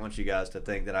because I didn't want you guys to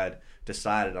think that I'd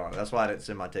decided on it. That's why I didn't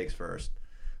send my takes first.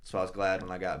 So I was glad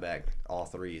when I got back all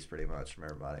 3s pretty much from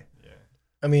everybody. Yeah.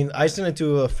 I mean, I sent it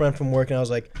to a friend from work, and I was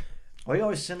like, Why are you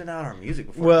always sending out our music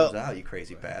before Well, it comes out, you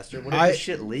crazy bastard? What if I- this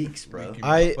shit leaks, bro?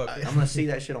 I I'm gonna see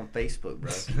that shit on Facebook,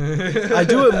 bro. I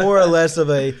do it more or less of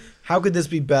a how could this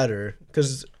be better?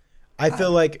 Because I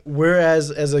feel like we're as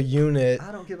a unit,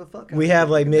 I don't give a fuck. we have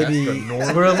like maybe That's the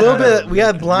norm. we're a little bit we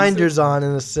have blinders on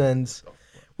in a sense.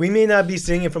 We may not be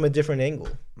seeing it from a different angle.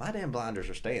 My damn blinders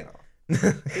are staying on.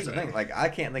 Here's the thing, like I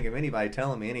can't think of anybody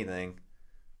telling me anything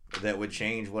that would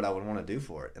change what I would want to do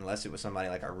for it, unless it was somebody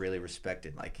like I really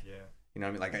respected. Like, Yeah. you know what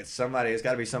I mean? Like it's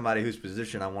got to be somebody whose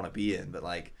position I want to be in. But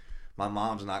like, my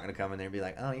mom's not going to come in there and be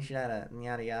like, oh, you should have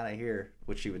yada yada here,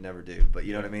 which she would never do. But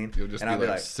you know what I mean? You'll just and be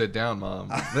like, sit down, mom.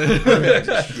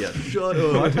 Yeah, shut A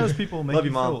lot of up. times people make Love you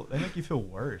you, Mom. feel, they make you feel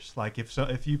worse. Like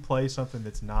if you play something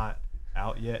that's not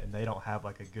out yet and they don't have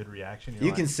like a good reaction, you're You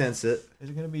like, can sense it. is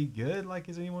it gonna be good? Like,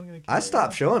 is anyone gonna care? I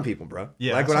stopped showing people, bro.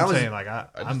 Yeah, like that's when I what I'm was saying. Like I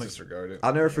I'm just disregard it.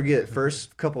 I'll never forget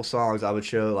first couple songs I would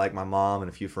show like my mom and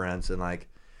a few friends, and like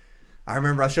I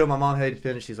remember I showed my mom Hated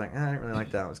Finish. She's like, I didn't really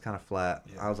like that. It was kind of flat.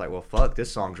 Yeah. I was like, well, fuck,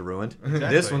 this song's ruined. Exactly.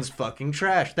 This one's fucking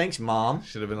trash. Thanks, Mom.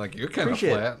 Should have been like, you're kind of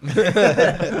Appreciate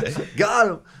flat. Got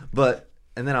him.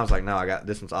 And then I was like, no,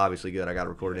 this one's obviously good. I got to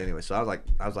record it anyway. So I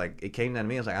was like, it came down to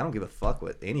me. I was like, I don't give a fuck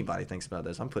what anybody thinks about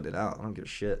this. I'm putting it out. I don't give a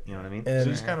shit. You know what I mean? so it And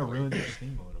just kind of ruined your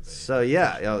steam a little bit. So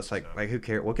yeah, it's like who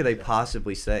cares? What could they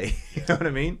possibly say? You know what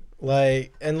I mean?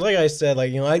 like I said,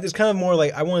 like, you know, it's kind of more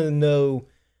like I want to know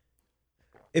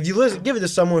if you give it to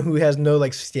someone who has no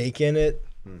like stake in it,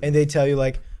 and they tell you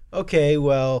like, okay,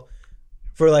 well,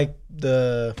 for like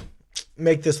the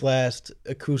Make This Last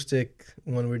acoustic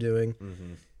one we're doing,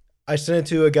 I sent it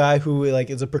to a guy who like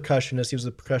is a percussionist. He was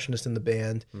a percussionist in the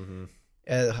band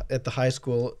at the high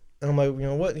school. And I'm like, you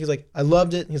know what? He's like, I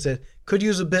loved it. He said, could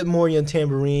use a bit more,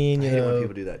 tambourine, I you hate it when know.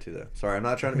 people do that too, though. Sorry, I'm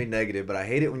not trying to be negative, but I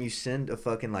hate it when you send a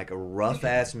fucking like a rough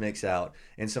ass mix out,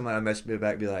 and somebody message me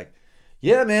back, be like,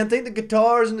 "Yeah, man, think the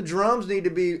guitars and the drums need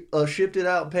to be shifted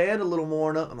out, and panned a little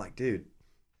more." And I'm like, dude,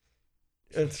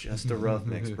 it's just a rough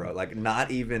mix, bro. Like,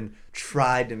 not even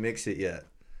tried to mix it yet.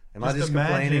 Am I just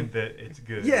imagine complaining? that it's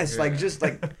good. Yes, like just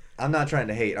like I'm not trying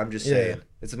to hate. I'm just saying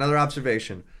it's another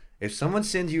observation. If someone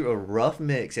sends you a rough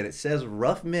mix and it says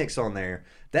rough mix on there,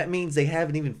 that means they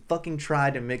haven't even fucking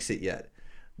tried to mix it yet.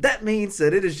 That means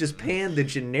that it is just panned the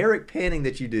generic panning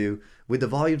that you do with the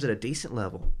volumes at a decent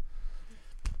level.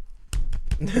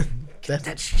 Get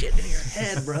that shit in your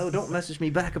head, bro. Don't message me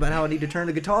back about how I need to turn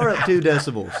the guitar up 2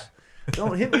 decibels.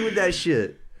 Don't hit me with that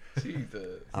shit.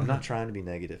 Jesus. I'm not trying to be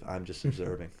negative. I'm just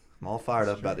observing. I'm all fired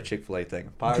up about the Chick-fil-A thing.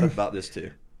 I'm fired up about this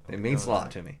too. It means a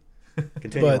lot to me.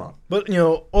 Continue on. But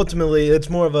ultimately, it's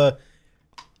more of a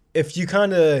if you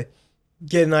kind of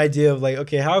get an idea of like,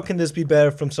 okay, how can this be better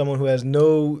from someone who has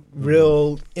no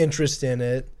real interest in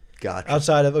it, Gotcha.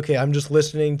 outside of okay, I'm just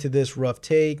listening to this rough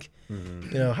take.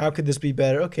 How could this be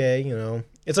better? Okay,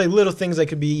 it's like little things that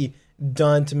could be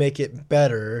done to make it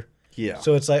better. Yeah.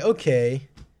 So it's like okay,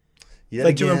 Yet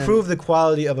like again, to improve the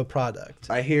quality of a product.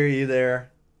 I hear you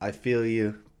there. I feel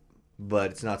you,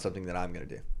 but it's not something that I'm gonna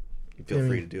do. You feel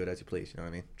free to do it as you please. You know what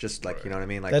I mean? Just like you know what I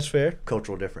mean? Like That's fair.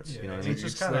 cultural difference. Yeah, You know what I it's mean?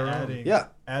 just kind of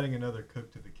adding another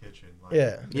cook to the kitchen. Like,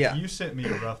 Yeah. If you sent me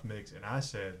a rough mix and I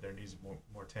said there needs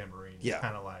more tambourine, Yeah. it's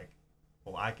kind of like,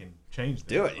 well, I can change this.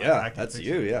 Do it. Like, Yeah, I can that's fix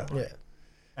you. it. Yeah. Yeah.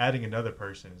 Adding another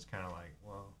person is kind of like,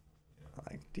 well,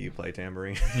 Like, do you play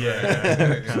tambourine?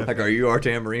 yeah. Like, are you our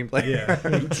tambourine player?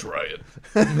 Yeah. You try it.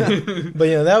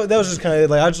 But that was just kind of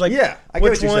like I was just like, Yeah, I get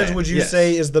which what you're ones saying. would you Yes.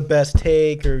 say is the best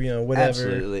take or whatever?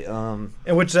 Absolutely.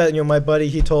 And which my buddy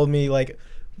he told me like,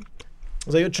 I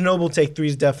was like Chernobyl take 3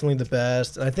 is definitely the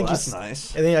best. And I think that's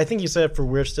nice. And then I think he said for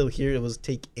We're Still Here it was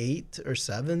take 8 or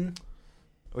 7.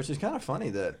 Which is kind of funny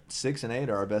that 6 and 8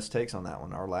 are our best takes on that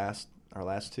one. Our last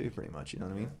 2, pretty much. You know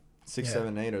what I mean? 6, Yeah. 7,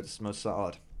 and 8 are the most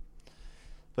solid.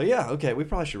 But yeah, okay, we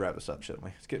probably should wrap this up, shouldn't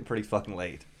we? It's getting pretty fucking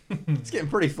late. It's getting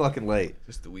pretty fucking late.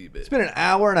 Just a wee bit. It's been an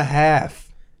hour and a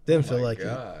half. Didn't Oh feel my like it.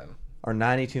 God. Or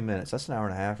 92 minutes. That's an hour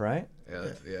and a half, right? Yeah,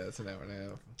 that's an hour and a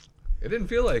half. It didn't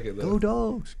feel like it though. Go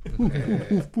dogs.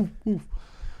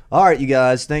 All right, you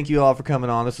guys. Thank you all for coming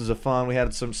on. This was a fun. We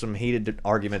had some heated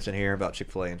arguments in here about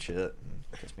Chick-fil-A and shit.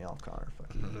 Pissed me off, Connor.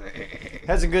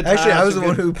 Had some good times. Actually, I was the some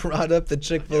one good- who brought up the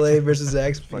Chick-fil-A versus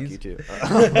Fuck you Zaxby's.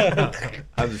 too.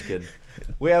 I'm just kidding.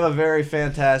 We have a very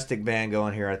fantastic band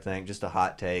going here, I think. Just a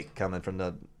hot take coming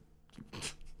from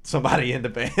somebody in the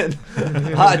band.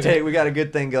 Hot take. We got a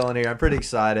good thing going here. I'm pretty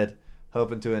excited.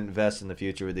 Hoping to invest in the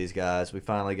future with these guys. We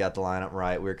finally got the lineup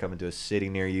right. We're coming to a city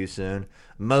near you soon.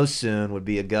 Most soon would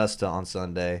be Augusta on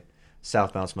Sunday.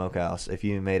 Southbound Smokehouse. If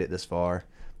you made it this far,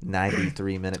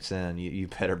 93 minutes in, you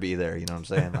better be there. You know what I'm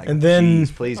saying? Like, And then-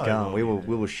 geez, please come. We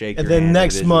will shake And your then hand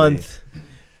next individually. month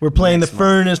we're playing Next the month.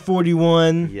 Furnace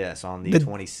 41. Yes, on the The-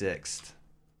 26th.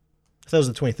 That was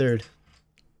the 23rd.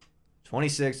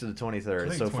 26th to the 23rd. I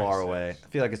It's think so far 26th. away. I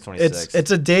feel like it's 26th.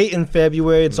 It's a date in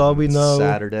February. It's all we know.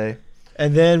 Saturday.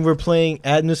 And then we're playing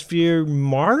Atmosphere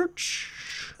March.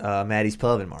 Maddie's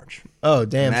Pub in March. Oh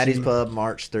damn! Maddie's see. Pub,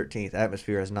 March 13th.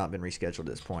 Atmosphere has not been rescheduled at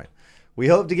this point. We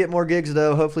hope to get more gigs,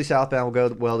 though. Hopefully Southbound will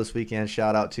go well this weekend.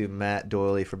 Shout out to Matt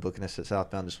Doyley for booking us at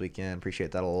Southbound this weekend.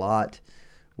 Appreciate that a lot.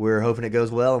 We're hoping it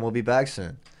goes well, and we'll be back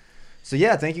soon. So,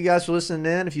 yeah, thank you guys for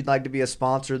listening in. If you'd like to be a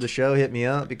sponsor of the show, hit me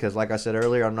up because, like I said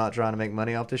earlier, I'm not trying to make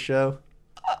money off this show.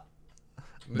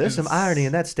 There's some irony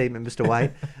in that statement, Mr.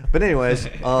 White. But anyways,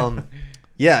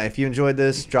 yeah, if you enjoyed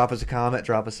this, drop us a comment,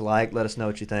 drop us a like, let us know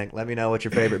what you think. Let me know what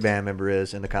your favorite band member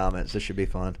is in the comments. This should be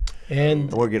fun.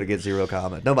 And we're going to get 0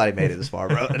 comment. Nobody made it this far,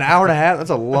 bro. An hour and a half, that's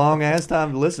a long-ass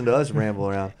time to listen to us ramble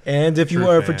around. And if you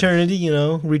are a fraternity,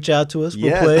 reach out to us.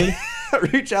 We'll play.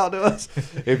 Reach out to us.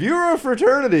 If you're a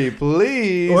fraternity,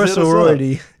 please. Or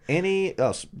sorority.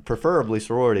 Preferably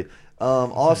sorority.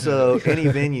 Also, any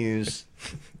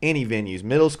venues,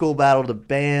 middle school battle to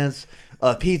bands,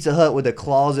 Pizza Hut with a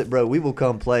closet, bro. We will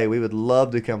come play. We would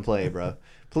love to come play, bro.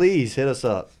 Please hit us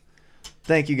up.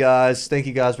 Thank you guys. Thank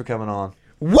you guys for coming on.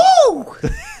 Woo!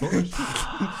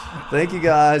 Thank you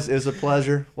guys. It was a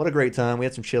pleasure. What a great time. We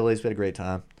had some Chili's. We had a great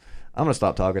time. I'm going to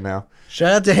stop talking now.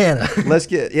 Shout out to Hannah.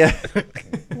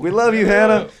 We love you,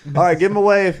 Hannah. All right, give him a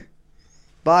wave.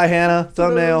 Bye, Hannah.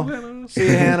 Thumbnail. See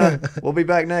you, Hannah. We'll be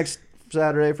back next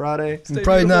Saturday, Friday.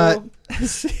 Probably not.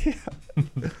 See ya.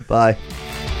 Bye.